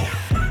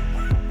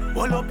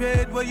 Hold up your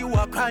head where you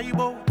are cry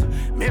about.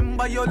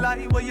 Remember your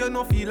lie where you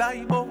no feel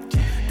like about.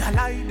 The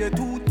lie the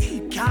too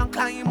deep can't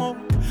climb up.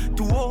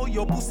 To all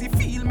your pussy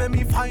feel make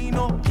me find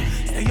out.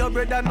 Say your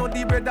brother know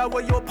the brother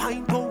where you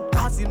pint out.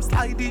 Cause him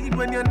slide in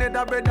when your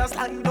nether brother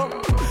slide up.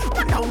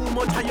 But how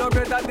much of your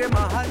brother them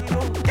a hide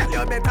up. Girl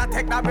you better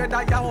take that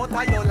brother you out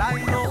of your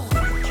line up.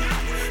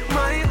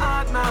 My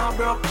heart now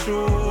broke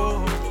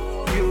through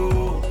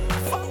you.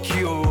 Fuck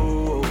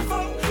you.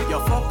 You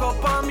fuck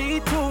up on me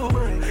too.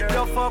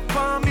 You fuck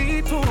on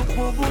me too.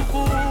 Boo, boo,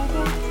 boo.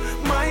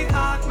 My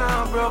heart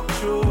now broke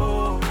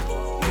through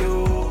you.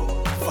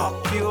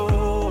 Fuck you.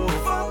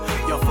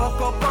 You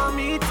fuck up on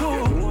me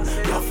too.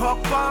 You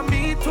fuck on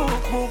me too.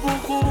 Boo, boo,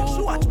 boo.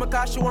 She watch me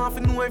cause she want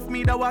to know if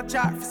me da watch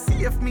her.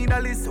 See if me da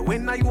listen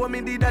when I you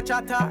me did a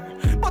chatter.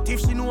 But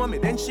if she know me,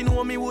 then she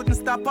know me wouldn't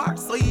stop her.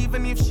 So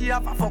even if she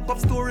have a fuck up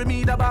story,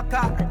 me da back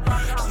her.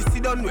 She see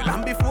done well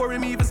and before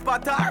him even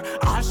spot her.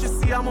 All she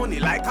see her money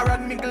like her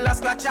and Miguel a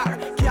scratch her.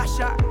 Cash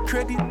her,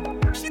 credit.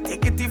 She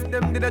take it if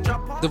them did a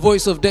drop her. The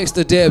voice of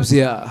Dexter Debs,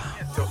 yeah.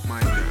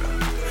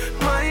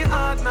 My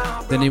heart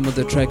now. The name of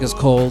the track is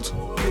called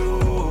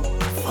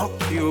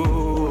Fuck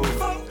you.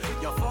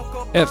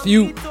 F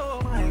You.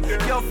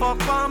 You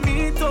fuck on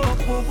me too.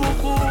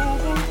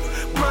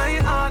 My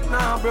heart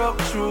now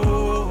broke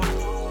through.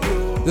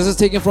 This is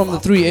taken from the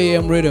 3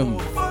 a.m. rhythm.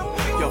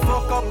 You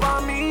fuck up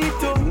on me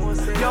too.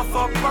 You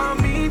fuck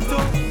on me too.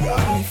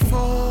 Got me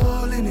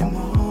fall in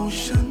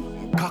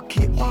emotion.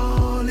 Cocky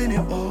all in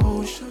the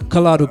ocean.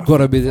 Kalado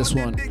gotta be this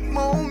one. Big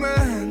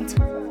moment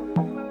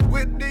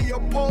with the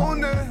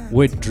opponent.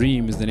 Wet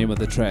Dream is the name of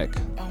the track.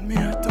 I'm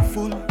here to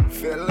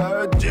fulfill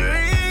a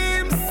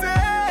dream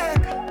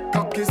sick.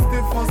 Cocky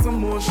stiff as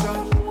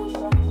emotion.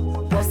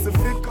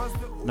 Pacific as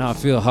the Now I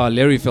feel how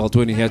Larry felt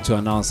when he had to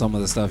announce some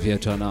of the stuff he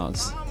had to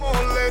announce.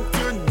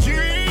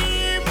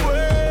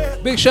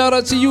 Big shout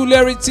out to you,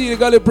 Larry T, the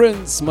Gully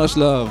Prince. Much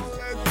love.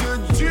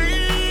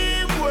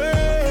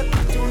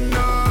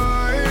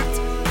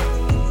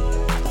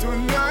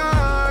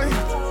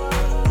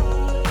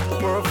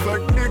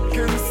 Perfect dick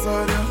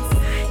inside you.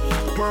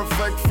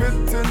 Perfect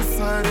fit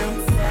inside you.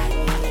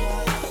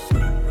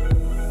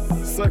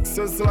 Sex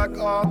is like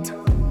art,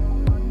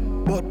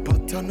 but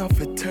pattern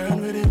of it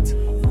turn with it.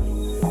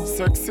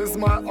 Sex is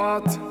my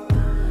art.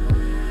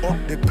 Up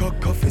the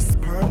cock of his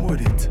sperm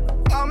with it.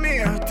 I'm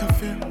here to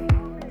feel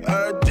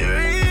a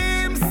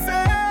dream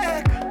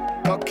sick.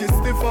 Cocky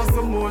stiff as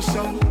the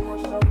motion.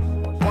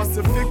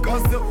 Pacific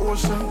as the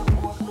ocean.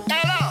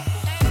 Ella,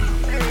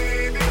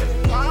 baby,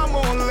 I'm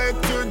gonna let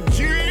you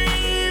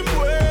dream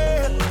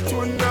with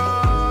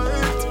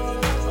tonight.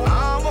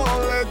 I'm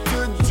gonna let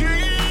you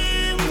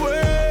dream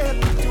with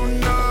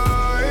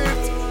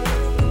tonight.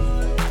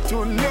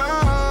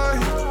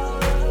 Tonight.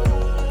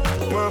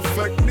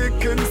 Perfect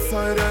dick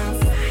inside us.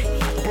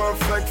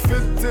 Perfect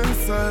fit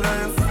inside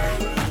us.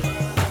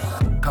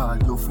 Call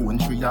your phone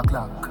 3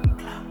 o'clock.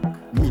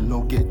 Me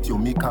no get you,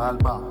 me call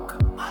back.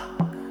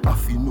 I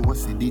feel no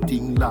say the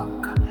thing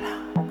lock.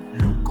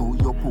 Look how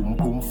your pum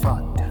pum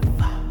fat.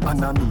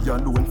 And I me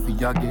alone for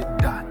ya get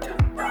that.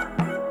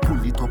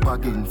 Pull it up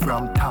again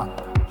from top.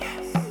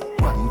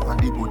 Wine on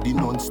the body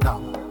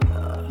non-stop.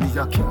 Me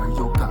a carry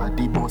your car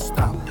the bus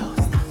stop.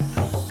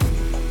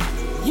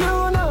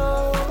 You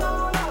know,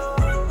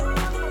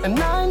 and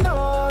I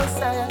know,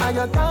 say, are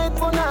you tight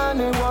for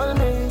nanny, wall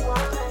me?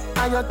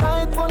 Are you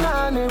tight for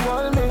nanny,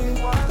 wall me?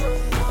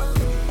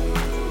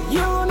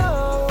 You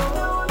know,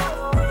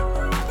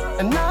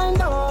 and I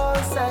know,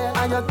 say,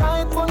 are you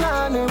tight for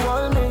nanny,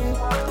 wall me?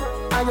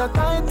 Are you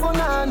tight for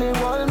nanny,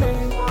 wall me?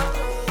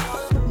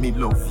 Me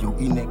love you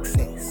in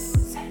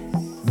excess.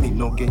 Me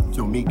no get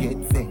you, me get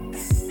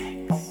vex.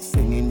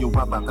 Singing you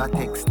a bag of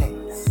text.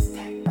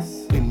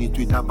 Then it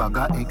with a bag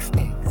of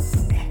XX.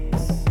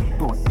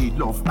 But the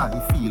love I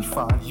feel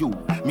for you,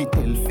 me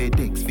tell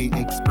FedEx fi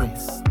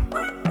Express.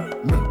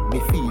 Make me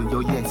feel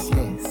your yes,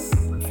 yes.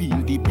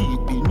 Feel the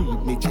beat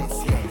beneath me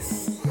chest,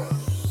 yes.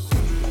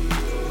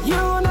 You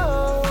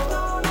know,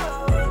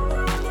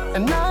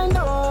 and I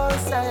know,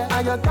 say,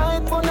 are you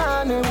tight for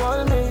nanny,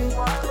 wall me?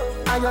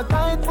 Are you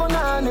tight for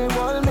nanny,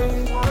 wall me?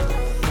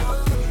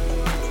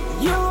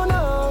 You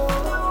know,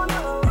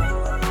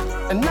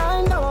 and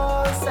I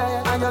know,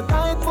 say, are you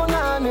tight for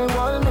nanny,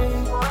 wall me?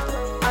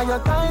 Are you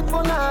tight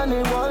for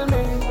nanny, wall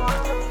me?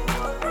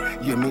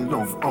 Yeah, me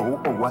love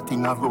a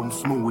thing a run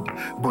smooth.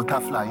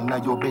 Butterfly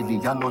in your belly,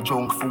 ya no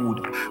junk food.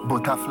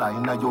 Butterfly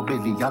in your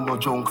belly, ya no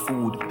junk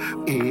food.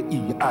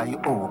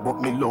 A-E-I-O,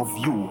 but me love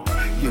you.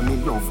 Yeah, me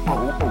love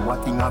a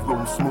thing a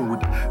run smooth.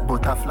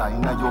 Butterfly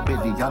in your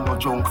belly, ya no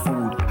junk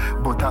food.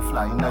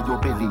 Butterfly in your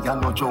belly, ya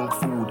no junk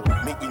food.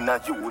 Me inna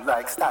you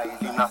like style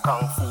in a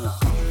kung fu.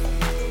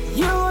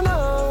 You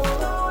know,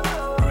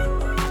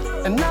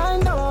 and I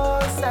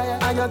know, say,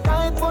 are you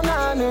tight for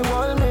nanny,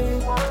 wall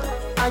me?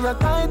 Are you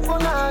tight for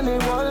nanny,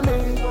 wall me?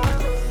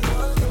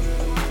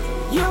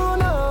 You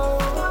know,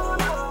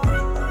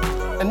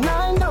 and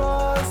I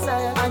know,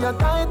 say, are you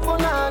tight for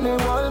nanny,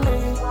 wall me?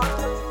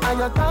 Are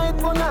you tight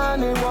for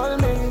nanny, wall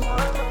me?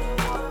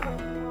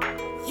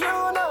 You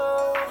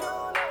know,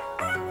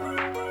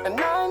 and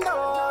I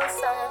know,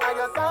 say, are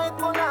you tight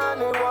for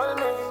nanny, wall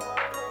me?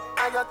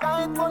 Are you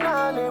tight for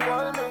nanny,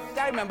 wall me?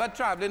 I remember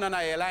traveling on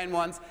an airline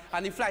once,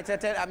 and the flight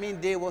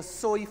attendant, they were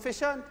so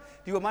efficient.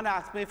 The woman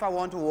asked me if I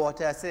want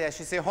water.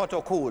 She said, hot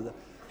or cool?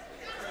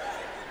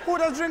 Who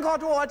does drink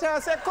hot water?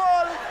 I said,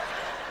 cold.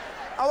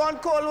 I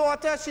want cold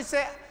water. She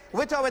said,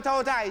 with or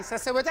without ice? I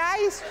said, with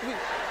ice?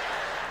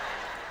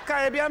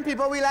 Caribbean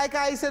people, we like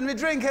ice and we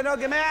drink, you know,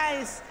 give me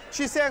ice.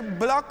 She said,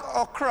 block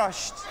or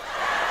crushed?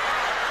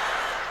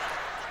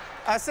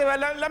 I said, well,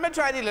 let me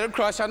try the little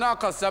crush. I'm not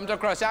accustomed to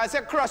crush. I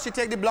said, crush, she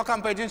take the block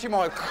and put it in she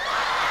mouth.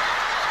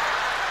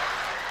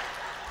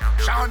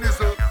 Sean is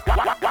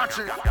watch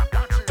it.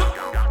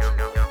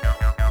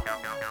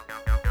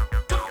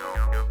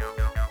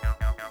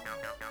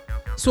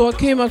 So I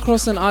came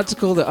across an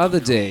article the other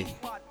day.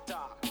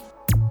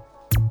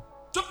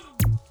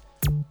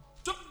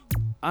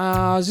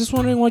 I was just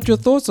wondering what your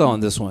thoughts are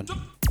on this one.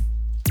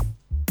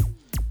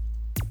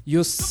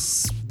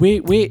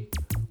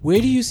 Where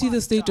do you see the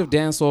state of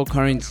dancehall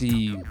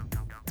currently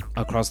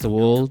across the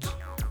world?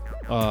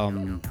 Or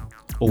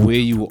where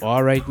you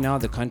are right now,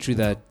 the country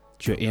that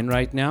you're in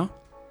right now?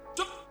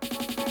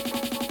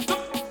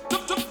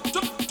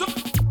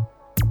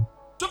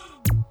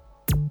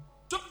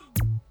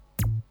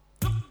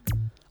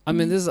 I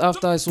mean, this is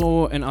after I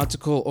saw an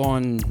article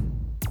on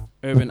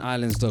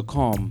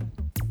urbanislands.com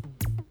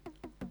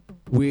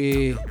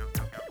where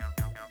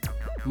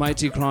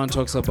Mighty Crown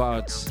talks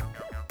about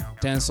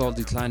dancehall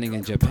declining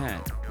in Japan.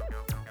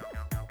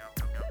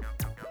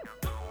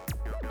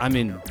 I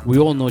mean, we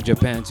all know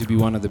Japan to be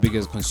one of the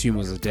biggest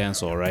consumers of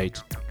dancehall,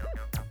 right?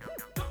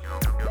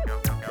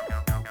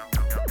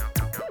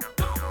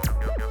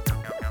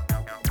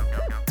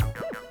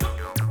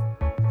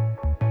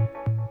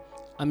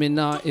 I mean,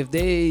 now if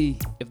they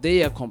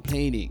are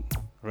complaining,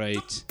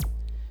 right,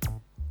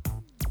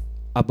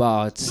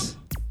 about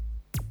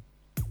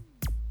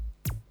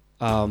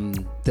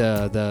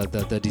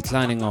the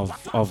declining of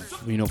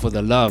for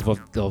the love of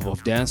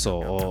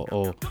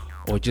dancehall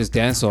or just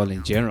dancehall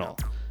in general.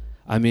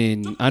 I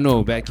mean, I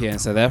know back here in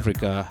South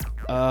Africa,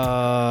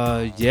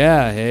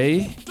 yeah,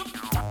 hey.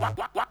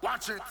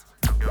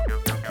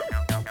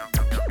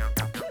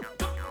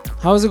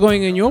 How's it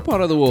going in your part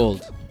of the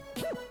world?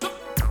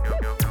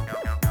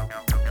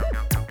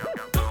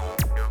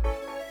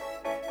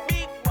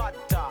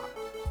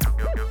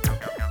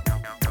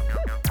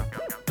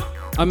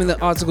 I mean,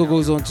 the article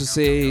goes on to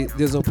say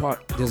there's a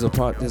part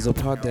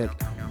that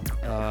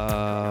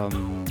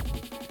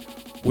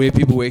where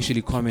people were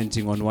actually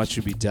commenting on what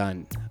should be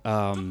done.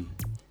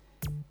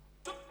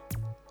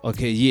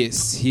 Okay,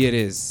 yes, here it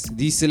is.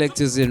 These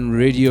selectors in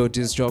radio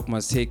disc jock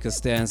must take a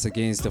stance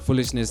against the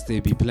foolishness they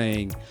be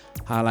playing,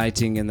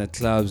 highlighting in the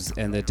clubs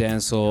and the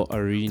dancehall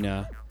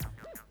arena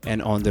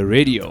and on the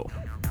radio.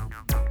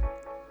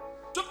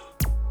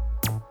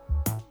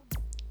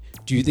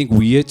 Do you think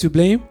we're to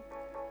blame?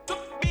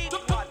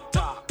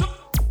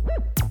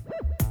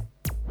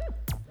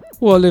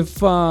 Well,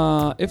 if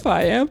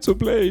I am to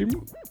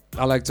blame,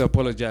 I'd like to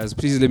apologize.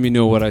 Please let me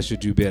know what I should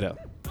do better.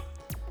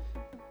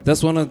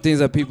 That's one of the things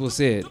that people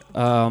said.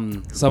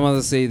 Some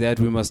others say that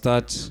we must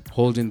start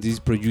holding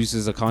these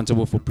producers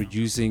accountable for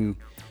producing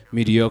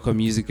mediocre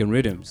music and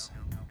rhythms.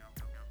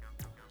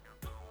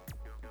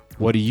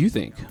 What do you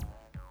think?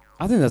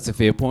 I think that's a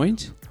fair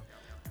point.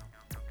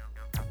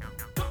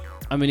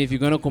 I mean, if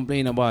you're going to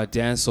complain about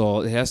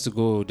dancehall, it has to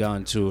go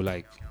down to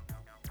like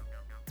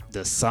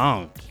the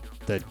sound.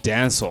 The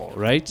dancehall,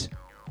 right?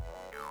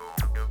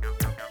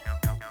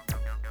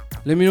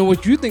 Let me know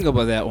what you think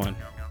about that one.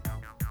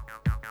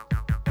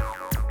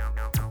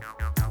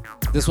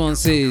 This one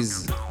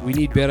says, we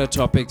need better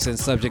topics and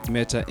subject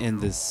matter in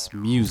this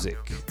music.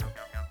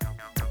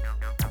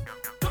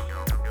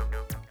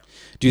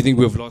 Do you think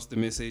we've lost the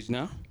message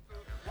now?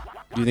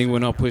 Do you think we're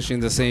not pushing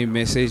the same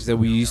message that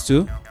we used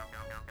to?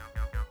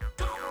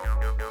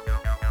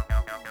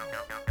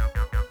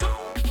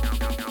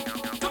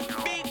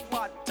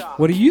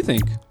 What do you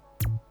think?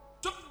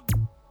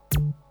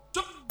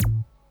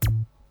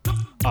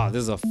 Ah,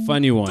 this is a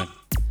funny one.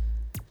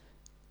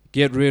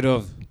 Get rid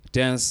of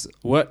dance.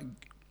 What?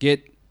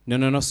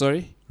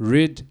 Sorry.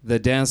 Rid the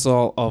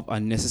dancehall of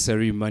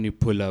unnecessary money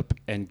pull up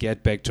and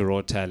get back to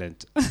raw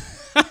talent.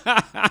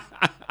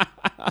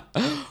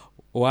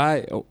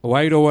 Why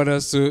you don't want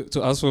us to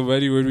ask for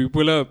money when we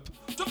pull up?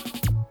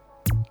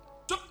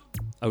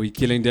 Are we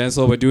killing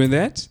dancehall by doing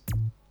that?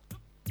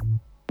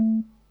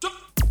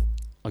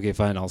 Okay,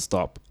 fine, I'll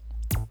stop.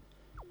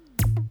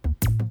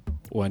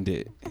 One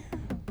day.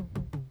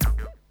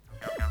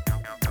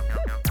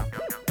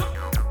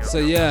 So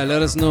yeah,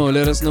 let us know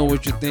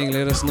what you think.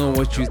 Let us know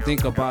what you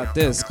think about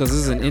this, because this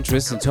is an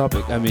interesting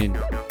topic. I mean,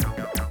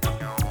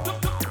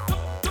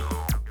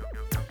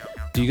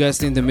 do you guys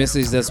think the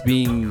message that's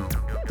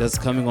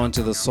coming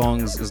onto the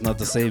songs is not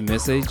the same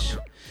message?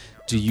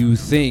 Do you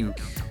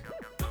think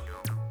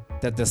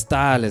that the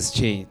style has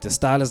changed? The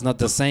style is not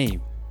the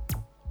same.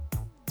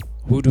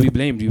 Who do we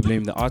blame? Do we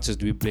blame the artists?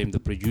 Do we blame the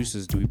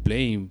producers? Do we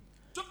blame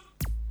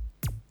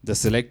the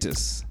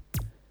selectors?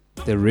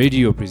 The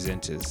radio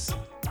presenters?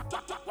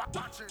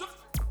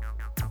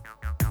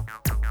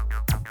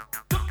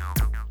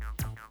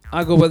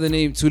 I go by the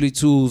name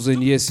Thulz,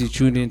 and yes, you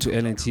tune in to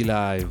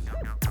LNTLive.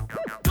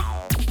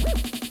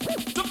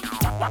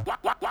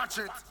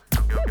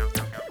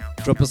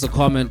 Drop us a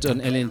comment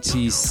on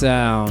LNT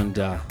Sound.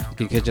 You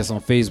can catch us on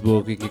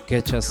Facebook. You can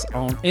catch us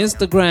on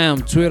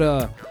Instagram,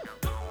 Twitter,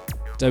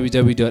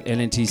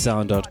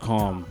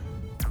 www.lntsound.com.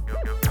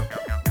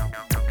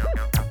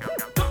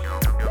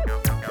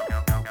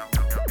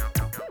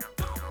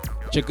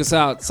 Check us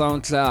out,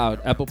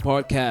 SoundCloud, Apple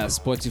Podcasts,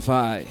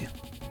 Spotify.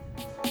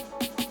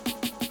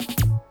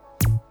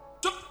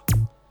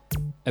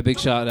 A big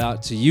shout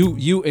out to you,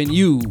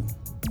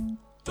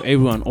 for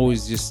everyone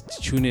always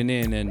just tuning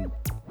in and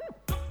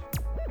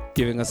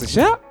giving us a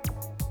shout.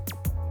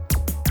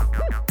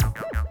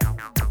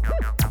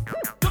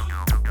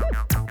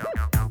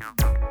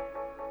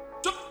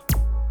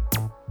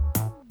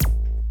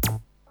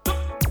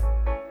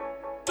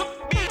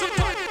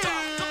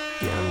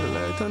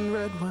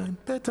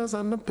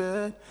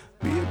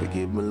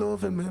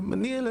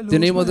 The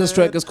name of this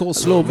track is called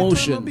Slow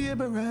Motion. We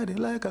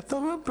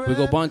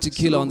got Bounty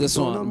Killer on this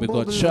one. We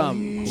got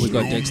Chum. We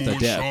got Dexter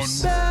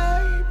Dabs.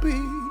 Baby,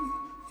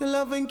 your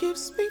loving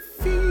gives me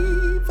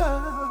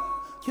fever.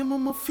 Your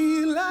mama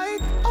feel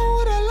like, oh,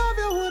 would I love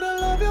you, would I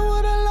love you,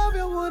 would I love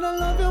you, would I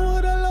love you,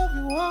 would I love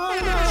you all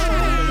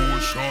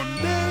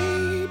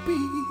night. Baby,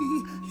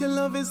 your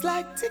love is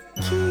like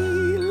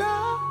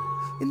tequila,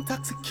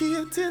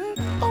 intoxicating.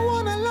 I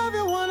wanna love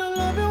you, wanna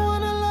love you,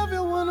 wanna love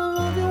you, wanna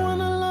love you,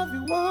 wanna love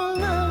you all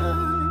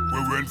night. We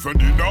went for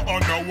dinner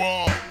on the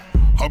wall.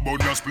 How about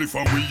the spliff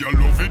and we all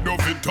love it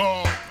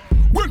talk.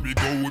 When we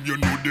go home, you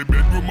know the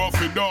bedroom of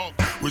the dog.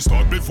 We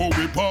start before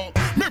we pop.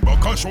 Me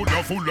back a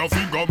shoulder full of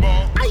finger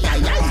mark. Aye,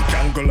 aye, aye.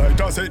 Jungle light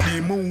has set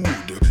the mood. Me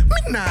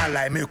nah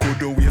lie, me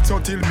could wait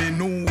until me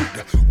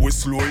nude. We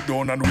slow it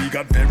down and we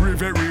got very,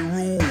 very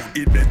rude.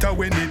 It better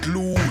when it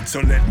lewd.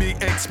 So let me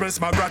express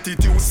my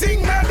gratitude.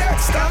 Sing my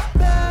Dexter.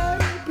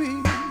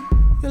 Baby,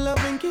 your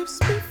loving gives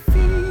me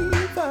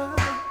fever.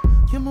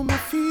 Your mama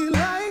feel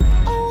like,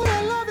 oh, would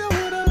I love you,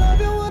 would I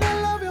love you, would I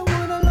love you,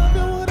 would I love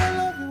you, would I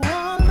love you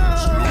all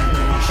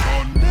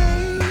night.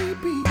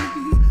 Baby,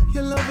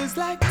 your love is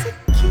like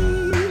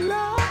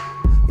tequila,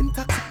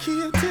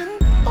 intoxicating.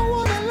 I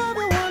wanna love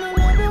you, wanna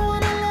love you,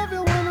 wanna love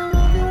you, wanna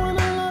love you,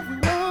 wanna love you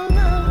all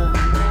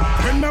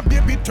night. When my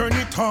baby turn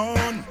it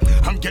on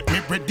and get me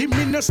ready,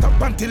 me no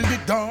stop until the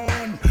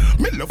dawn.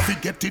 Me love to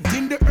get it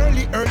in the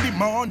early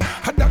morn.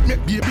 Had that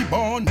make baby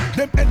born.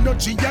 Them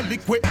energy a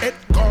liquid it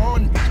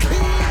gone.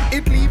 Clean.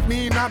 It leave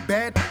me in a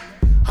bed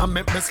and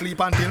make me sleep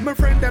until my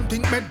friend them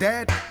think me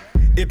dead.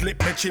 It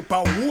lick me chip a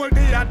whole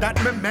day that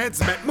me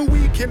meds make me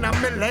weak in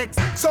my legs.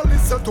 So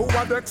listen to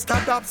what Dexter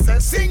Dab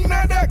says. Sing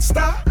na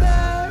Dexter.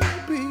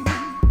 Baby,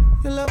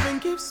 your loving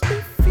gives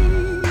me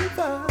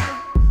fever.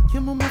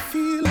 Your mama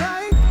feel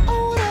like,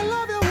 oh, would I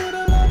love you, would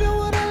I love you,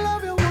 would I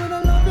love you, would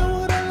I love you,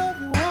 would I love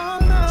you all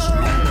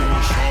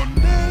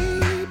night.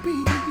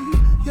 Baby,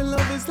 your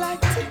love is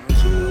like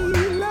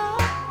tequila,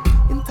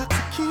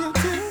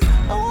 intoxicating.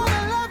 I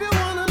wanna love you,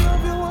 wanna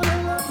love you,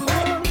 wanna love you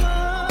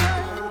all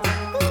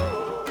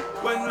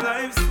night. When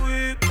life's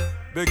sweet,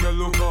 beg you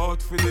look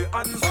out for the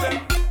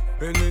answer.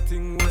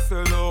 Anything we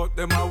sell out,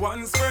 them a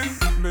one spring.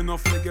 Me no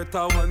forget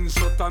a one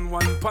shot and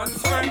one pan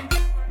spring.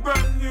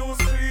 Brand new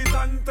street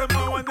and them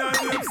a one your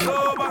name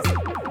sober.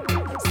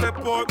 Step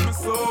out me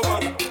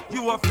sober.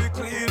 You a feel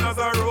clean as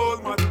a roll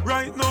man.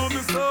 Right now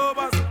me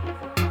sober.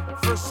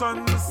 Fresh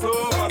and me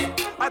sober.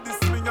 At the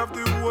swing of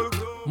the whole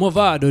globe.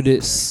 Movado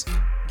this.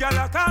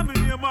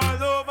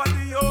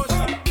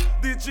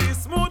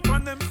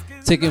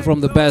 Taken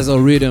from the Basil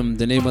rhythm,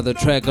 the name of the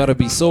track gotta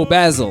be So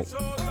Basil.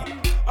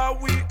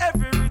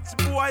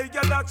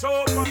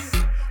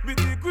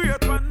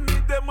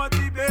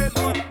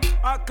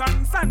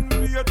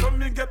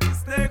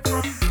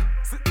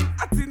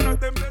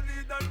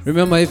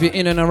 Remember, if you're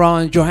in and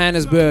around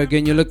Johannesburg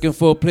and you're looking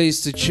for a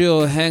place to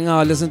chill, hang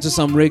out, listen to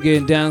some reggae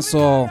and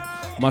dancehall,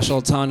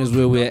 Marshall Town is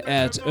where we're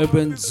at.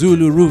 Urban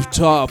Zulu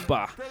Rooftop.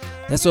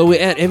 That's where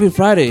we're at every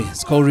Friday.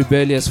 It's called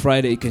Rebellious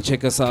Friday. You can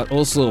check us out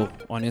also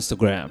on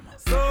Instagram.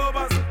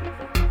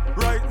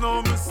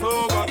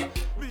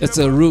 It's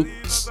a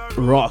roots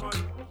rock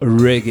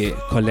reggae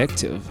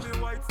collective.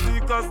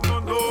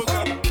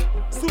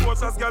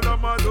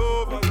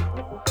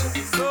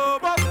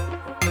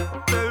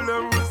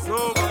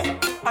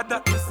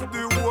 That is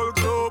the whole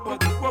globe,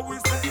 but what we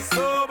say is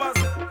sober.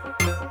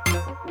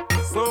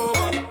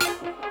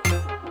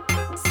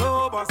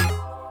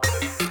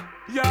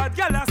 Yeah,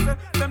 girl, I say,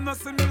 them not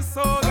see me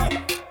soda.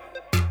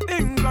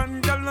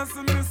 England, girl, not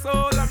see me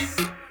soda.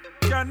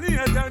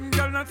 Canadian,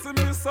 girl, not see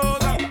me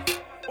soda.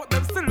 But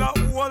them still a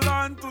hold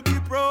on to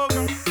the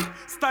program.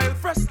 Style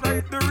fresh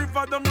like the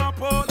river, them a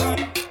powder.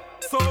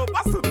 So,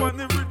 pass it on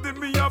the rhythm,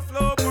 me a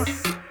flow, man.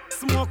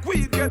 Smoke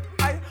weed, get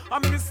high,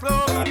 I'm me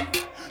slogan.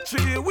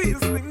 3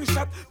 wheels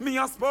slingshot, me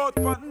a sport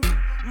pan.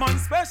 Man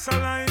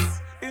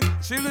specialize in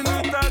chilling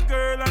with a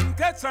girl and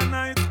catch a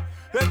night.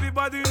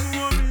 Everybody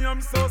know me,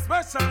 I'm so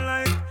special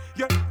like.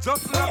 Yeah,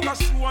 just like a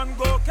shoe and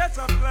go catch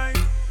a flight.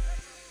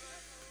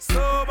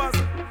 Sober.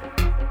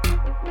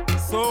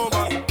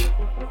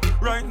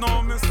 Right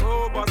now me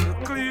sober.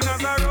 Clean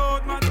as a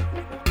road man.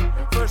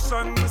 Fresh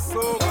and me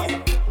sober.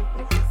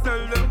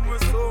 Tell them we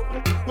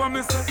sober. What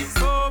me say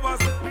sober.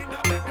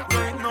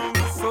 Right now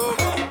me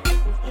sober.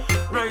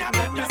 Right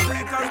now me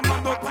sweet as my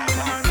dirty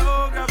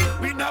man.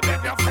 We no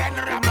beg your friend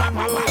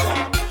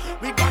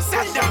we go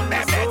send them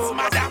beds,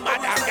 madam.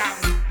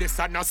 This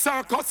are no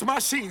circus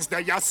machines,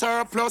 they are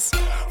surplus.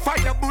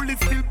 Fire bullets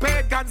till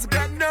pagans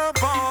get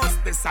nervous.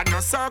 This are no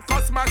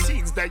circus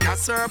machines, they are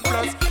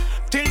surplus.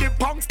 Till the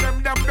punks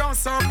them don't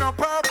serve no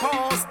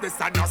purpose. This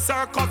are no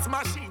circus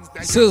machines.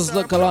 Thulz,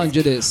 look along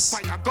to this.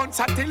 Fire guns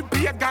until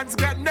pagans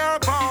get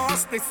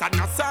nervous. This are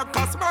no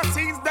circus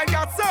machines, they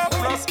are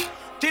surplus.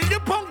 Till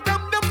the punk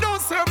them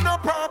don't serve no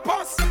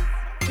purpose.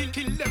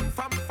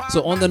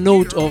 So on the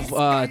note of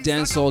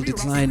dancehall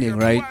declining,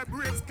 right?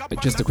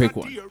 But just a quick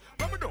one.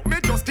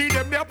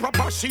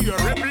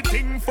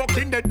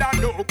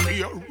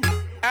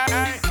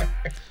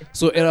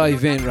 So at our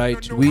event,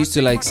 right, we used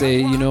to like say,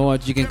 you know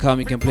what, you can come,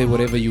 you can play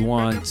whatever you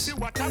want.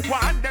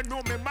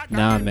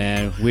 Nah,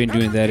 man, we ain't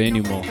doing that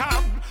anymore.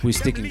 We're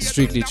sticking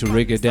strictly to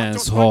reggae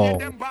dancehall.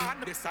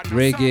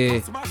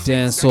 Reggae,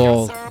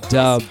 dancehall,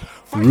 dub,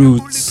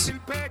 roots.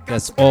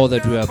 That's all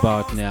that we're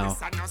about now.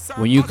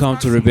 When you come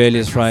to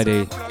Rebellious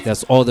Friday,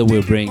 that's all that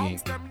we're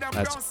bringing.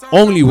 That's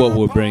only what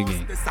we're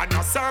bringing.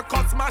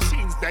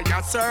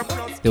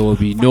 There will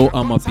be no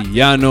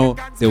Amapiano.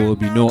 There will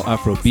be no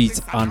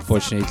Afrobeat.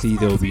 Unfortunately,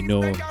 there will be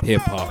no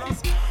hip hop.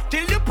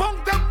 Till you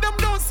punk them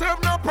don't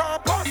serve no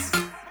purpose.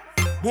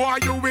 Boy,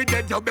 you with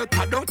it, you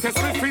better don't test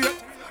me for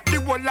it.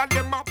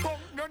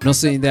 Not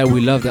saying that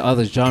we love the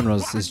other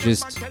genres, it's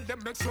just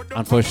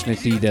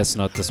unfortunately that's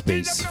not the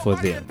space for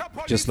them.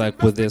 Just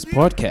like with this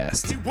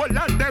podcast.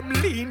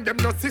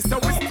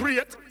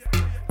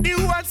 The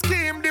world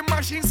scheme, the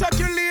machine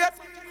circulate.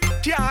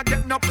 Can't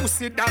get no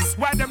pussy, that's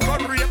why them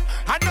got rape.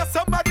 And now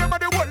some of them are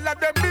the whole of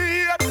them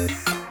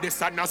behave.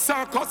 This are no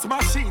circus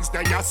machines,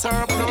 they are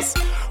surplus.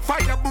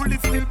 Fire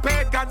bullets till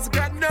pagans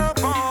get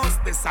nervous.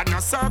 This are no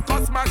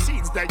circus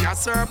machines, they are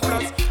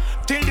surplus.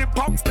 Till the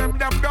punks them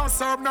don't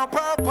serve no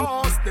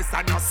purpose. This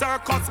are no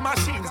circus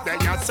machines, they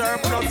are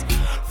surplus.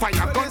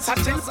 Fire guns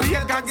until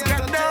pagans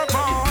get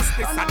nervous.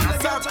 This are no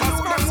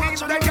circus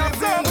machines, they are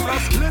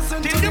surplus.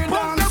 Listen till the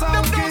punks them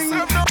don't serve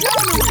no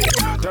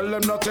purpose. Tell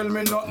them not tell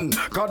me nothing,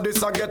 cause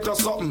this a get us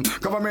something.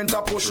 Government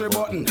a push the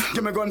button,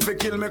 give me gun for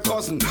kill me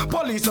cousin.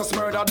 Police a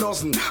murder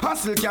dozen, and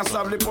still can't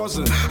solve the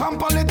puzzle. And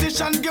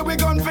politicians give we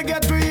gun for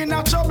get we in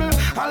a trouble.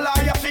 A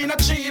liar finna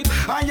cheat,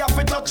 and you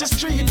fi touch the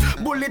street.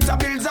 Bullet a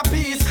bills a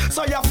piece,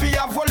 so you fi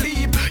have a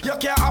leap. You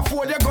can't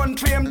afford your gun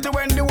to empty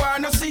when the war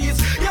no cease.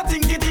 You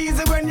think it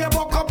easy when you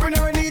buck up in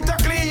your need to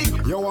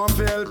click. You want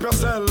to help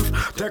yourself,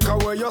 take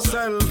away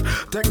yourself.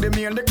 Take the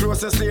main, the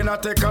closest lane,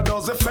 and take a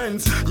dozen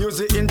fence. Use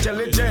the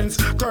intelligence,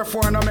 turf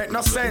war no make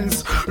no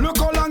sense. Look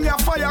how long your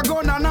fire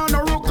gun and on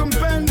a rook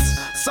fence.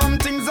 Some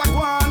things are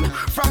gone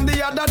from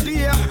the other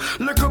day.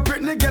 Look up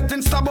Britney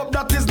getting stabbed up,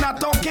 that is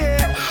not okay.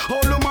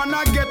 All the man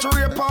I get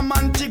rape and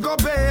Montego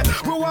Bay.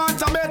 We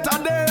want a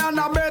better day and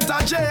a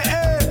better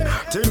J.A.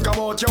 Think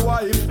about your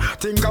wife,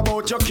 think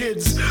about your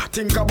kids,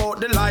 think about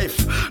the life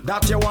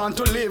that you want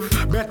to live.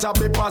 Better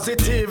be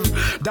positive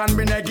than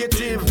be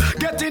negative.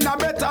 Getting a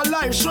better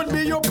life should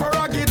be your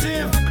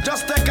prerogative.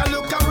 Just take a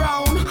look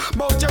around,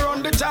 bout you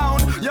run the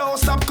town. Yo,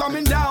 stop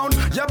coming down,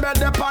 you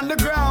better up on the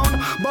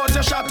ground. But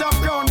you shut up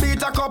ground,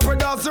 beat a couple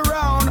dozen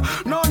around.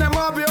 None them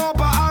have you up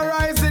or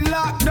rise in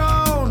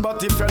lockdown.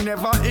 But if you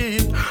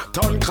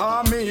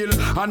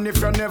And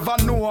if you never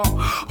know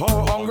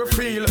how hungry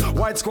feel,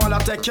 white squall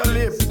take your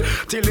lip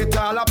till it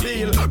all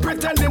appeal.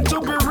 Pretending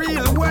to be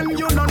real when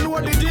you don't know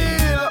the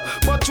deal.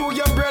 But through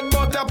your bread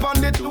butter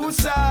on the two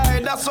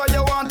side. That's why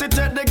you want to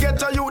take the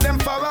ghetto you them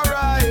for a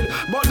ride.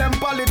 But them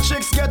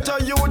politics ghetto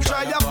you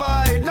try a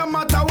fight. No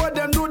matter what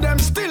them do, them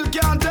still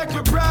can't take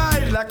your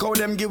pride. Like how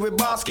them give we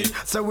basket,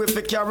 so we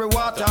fi carry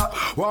water.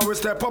 While we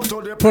step up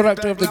to the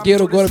Product of the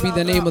Ghetto gotta be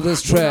the name of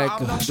this track.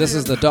 This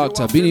is the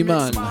Doctor, Beanie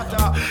Man.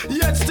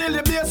 Yet still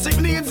the basic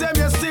needs them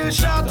you still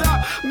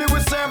shatter. Me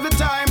will serve the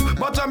time,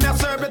 but I'm here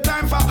serve the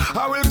time for.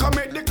 I will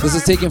commit the crime. This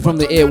is taken from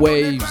the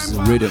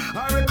Airwaves rhythm.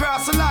 I will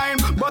cross the line,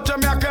 but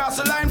I'm here cross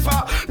the line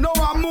for. No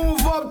I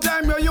move up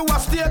time you a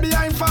stay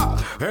behind for.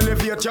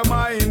 Elevate your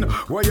mind,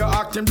 where you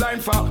acting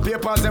blind for.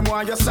 Papers them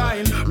want you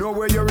sign, know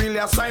where you really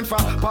a sign for.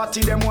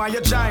 Party them want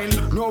you join,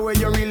 know where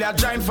you really a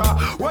join for.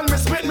 Well me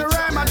spit me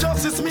rhyme, and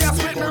justice me I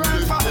spit me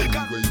rhyme for.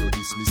 Where you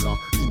dismiss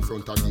in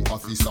front of the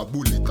officer,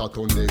 bullet a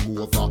turn them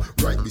over.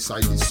 Right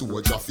beside the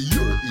soldier for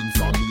your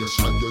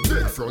information. You're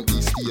dead from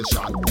the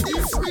station.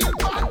 It's real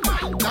bad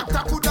man.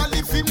 Doctor coulda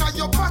live in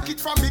your pocket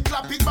from me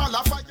clap it ball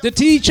fire. The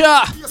teacher.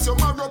 Yes, you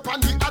mark up on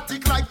the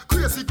attic like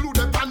crazy glue.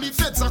 The pan the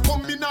feds are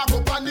coming now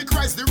go panic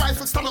rise. The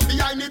rifle stand up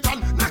behind it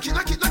and knock it,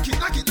 knock it, knock it,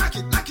 knock it, knock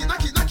it, knock it,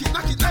 knock it, knock it,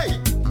 knock it, hey.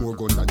 More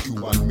gun than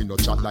Cuban, me no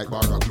chat like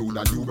barra glue.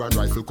 That new brand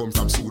rifle come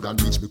from Sudan.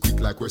 Reach me quick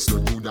like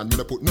Western Union. Me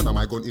no put none of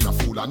my gun in a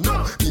fool and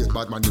no. Be a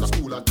bad man in a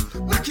school and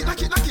knock it,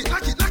 knock it, knock it,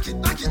 knock it, knock it,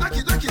 knock it, knock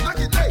it, knock it, knock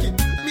it, hey.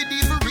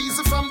 Medieval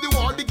reason from the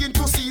war begin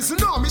to season.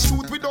 No, me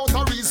shoot without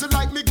a reason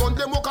like me gun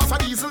them walk off a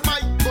diesel. My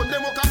gun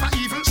them walk off a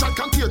evil. Shot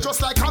can tear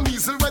just like a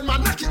measle when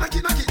man knock it, knock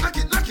it, knock it, knock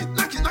it, knock it,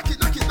 knock it, knock it,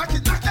 knock it, knock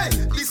it, knock it. Hey,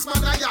 this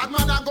man a yard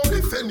man a go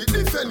defend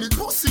it,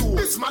 pussy.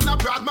 This man a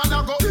brad man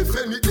a go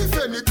defend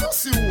it,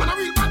 pussy. And a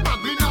real bad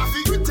man we not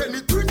fi pretend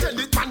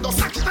it, man just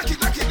knock it, knock it,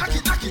 knock it, knock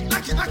it, knock it,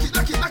 knock it, knock it,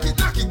 knock it, knock it,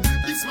 knock it.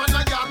 This man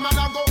a yard man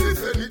a go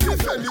defend it,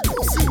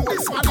 pussy.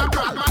 This man a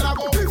brad man a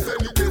go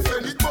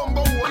defend it,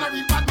 bumbo. And a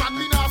real bad man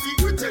we not fi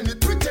pretend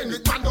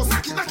it, man just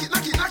knock it, knock it,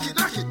 knock it, knock it,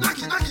 knock it, knock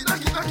it, knock it,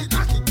 knock it, knock it,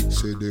 knock it.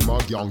 Say them a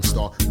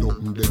gangster,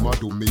 nothing them a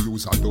do. Me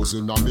use a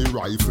dozen of me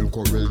rifle,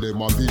 corral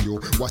them a video.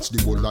 Watch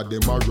the whole of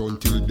them a run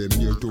till them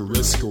near to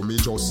rescue me.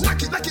 Just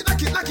knock it, knock it,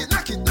 knock it, knock it,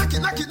 knock it, knock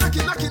it, knock it, knock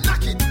it, knock it,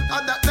 knock it.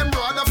 And that them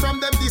brother from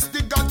them this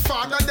the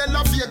Godfather. They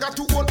La Vega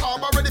to Old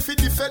Harbor ready for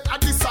defend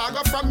at the saga.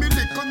 From me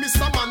little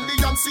Mr.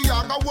 Manley and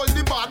Siaga hold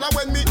the border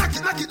when me knock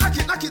it, knock it, knock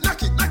it, knock it,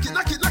 knock it, knock it,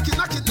 knock it, knock it,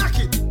 knock it, knock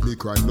it. Me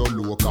crime no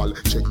local,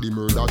 check the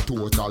murder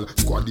total.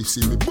 Squad if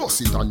see me boss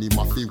it and him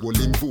a fi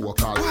holding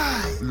vocal.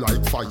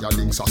 Like fire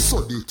links a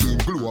so the team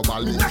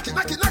global. Knock it,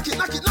 knock it, knock it,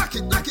 knock it, knock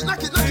it, knock it,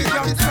 knock it, knock it,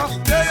 knock it, knock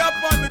it. Stay up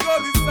on the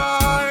gully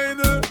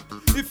side.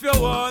 If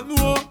you want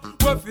know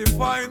where fi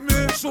find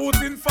me,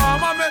 shooting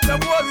farmer make them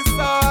gully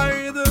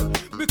side.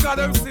 Because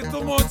them see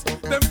too much,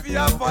 them fi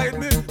avoid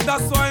me.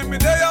 That's why me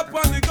stay up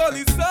on the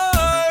gully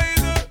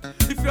side.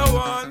 If you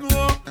want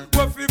know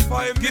where fi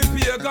find me, give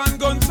me a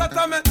gunshot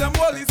and make them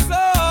gully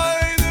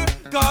side.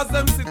 Cause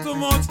them see too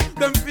much,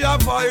 them fi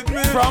avoid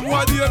me. From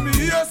what you me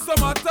hear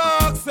some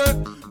attacks, say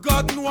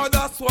God know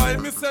that's why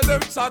me say them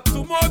chat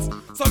too much.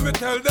 So me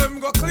tell them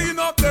go clean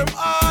up them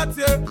heart,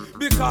 yeah.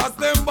 Because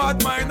them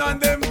bad mind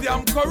and them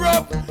damn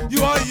corrupt.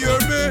 You are hear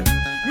me?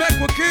 Make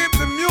we keep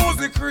the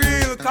music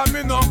real.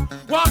 Coming up,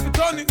 want to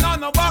turn it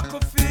on a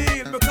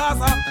battlefield.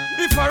 Because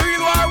if a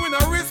real war win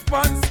a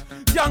response,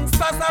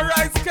 youngsters a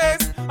rise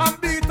case and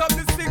beat up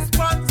the six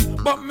pants.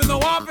 But me no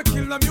want to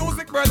kill the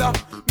music, brother.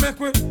 Make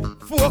we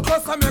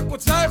focus and make we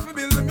try to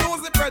build the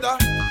music, brother.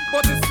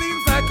 But it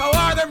seems like a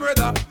war them,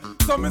 brother.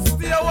 So me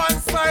stay one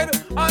side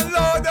and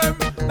load them.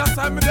 That's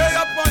why me lay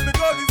up on the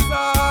gully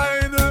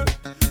side.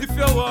 If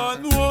you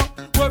want know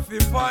where fi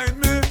find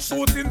me,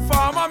 shooting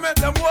farmer make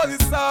them gully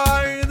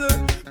side.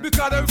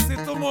 Because them see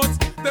too much,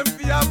 them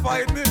fi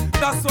avoid me.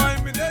 That's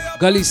why me lay up.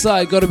 Gully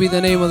Side gotta be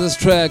the name of this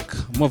track,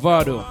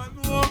 Movado.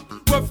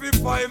 Where fi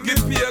find me,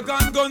 give me a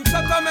gunshot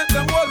and make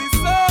them gully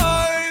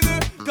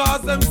side.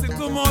 Cause them see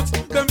too much,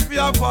 them fi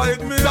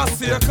avoid me.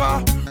 That's your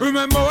car.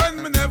 Remember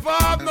when me never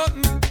have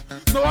nothing.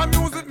 Now I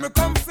music me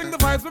come sing the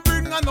vibes me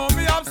bring. I know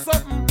me have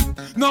something.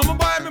 Now me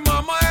buy me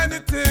mama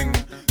anything.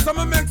 So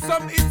me make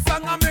some hit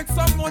song and make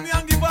some money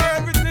and give her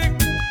everything.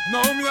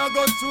 Now me I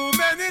got too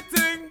many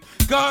things.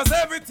 Cause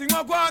everything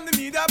I go on the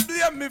media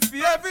blame me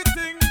for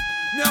everything.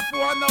 Me have to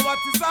wonder what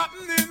is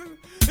happening.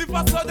 If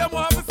I saw them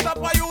want me stop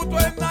a youth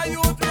when a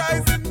youth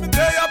rising. Me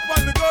day up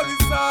on the gully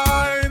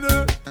side.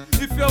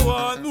 If you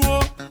want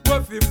know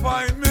where fi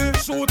find me,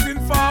 shooting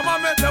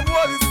farmer make them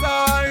gully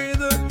side.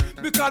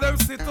 Because them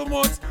see too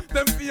much,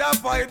 them fi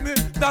avoid me.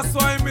 That's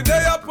why me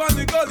day up on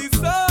the gully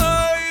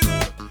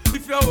side.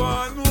 If you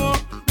want know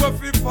where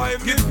fi find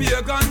me, give me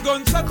a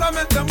gunshot and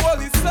make them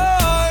gully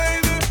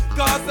side.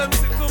 Cause them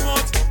see too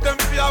much, them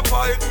fi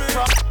avoid me.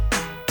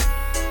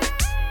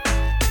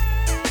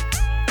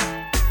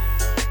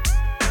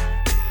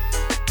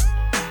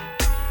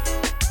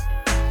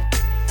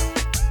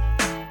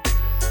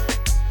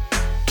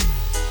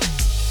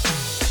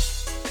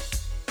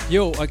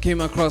 Yo, I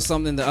came across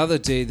something the other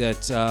day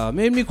that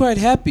made me quite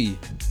happy.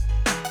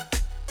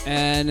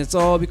 And it's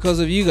all because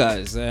of you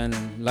guys, and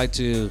I'd like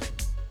to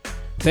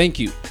thank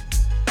you.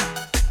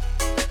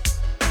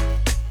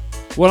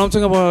 Well, I'm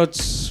talking about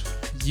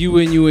you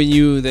and you and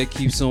you that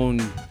keeps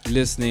on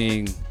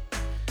listening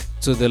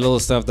to the little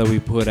stuff that we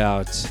put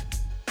out,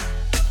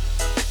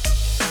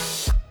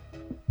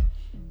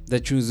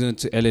 that tunes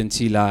into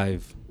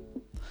LNTLive.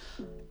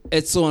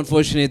 It's so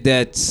unfortunate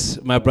that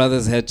my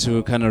brothers had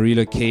to kind of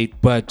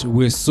relocate, but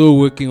we're still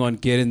working on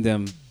getting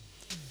them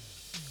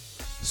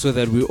so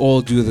that we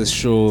all do the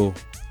show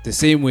the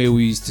same way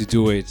we used to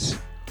do it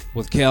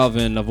with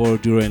Calvin,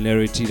 Lavoro Dura, and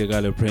Larry T, the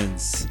Gala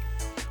Prince.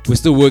 We're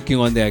still working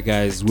on that,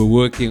 guys. We're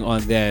working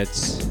on that.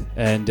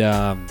 And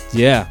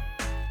yeah,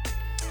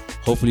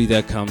 hopefully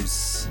that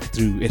comes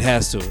through. It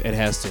has to. It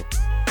has to.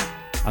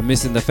 I'm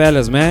missing the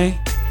fellas, man.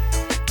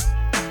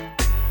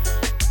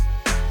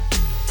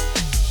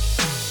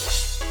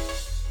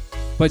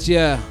 But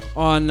yeah,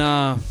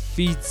 on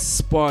Feet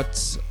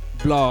Spot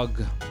blog,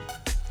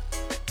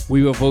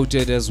 we were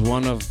voted in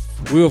one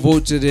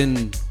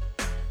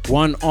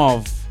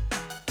of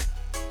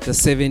the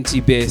 70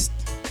 best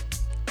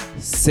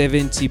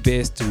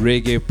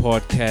reggae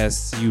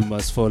podcasts you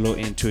must follow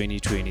in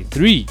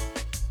 2023.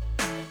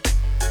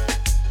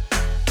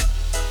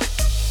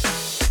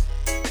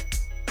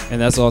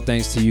 And that's all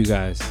thanks to you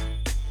guys.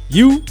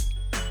 You.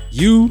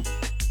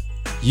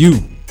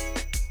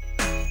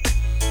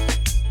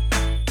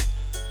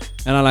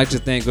 And I'd like to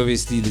thank,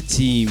 obviously, the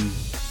team,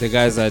 the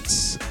guys that,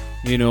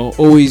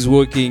 always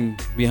working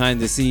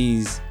behind the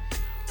scenes,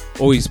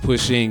 always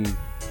pushing,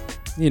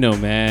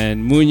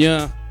 man.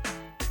 Munya,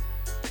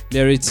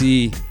 Larry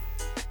T,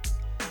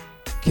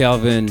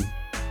 Calvin,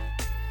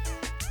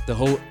 the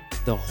whole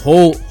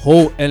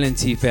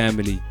LNT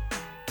family.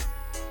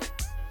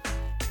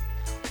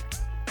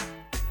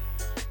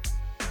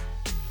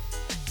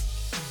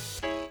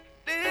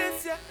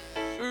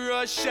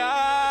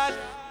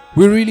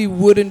 We really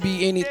wouldn't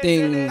be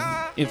anything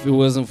if it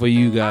wasn't for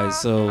you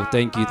guys. So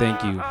thank you.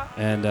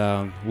 And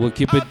we'll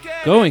keep it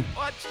going.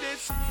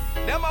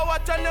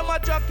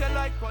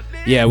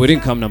 Yeah, we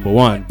didn't come number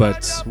one,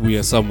 but we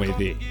are somewhere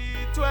there.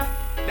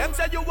 Them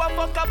say you a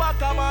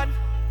man,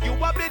 you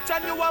a bitch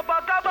and you a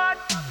vagabond.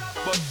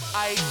 But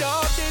I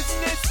know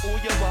business who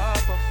you are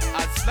for.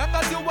 As long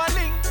as you a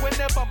link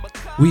whenever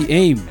we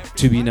aim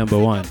to be number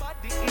one.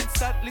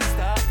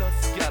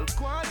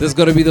 This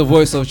gotta be the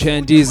voice of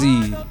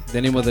Chandizi.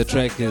 The name of the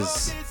track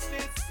is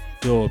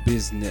Your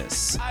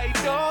Business. I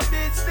know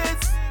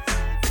business.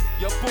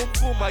 Your boom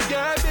boom, I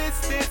your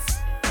business.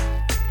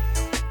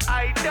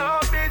 I know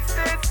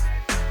business.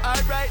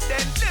 Alright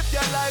then, live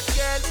your life,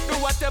 girl. Do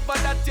whatever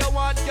that you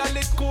want, girl,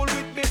 it's cool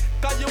with me.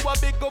 Cause you a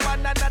big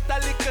woman and not a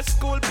little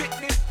school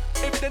picnic.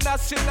 If the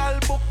national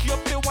book you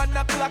up to 1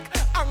 o'clock,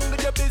 angle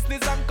your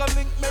business and come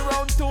link me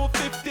round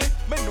 250.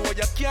 Me know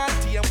you can't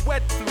tame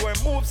wet floor,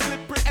 move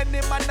slippery. Any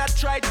man that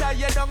try tie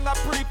you down a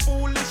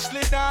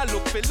pre-foolishly. Now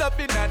look for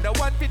loving and the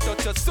one fit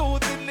touch you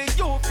soothingly.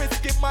 You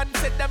fisky man,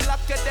 said them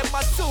lock you, them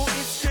a sue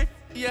history.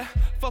 Yeah,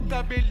 fuck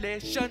a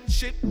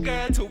relationship,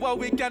 girl, to what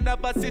we can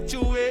have a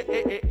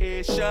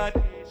situation.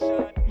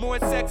 More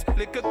sex,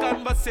 little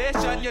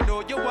conversation, you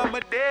know you want my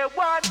day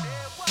one.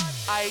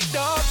 I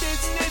know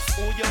business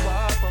who you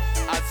are for.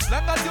 As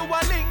long as you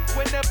a link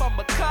whenever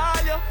I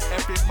call you.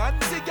 Every man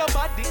see your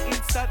body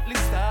instantly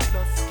start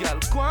lost. Girl,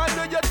 go on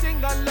do your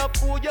thing and love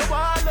who you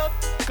want love.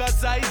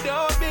 Cause I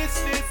know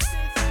business.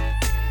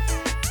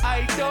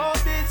 I know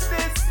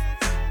business.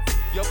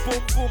 Your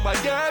boom boom I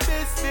your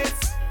business.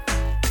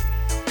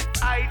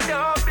 I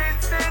know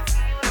business.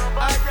 I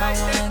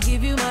wanna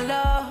give you my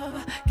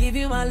love, give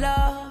you my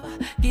love,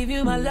 give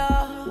you my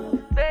love,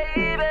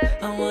 baby.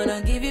 I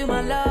wanna give you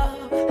my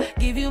love,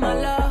 give you my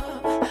love,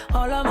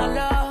 all of my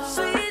love,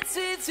 sweet,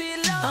 sweet,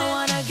 sweet love. I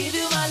wanna give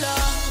you my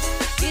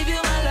love, give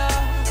you my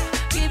love,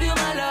 give you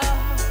my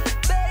love,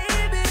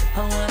 baby.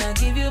 I wanna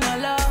give you my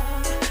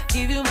love,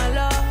 give you my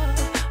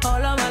love,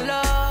 all of my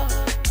love.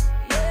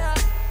 Yeah,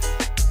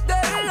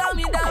 girl, love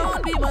me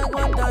down, be my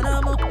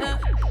Guantanamo. Yeah.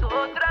 So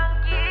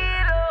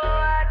tranquilo, I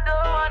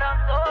don't wanna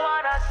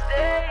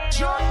stay.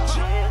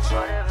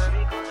 Forever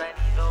because I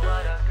need no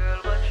other girl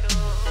but you.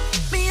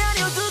 Me and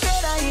you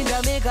together in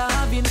Jamaica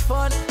having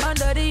fun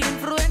under the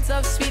influence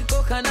of sweet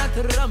coconut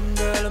rum,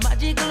 girl,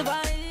 magical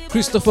vibe.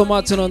 Christopher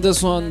Martin on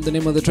this one. The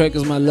name of the track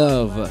is My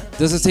Love.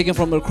 This is taken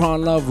from the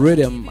Crown Love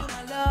Rhythm.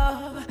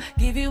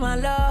 Give you my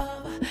love,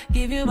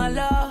 give you my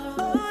love,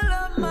 all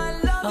of my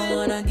love. I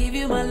wanna give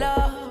you my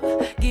love,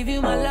 give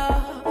you my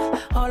love,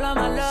 all of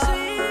my love.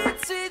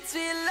 Sweet, sweet,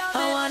 sweet love.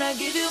 I wanna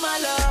give you my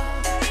love,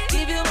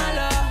 give you my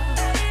love,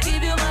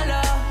 give you my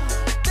love,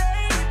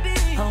 baby.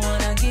 I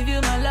wanna give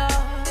you my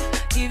love,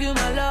 give you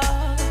my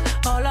love,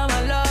 all of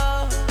my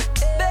love,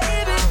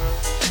 baby.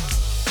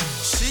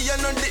 She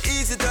ain't not the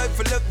easy type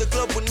for left the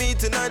club with me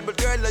tonight, but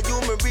girl, like you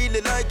me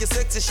really like your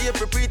sexy shape,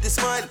 your pretty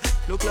smile.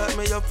 Look like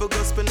me have to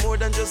go spend more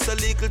than just a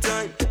little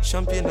time.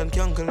 Champagne and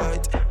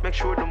candlelight, make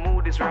sure the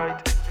mood is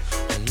right.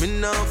 And me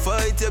now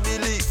fight your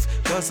belief,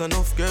 cause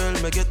enough girl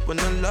me get when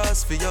I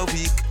last for your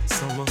week.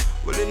 Summer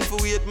willing for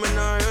wait, me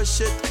nah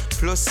rush it.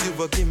 Plus you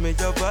will give me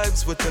your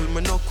vibes, but tell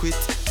me no quit.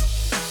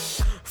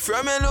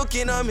 From me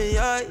looking at me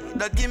eye,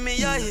 that give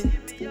me a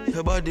hint.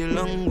 Your body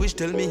language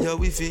tell me how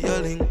we feel your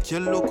link. You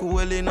look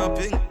well in a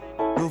pink.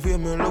 The way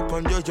me look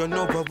on you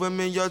know but when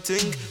me you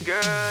think.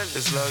 Girl,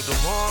 it's like the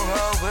more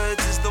I wait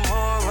is the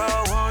more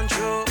I want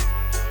you.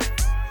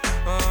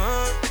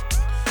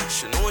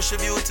 She know she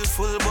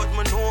beautiful but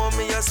me know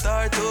me a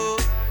star too.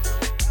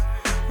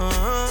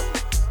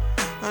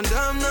 And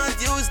I'm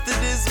not used to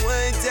this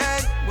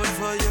waiting, but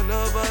for your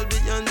love I'll be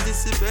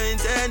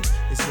anticipating.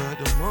 It's like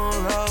the more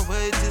I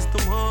wait is the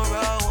more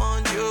I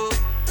want you.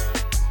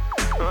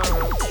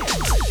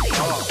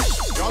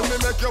 Girl, me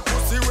make your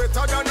pussy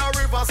wetter than a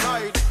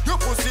riverside. Your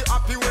pussy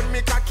happy when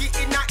me cocky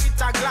in a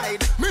it a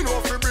glide. Me know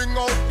if you bring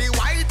out the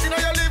white in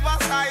your liver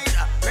side.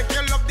 Make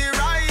you love the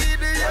ride,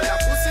 yeah. Your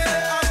pussy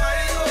they are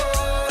my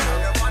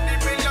own. Your body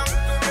belong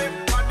to me,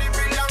 body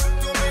belong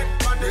to me.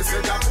 Body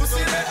say your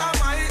pussy they are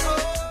my own.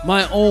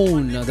 My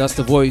own, that's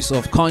the voice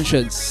of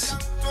conscience.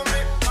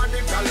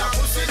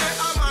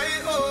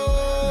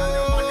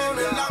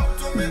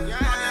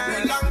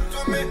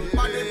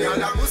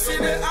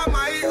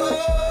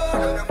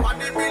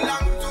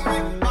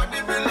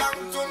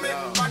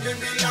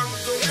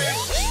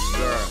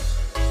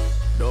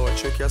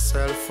 Trick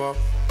yourself up.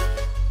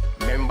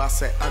 Remember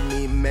say I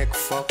mean make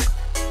fuck.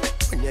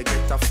 When you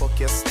get a fuck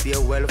you stay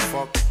well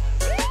fuck.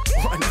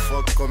 One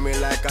fuck coming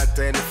like a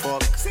 10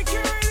 fuck.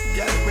 Security.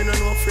 Girl me no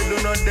know if you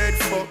do no dead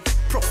fuck.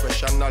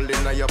 Professional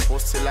in your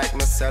pussy like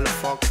myself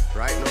fuck.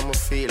 Right now me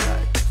feel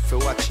like if you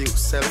watch you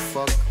self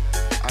fuck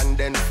and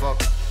then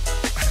fuck.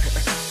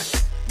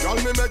 Girl,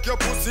 me make your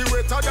pussy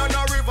wetter than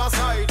a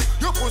riverside.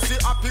 Your pussy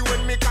happy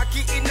when me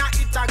cocky in a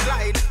it a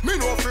glide. Me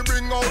know if you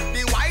bring out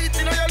the white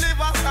in your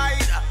liver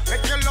side.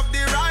 Make you love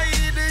the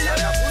ride, yeah.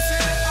 Your pussy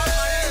they are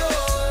my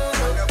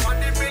own. Your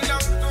body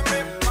belong to me,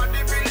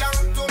 body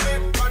belong to me.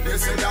 Body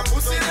say your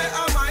pussy they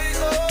are my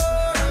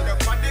own. Your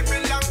body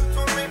belong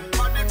to me,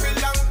 body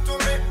belong to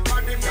me.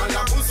 Body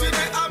your pussy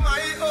they are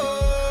my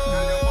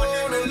own. Your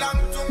body belong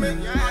to me,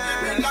 body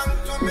belong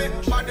to me.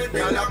 Body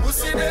your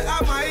pussy they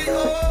are my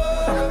own.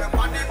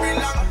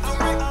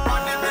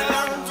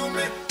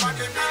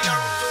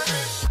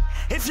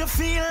 If you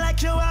feel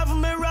like you have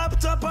me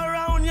wrapped up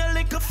around your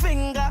little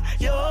finger,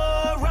 you're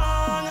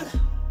wrong.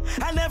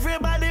 And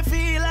everybody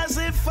feel as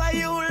if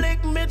you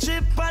lick me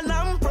chip and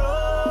I'm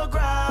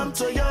programmed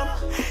to you.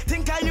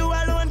 Think you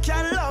alone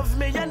can love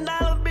me and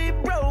I'll be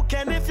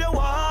broken if you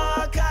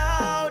walk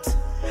out.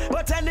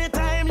 But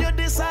anytime you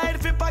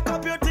decide to pack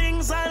up your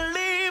things and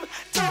leave,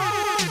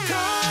 don't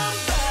come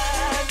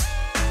back.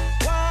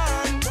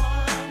 One go,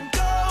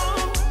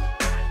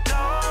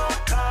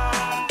 don't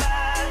come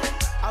back.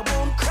 I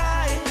won't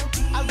cry.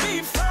 I'll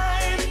be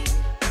fine.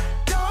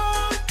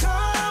 Don't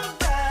come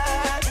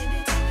back.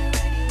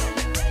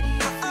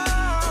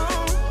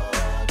 Oh,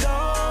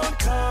 don't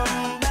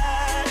come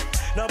back.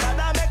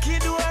 Nobody make you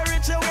do a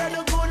ritual where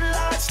the good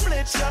Lord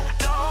split you.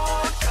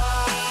 Don't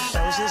come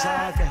back. Roses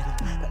are red,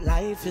 but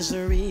life is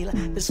real.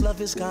 This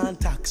love is gone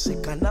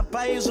toxic and not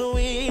poison.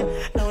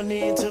 No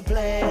need to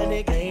play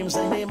any games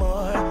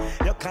anymore.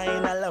 You're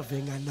kinda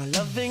loving and not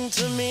loving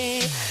to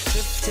me.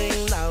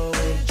 Drifting now,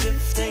 we're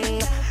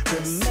drifting.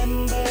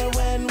 Remember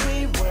when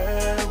we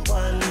were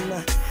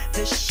one?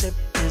 This ship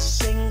is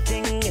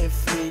sinking. If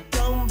we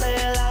don't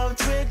bail out,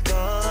 we're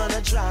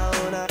gonna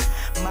drown.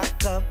 My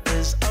cup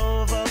is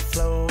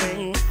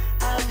overflowing.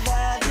 I've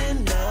had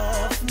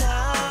enough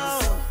now.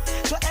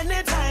 So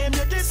anytime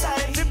you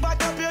decide to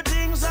pack up your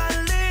things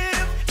and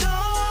leave,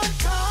 don't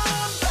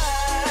come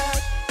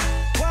back.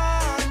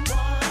 One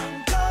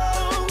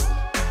go,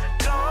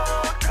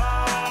 don't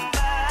come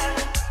back.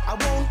 I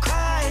won't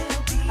cry,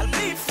 I'll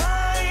be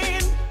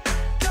fine.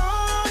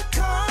 Don't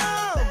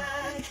come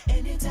back.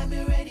 Anytime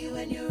you're ready,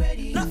 when you're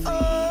ready. No,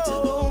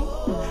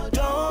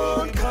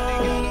 don't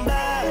come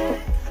back.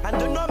 And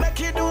do not make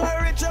you do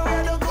a ritual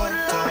where the good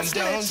Lord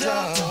split you.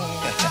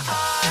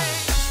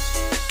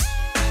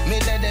 Me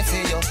ready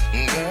for you,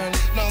 girl.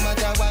 No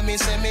matter what me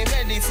say, me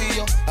ready for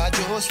you. I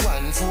just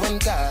one phone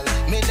call.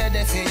 Me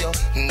ready for you,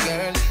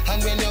 girl.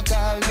 And when you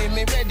call me,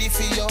 me ready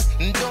for you.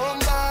 Don't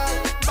ball.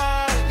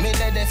 Me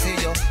ready for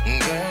you,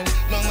 girl.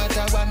 No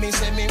matter what me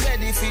say, me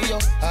ready for you.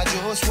 I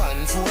just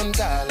one phone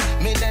call.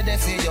 Me ready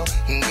for you,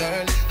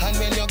 girl. And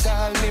when you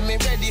call me, me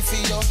ready for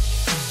you.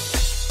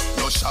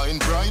 You shine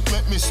bright,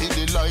 make me see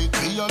the light.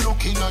 Me a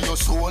looking at your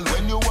soul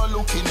when you are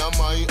looking at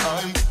my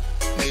eye.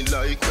 Me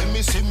like when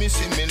me see me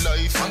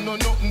life. I know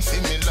nothing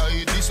for me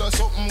like. This is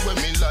something when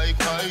me like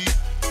I.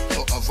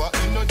 No other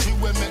energy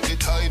when make the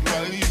tide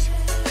rise.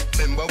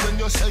 Remember when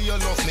you say you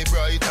love me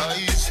bright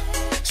eyes.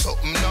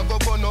 Something I go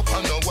burn up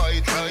on a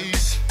white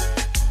rice.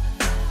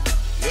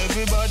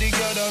 Everybody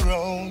gather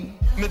round.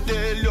 Me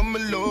tell you me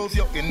love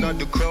you in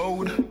the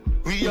crowd.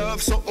 We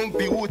have something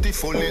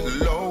beautiful little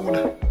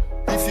loud.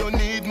 If you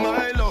need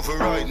my love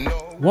right now,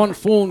 one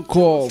phone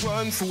call.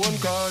 One phone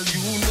call,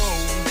 you know.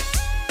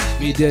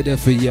 Me there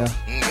for ya.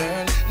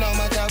 Girl, no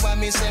matter what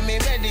me say, me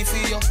ready for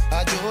you.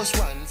 I just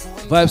one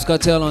phone. Vibes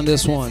Cartel on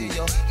this one.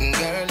 Girl,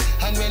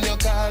 and when you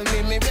call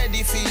call me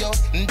ready for you.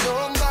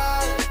 Don't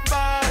ball,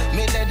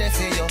 me ready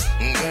for you,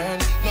 girl.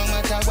 No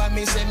matter what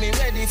me say, me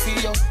ready for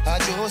you. I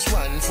just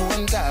one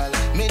phone call,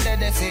 me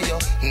ready for you,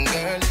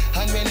 girl.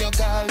 And when you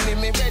call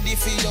me ready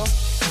for you.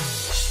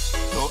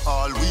 No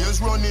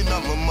always running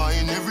on my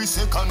mind every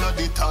second of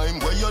the time.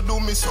 Where you do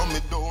me so me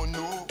don't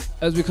know.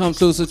 As we come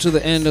closer to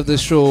the end of the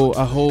show,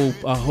 I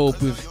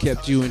hope we've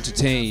kept you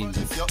entertained.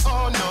 If you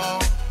no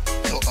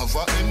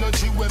other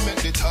energy will make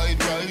the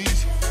tide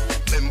rise.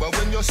 Remember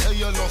when you say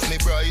you love me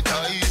bright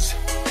eyes.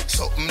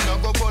 Something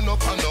not go burn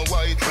up on a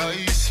white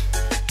rice.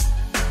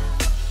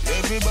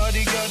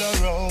 Everybody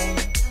gather round.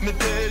 Me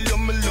tell you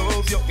me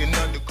love you in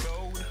the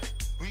crowd.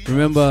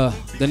 Remember,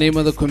 the name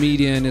of the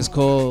comedian is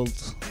called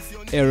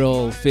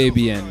Errol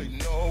Fabian.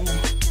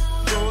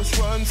 Just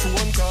one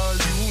phone call,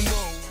 you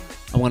know.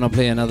 I'm gonna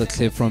play another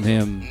clip from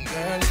him.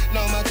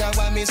 No matter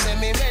what me say,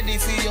 me ready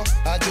for you.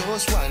 I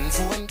just one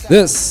phone call.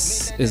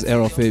 This is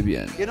Errol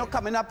Fabian. You know,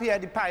 coming up here,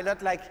 the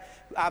pilot, like,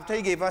 after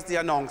he gave us the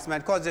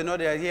announcement, because, you know,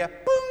 they're here,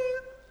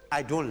 boom.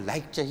 I don't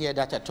like to hear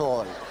that at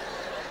all.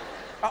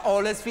 I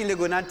always feel you're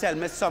going to tell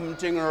me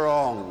something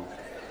wrong.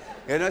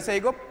 You know, so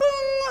you go,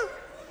 boom.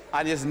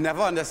 And you just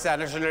never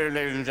understand,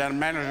 ladies and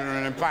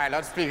gentlemen,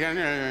 pilot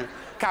speaking,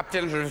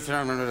 captain,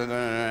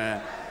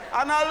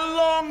 and a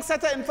long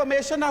set of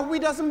information that we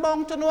doesn't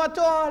belong to know at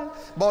all.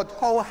 But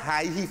how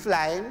high he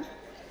flying?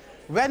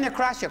 When you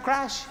crash, you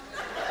crash.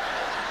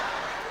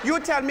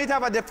 You tell me to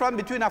have a difference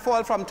between a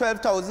fall from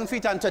 12,000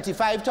 feet and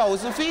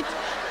 35,000 feet?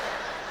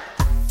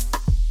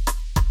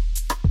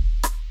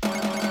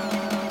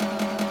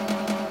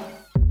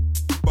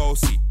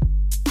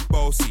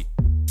 Bossy,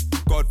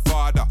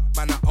 Godfather,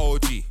 man a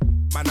OG,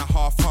 man a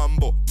half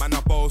humble, man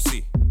a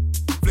bossy.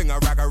 Fling a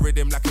rag a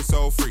rhythm like it's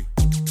all free.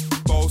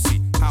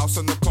 Bossy, house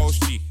on the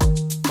coast G.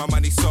 My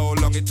money so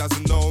long it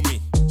doesn't know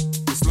me.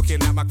 It's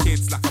looking at my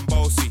kids like I'm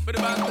bossy. Hey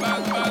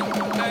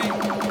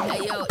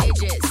yo,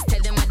 Idris,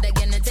 tell them what they're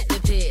gonna take the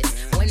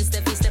piss. When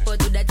step out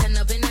to that turn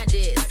up in a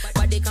diss.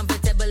 Body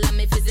comfortable,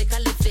 I'm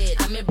physically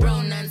fit. I'm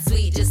brown and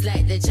sweet, just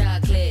like the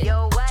chocolate.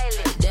 Yo,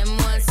 Wiley, them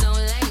ones sound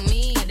like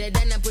me. Other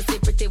than a pussy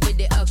pretty with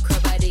the okra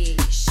body.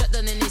 Shut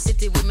down in the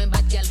city with me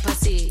bad girl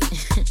pussy.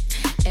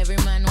 Every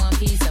man want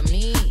piece of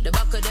me. The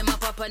back of them a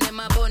pop and them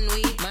a bun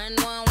weed. Man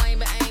want wine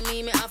behind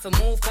me have to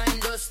move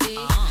kind dusty.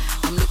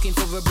 I'm looking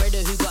for a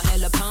brother who got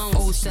hella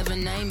pounds.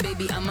 079,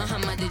 baby, I'm a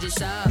hammer, did you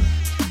shop?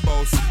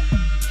 Bossy,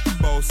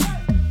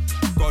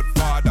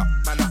 Godfather,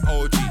 man a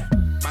OG,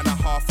 man a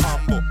half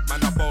humble,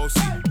 man a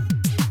bossy.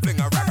 Fling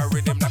a rag a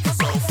rhythm like it's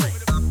all free.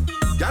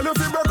 Girl, if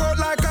you broke out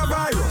like a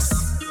virus,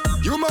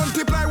 you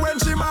multiply when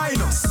she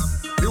minus.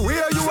 The way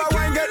you are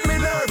wine get me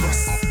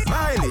nervous.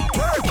 Miley,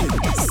 Perkin,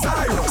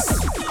 Cyrus.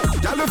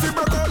 Girl, if you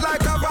broke out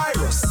like a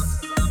virus,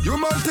 you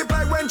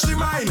multiply when she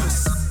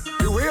minus.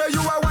 The way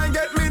you are wine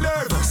get me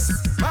nervous.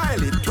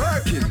 Miley,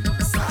 Perkin,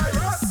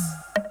 Cyrus.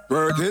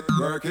 Work it,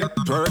 twerk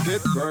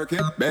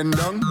it, bend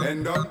down,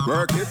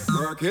 work it,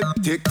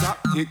 tick tock,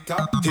 tick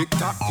tock, tick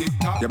tock, tick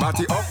tock. Your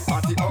body up,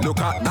 look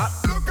at that.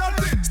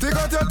 Stick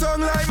out your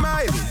tongue like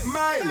Miley,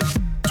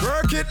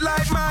 twerk it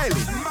like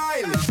Miley,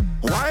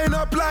 wind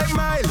up like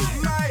Miley.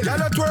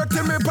 Y'all twerk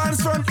till me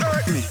pants front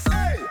hurt me.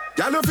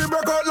 Y'all if you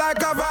broke out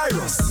like a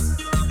virus,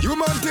 you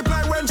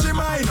multiply when she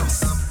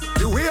minus.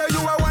 The way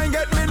you are wine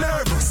get me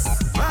nervous.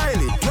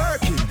 Miley,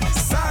 twerking,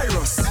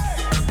 Cyrus.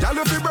 Y'all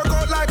if you broke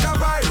out like a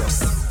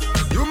virus,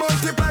 you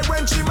multiply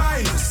when she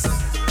minus.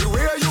 The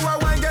way you are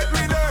wine get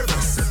me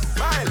nervous.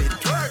 Miley,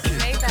 twerking.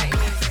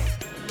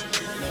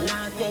 Me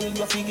not tell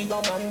you figure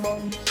your man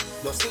bun.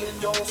 You still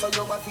young so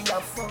you want to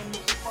have fun.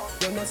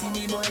 You not see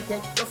the boy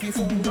take you fi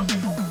fool.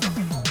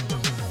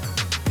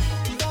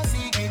 It's a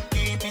secret,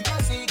 keep it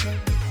a secret.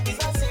 It's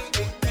a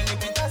secret,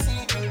 keep it a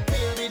secret.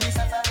 Baby, this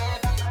a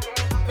forever.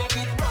 Make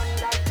it run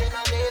like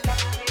generator.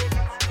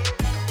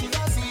 It's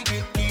a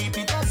secret, keep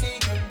it a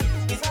secret.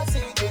 It's a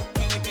secret,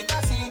 keep it a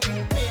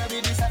secret. Baby,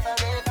 this a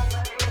forever.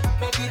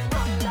 Make it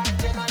run like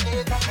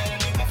generator.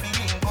 Baby, if you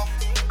link up,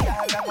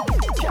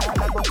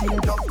 y'all go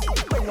think up.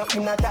 When you're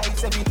in a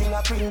tights, everything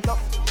a print up.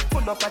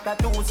 Pull up like a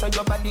tool so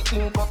your body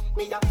ink up.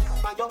 Me a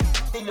man yo,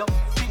 till you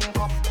pink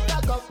up.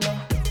 Back up now,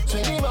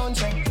 swing around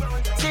now.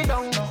 Sit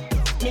down now,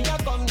 me a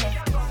come now.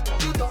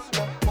 Get up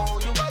now, oh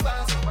you a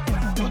boss.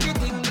 Do the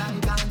thing like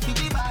that, be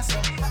the boss.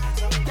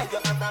 Yeah, you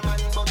have a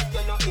man but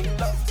you're not in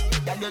love.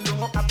 Yeah, you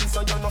know happy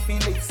so you no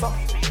feel it so.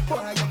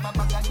 Why you a bag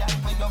of that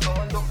when you go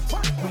look?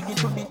 Bring it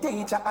to the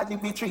teacher and the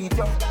retreat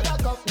yo.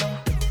 Back up now,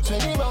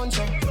 swing around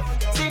now.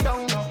 Sit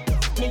down now,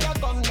 me a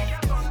come now.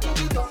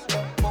 Get up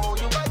now, oh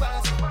you a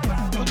boss.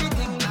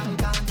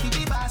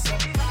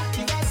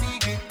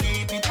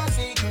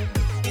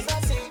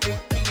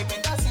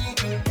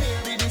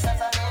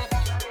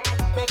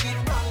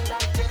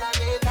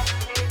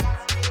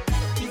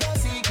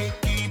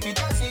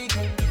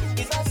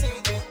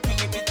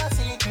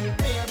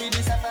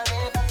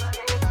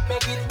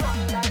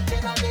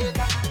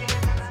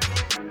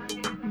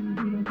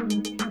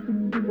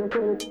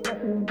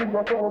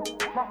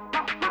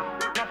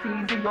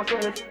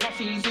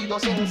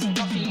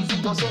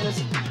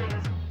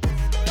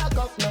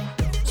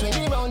 Swing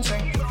it round,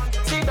 say,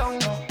 sit down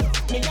now.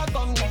 Me a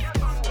come now.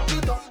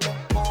 Get up now.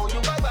 Oh, you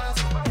a boss.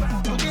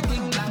 Do the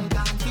thing like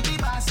that, for the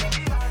boss.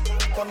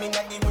 Come in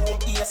at the room,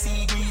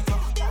 AC greet you.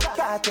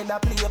 Can't tell a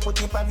player,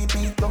 put it on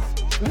repeat you.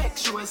 Make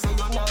sure say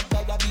you're not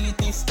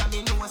diabetes. Tell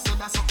me no, say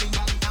that's something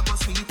that go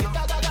sweet you.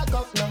 Get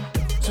up now.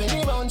 Swing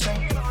it round,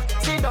 say,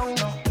 sit down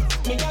now.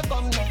 Me a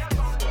come now.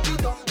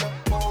 Get up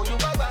now. Oh, you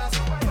a boss.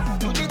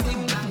 Do the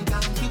thing like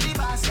that, for the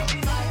boss. If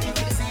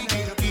it's a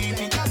secret, keep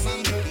it a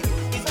secret.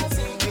 If it's a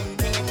secret,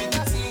 keep it a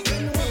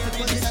secret.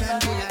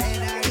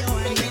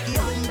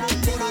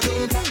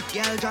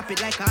 Girl, drop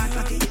it like a hot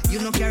cocky. You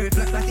no carry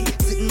flat cocky.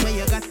 Sitting where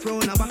you got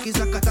thrown a back is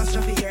a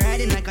catastrophe. You're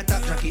riding like a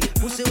top jockey.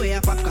 Pussy where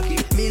you pop cocky.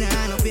 Me nah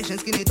have no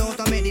patience, skin it out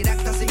and make the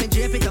doctor see me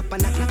drape it up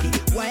and not knocky.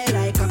 Why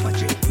like a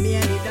patry? Me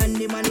and the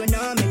dandy man when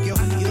I make you.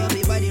 You have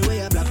the body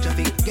where you block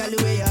traffic. Girl, the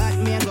way you at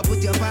me, I go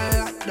put your fire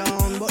lock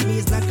down. But me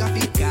is not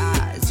coffee.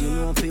 Cause you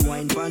know if you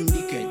wine pan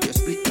dickhead. You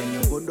split when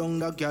you go down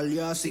the girl,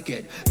 you're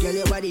sickhead. Girl,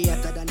 your body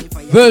hotter than if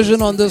I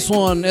Version on this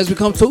one. As we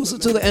come closer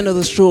to the end of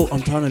the show,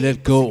 I'm trying to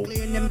let go.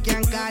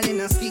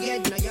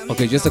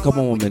 Okay, just a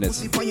couple more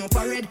minutes.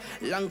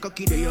 Long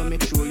cocky there, you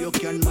make sure you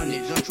can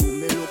manage. Not true,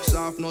 me look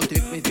soft, no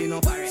take me to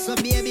no parade. So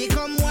baby,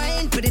 come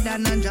wine, put it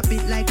down and drop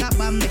it like a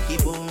bomb. Make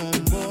it boom,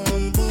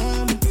 boom,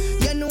 boom.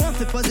 You know if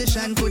the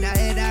position could have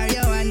head or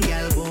you and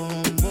girl,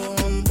 boom,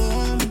 boom,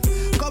 boom.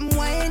 Come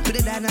wine, put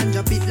it down and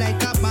drop it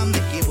like a bomb.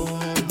 Make it boom,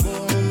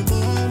 boom,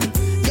 boom.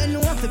 You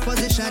know if the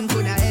position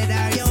could have head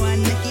or you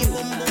and make it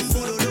boom,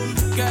 boom, boom,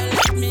 boom. Girl,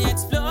 let me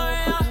explore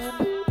ya.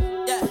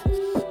 Yeah,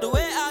 the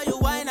way how you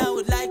whine, I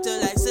would like to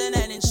like send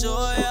and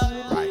show ya.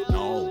 Right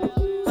now.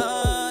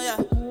 Yeah,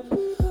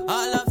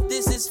 all of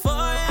this is for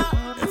ya.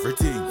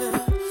 Everything.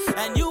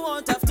 And you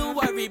won't have to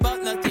worry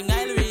about nothing,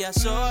 I'll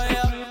reassure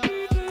ya.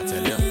 I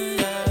tell you.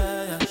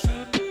 Yeah.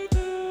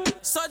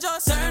 So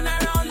just turn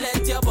around,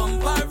 let your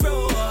bumper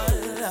roll.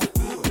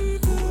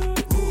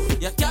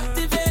 You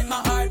captivate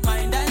my heart,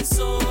 mind and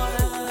soul.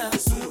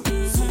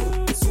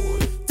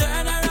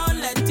 Turn around,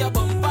 let your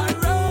bumper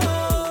roll.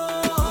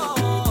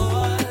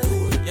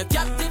 You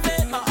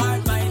captivate my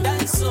heart, mind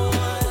and soul.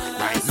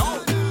 Right now.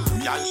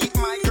 Me a eat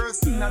my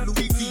girls in a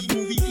Louis V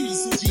movie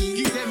piece of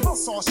G. Give them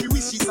all she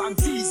wishes and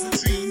tease the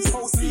dreams.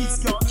 So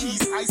squeeze your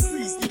keys, I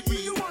squeeze the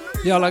key.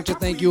 Yeah, I'd like to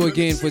thank you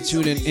again for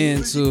tuning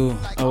in to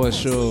our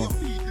show.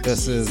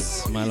 This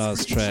is my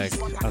last track.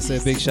 I say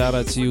a big shout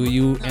out to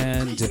you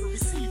and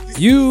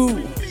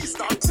you.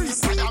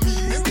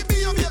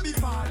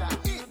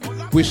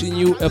 Wishing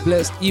you a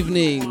blessed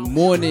evening,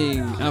 morning,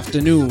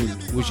 afternoon,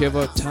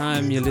 whichever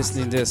time you're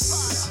listening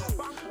this,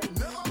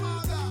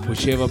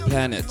 whichever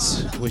planet,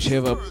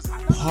 whichever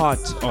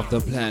part of the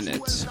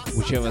planet,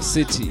 whichever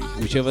city,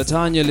 whichever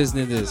town you're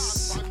listening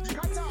this.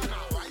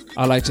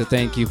 I'd like to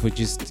thank you for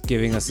just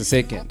giving us a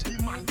second.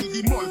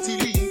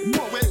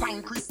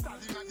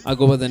 I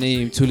go by the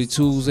name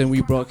Thulz, and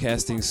we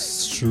broadcasting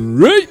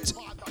straight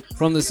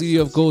from the city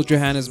of Gold,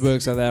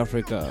 Johannesburg, South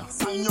Africa.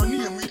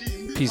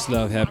 Peace,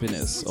 love,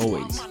 happiness,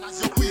 always.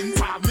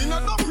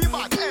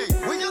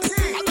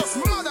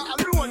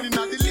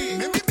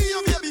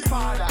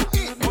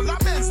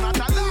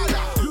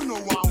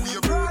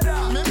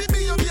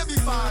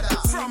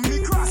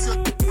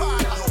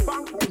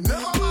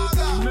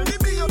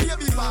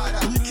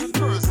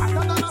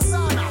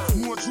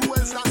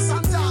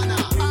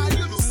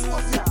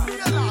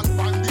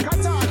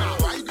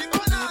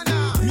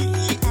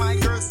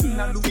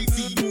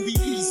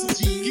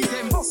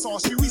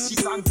 She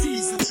wishes and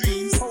tease the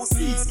dreams. So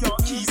squeeze your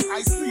keys,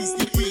 I squeeze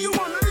the key. You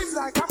wanna live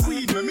like a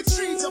queen, when me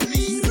treat you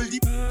please. Build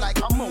it like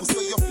a mouse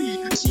so you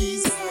feed the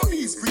cheese.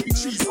 These pretty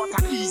trees, what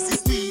an easy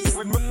squeeze.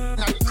 When we're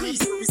not the crease,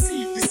 we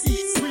receive the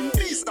seeds. When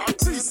these start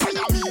trees, I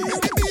am me.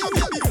 Maybe be your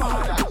baby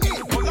father.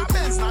 But a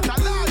Benz not a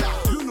ladder.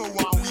 You know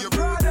why we a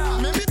brother.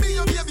 Maybe be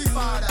your baby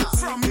father.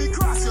 From me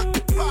cross your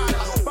father.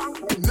 No bank,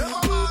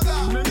 never mother.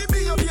 Maybe be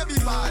your baby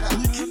father.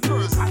 You keep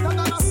girls hotter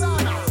than a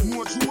sauna.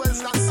 More jewels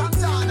than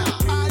Santana.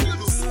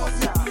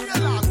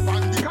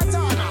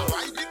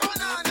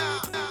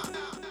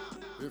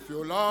 If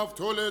you love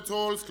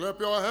Thulz, clap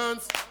your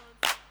hands.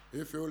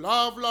 If you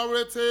love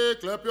Larity,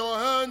 clap your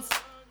hands.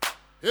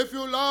 If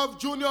you love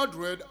Junior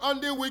Dread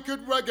and the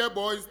wicked reggae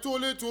boys,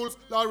 Thulz,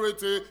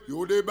 Larity,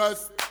 you the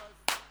best.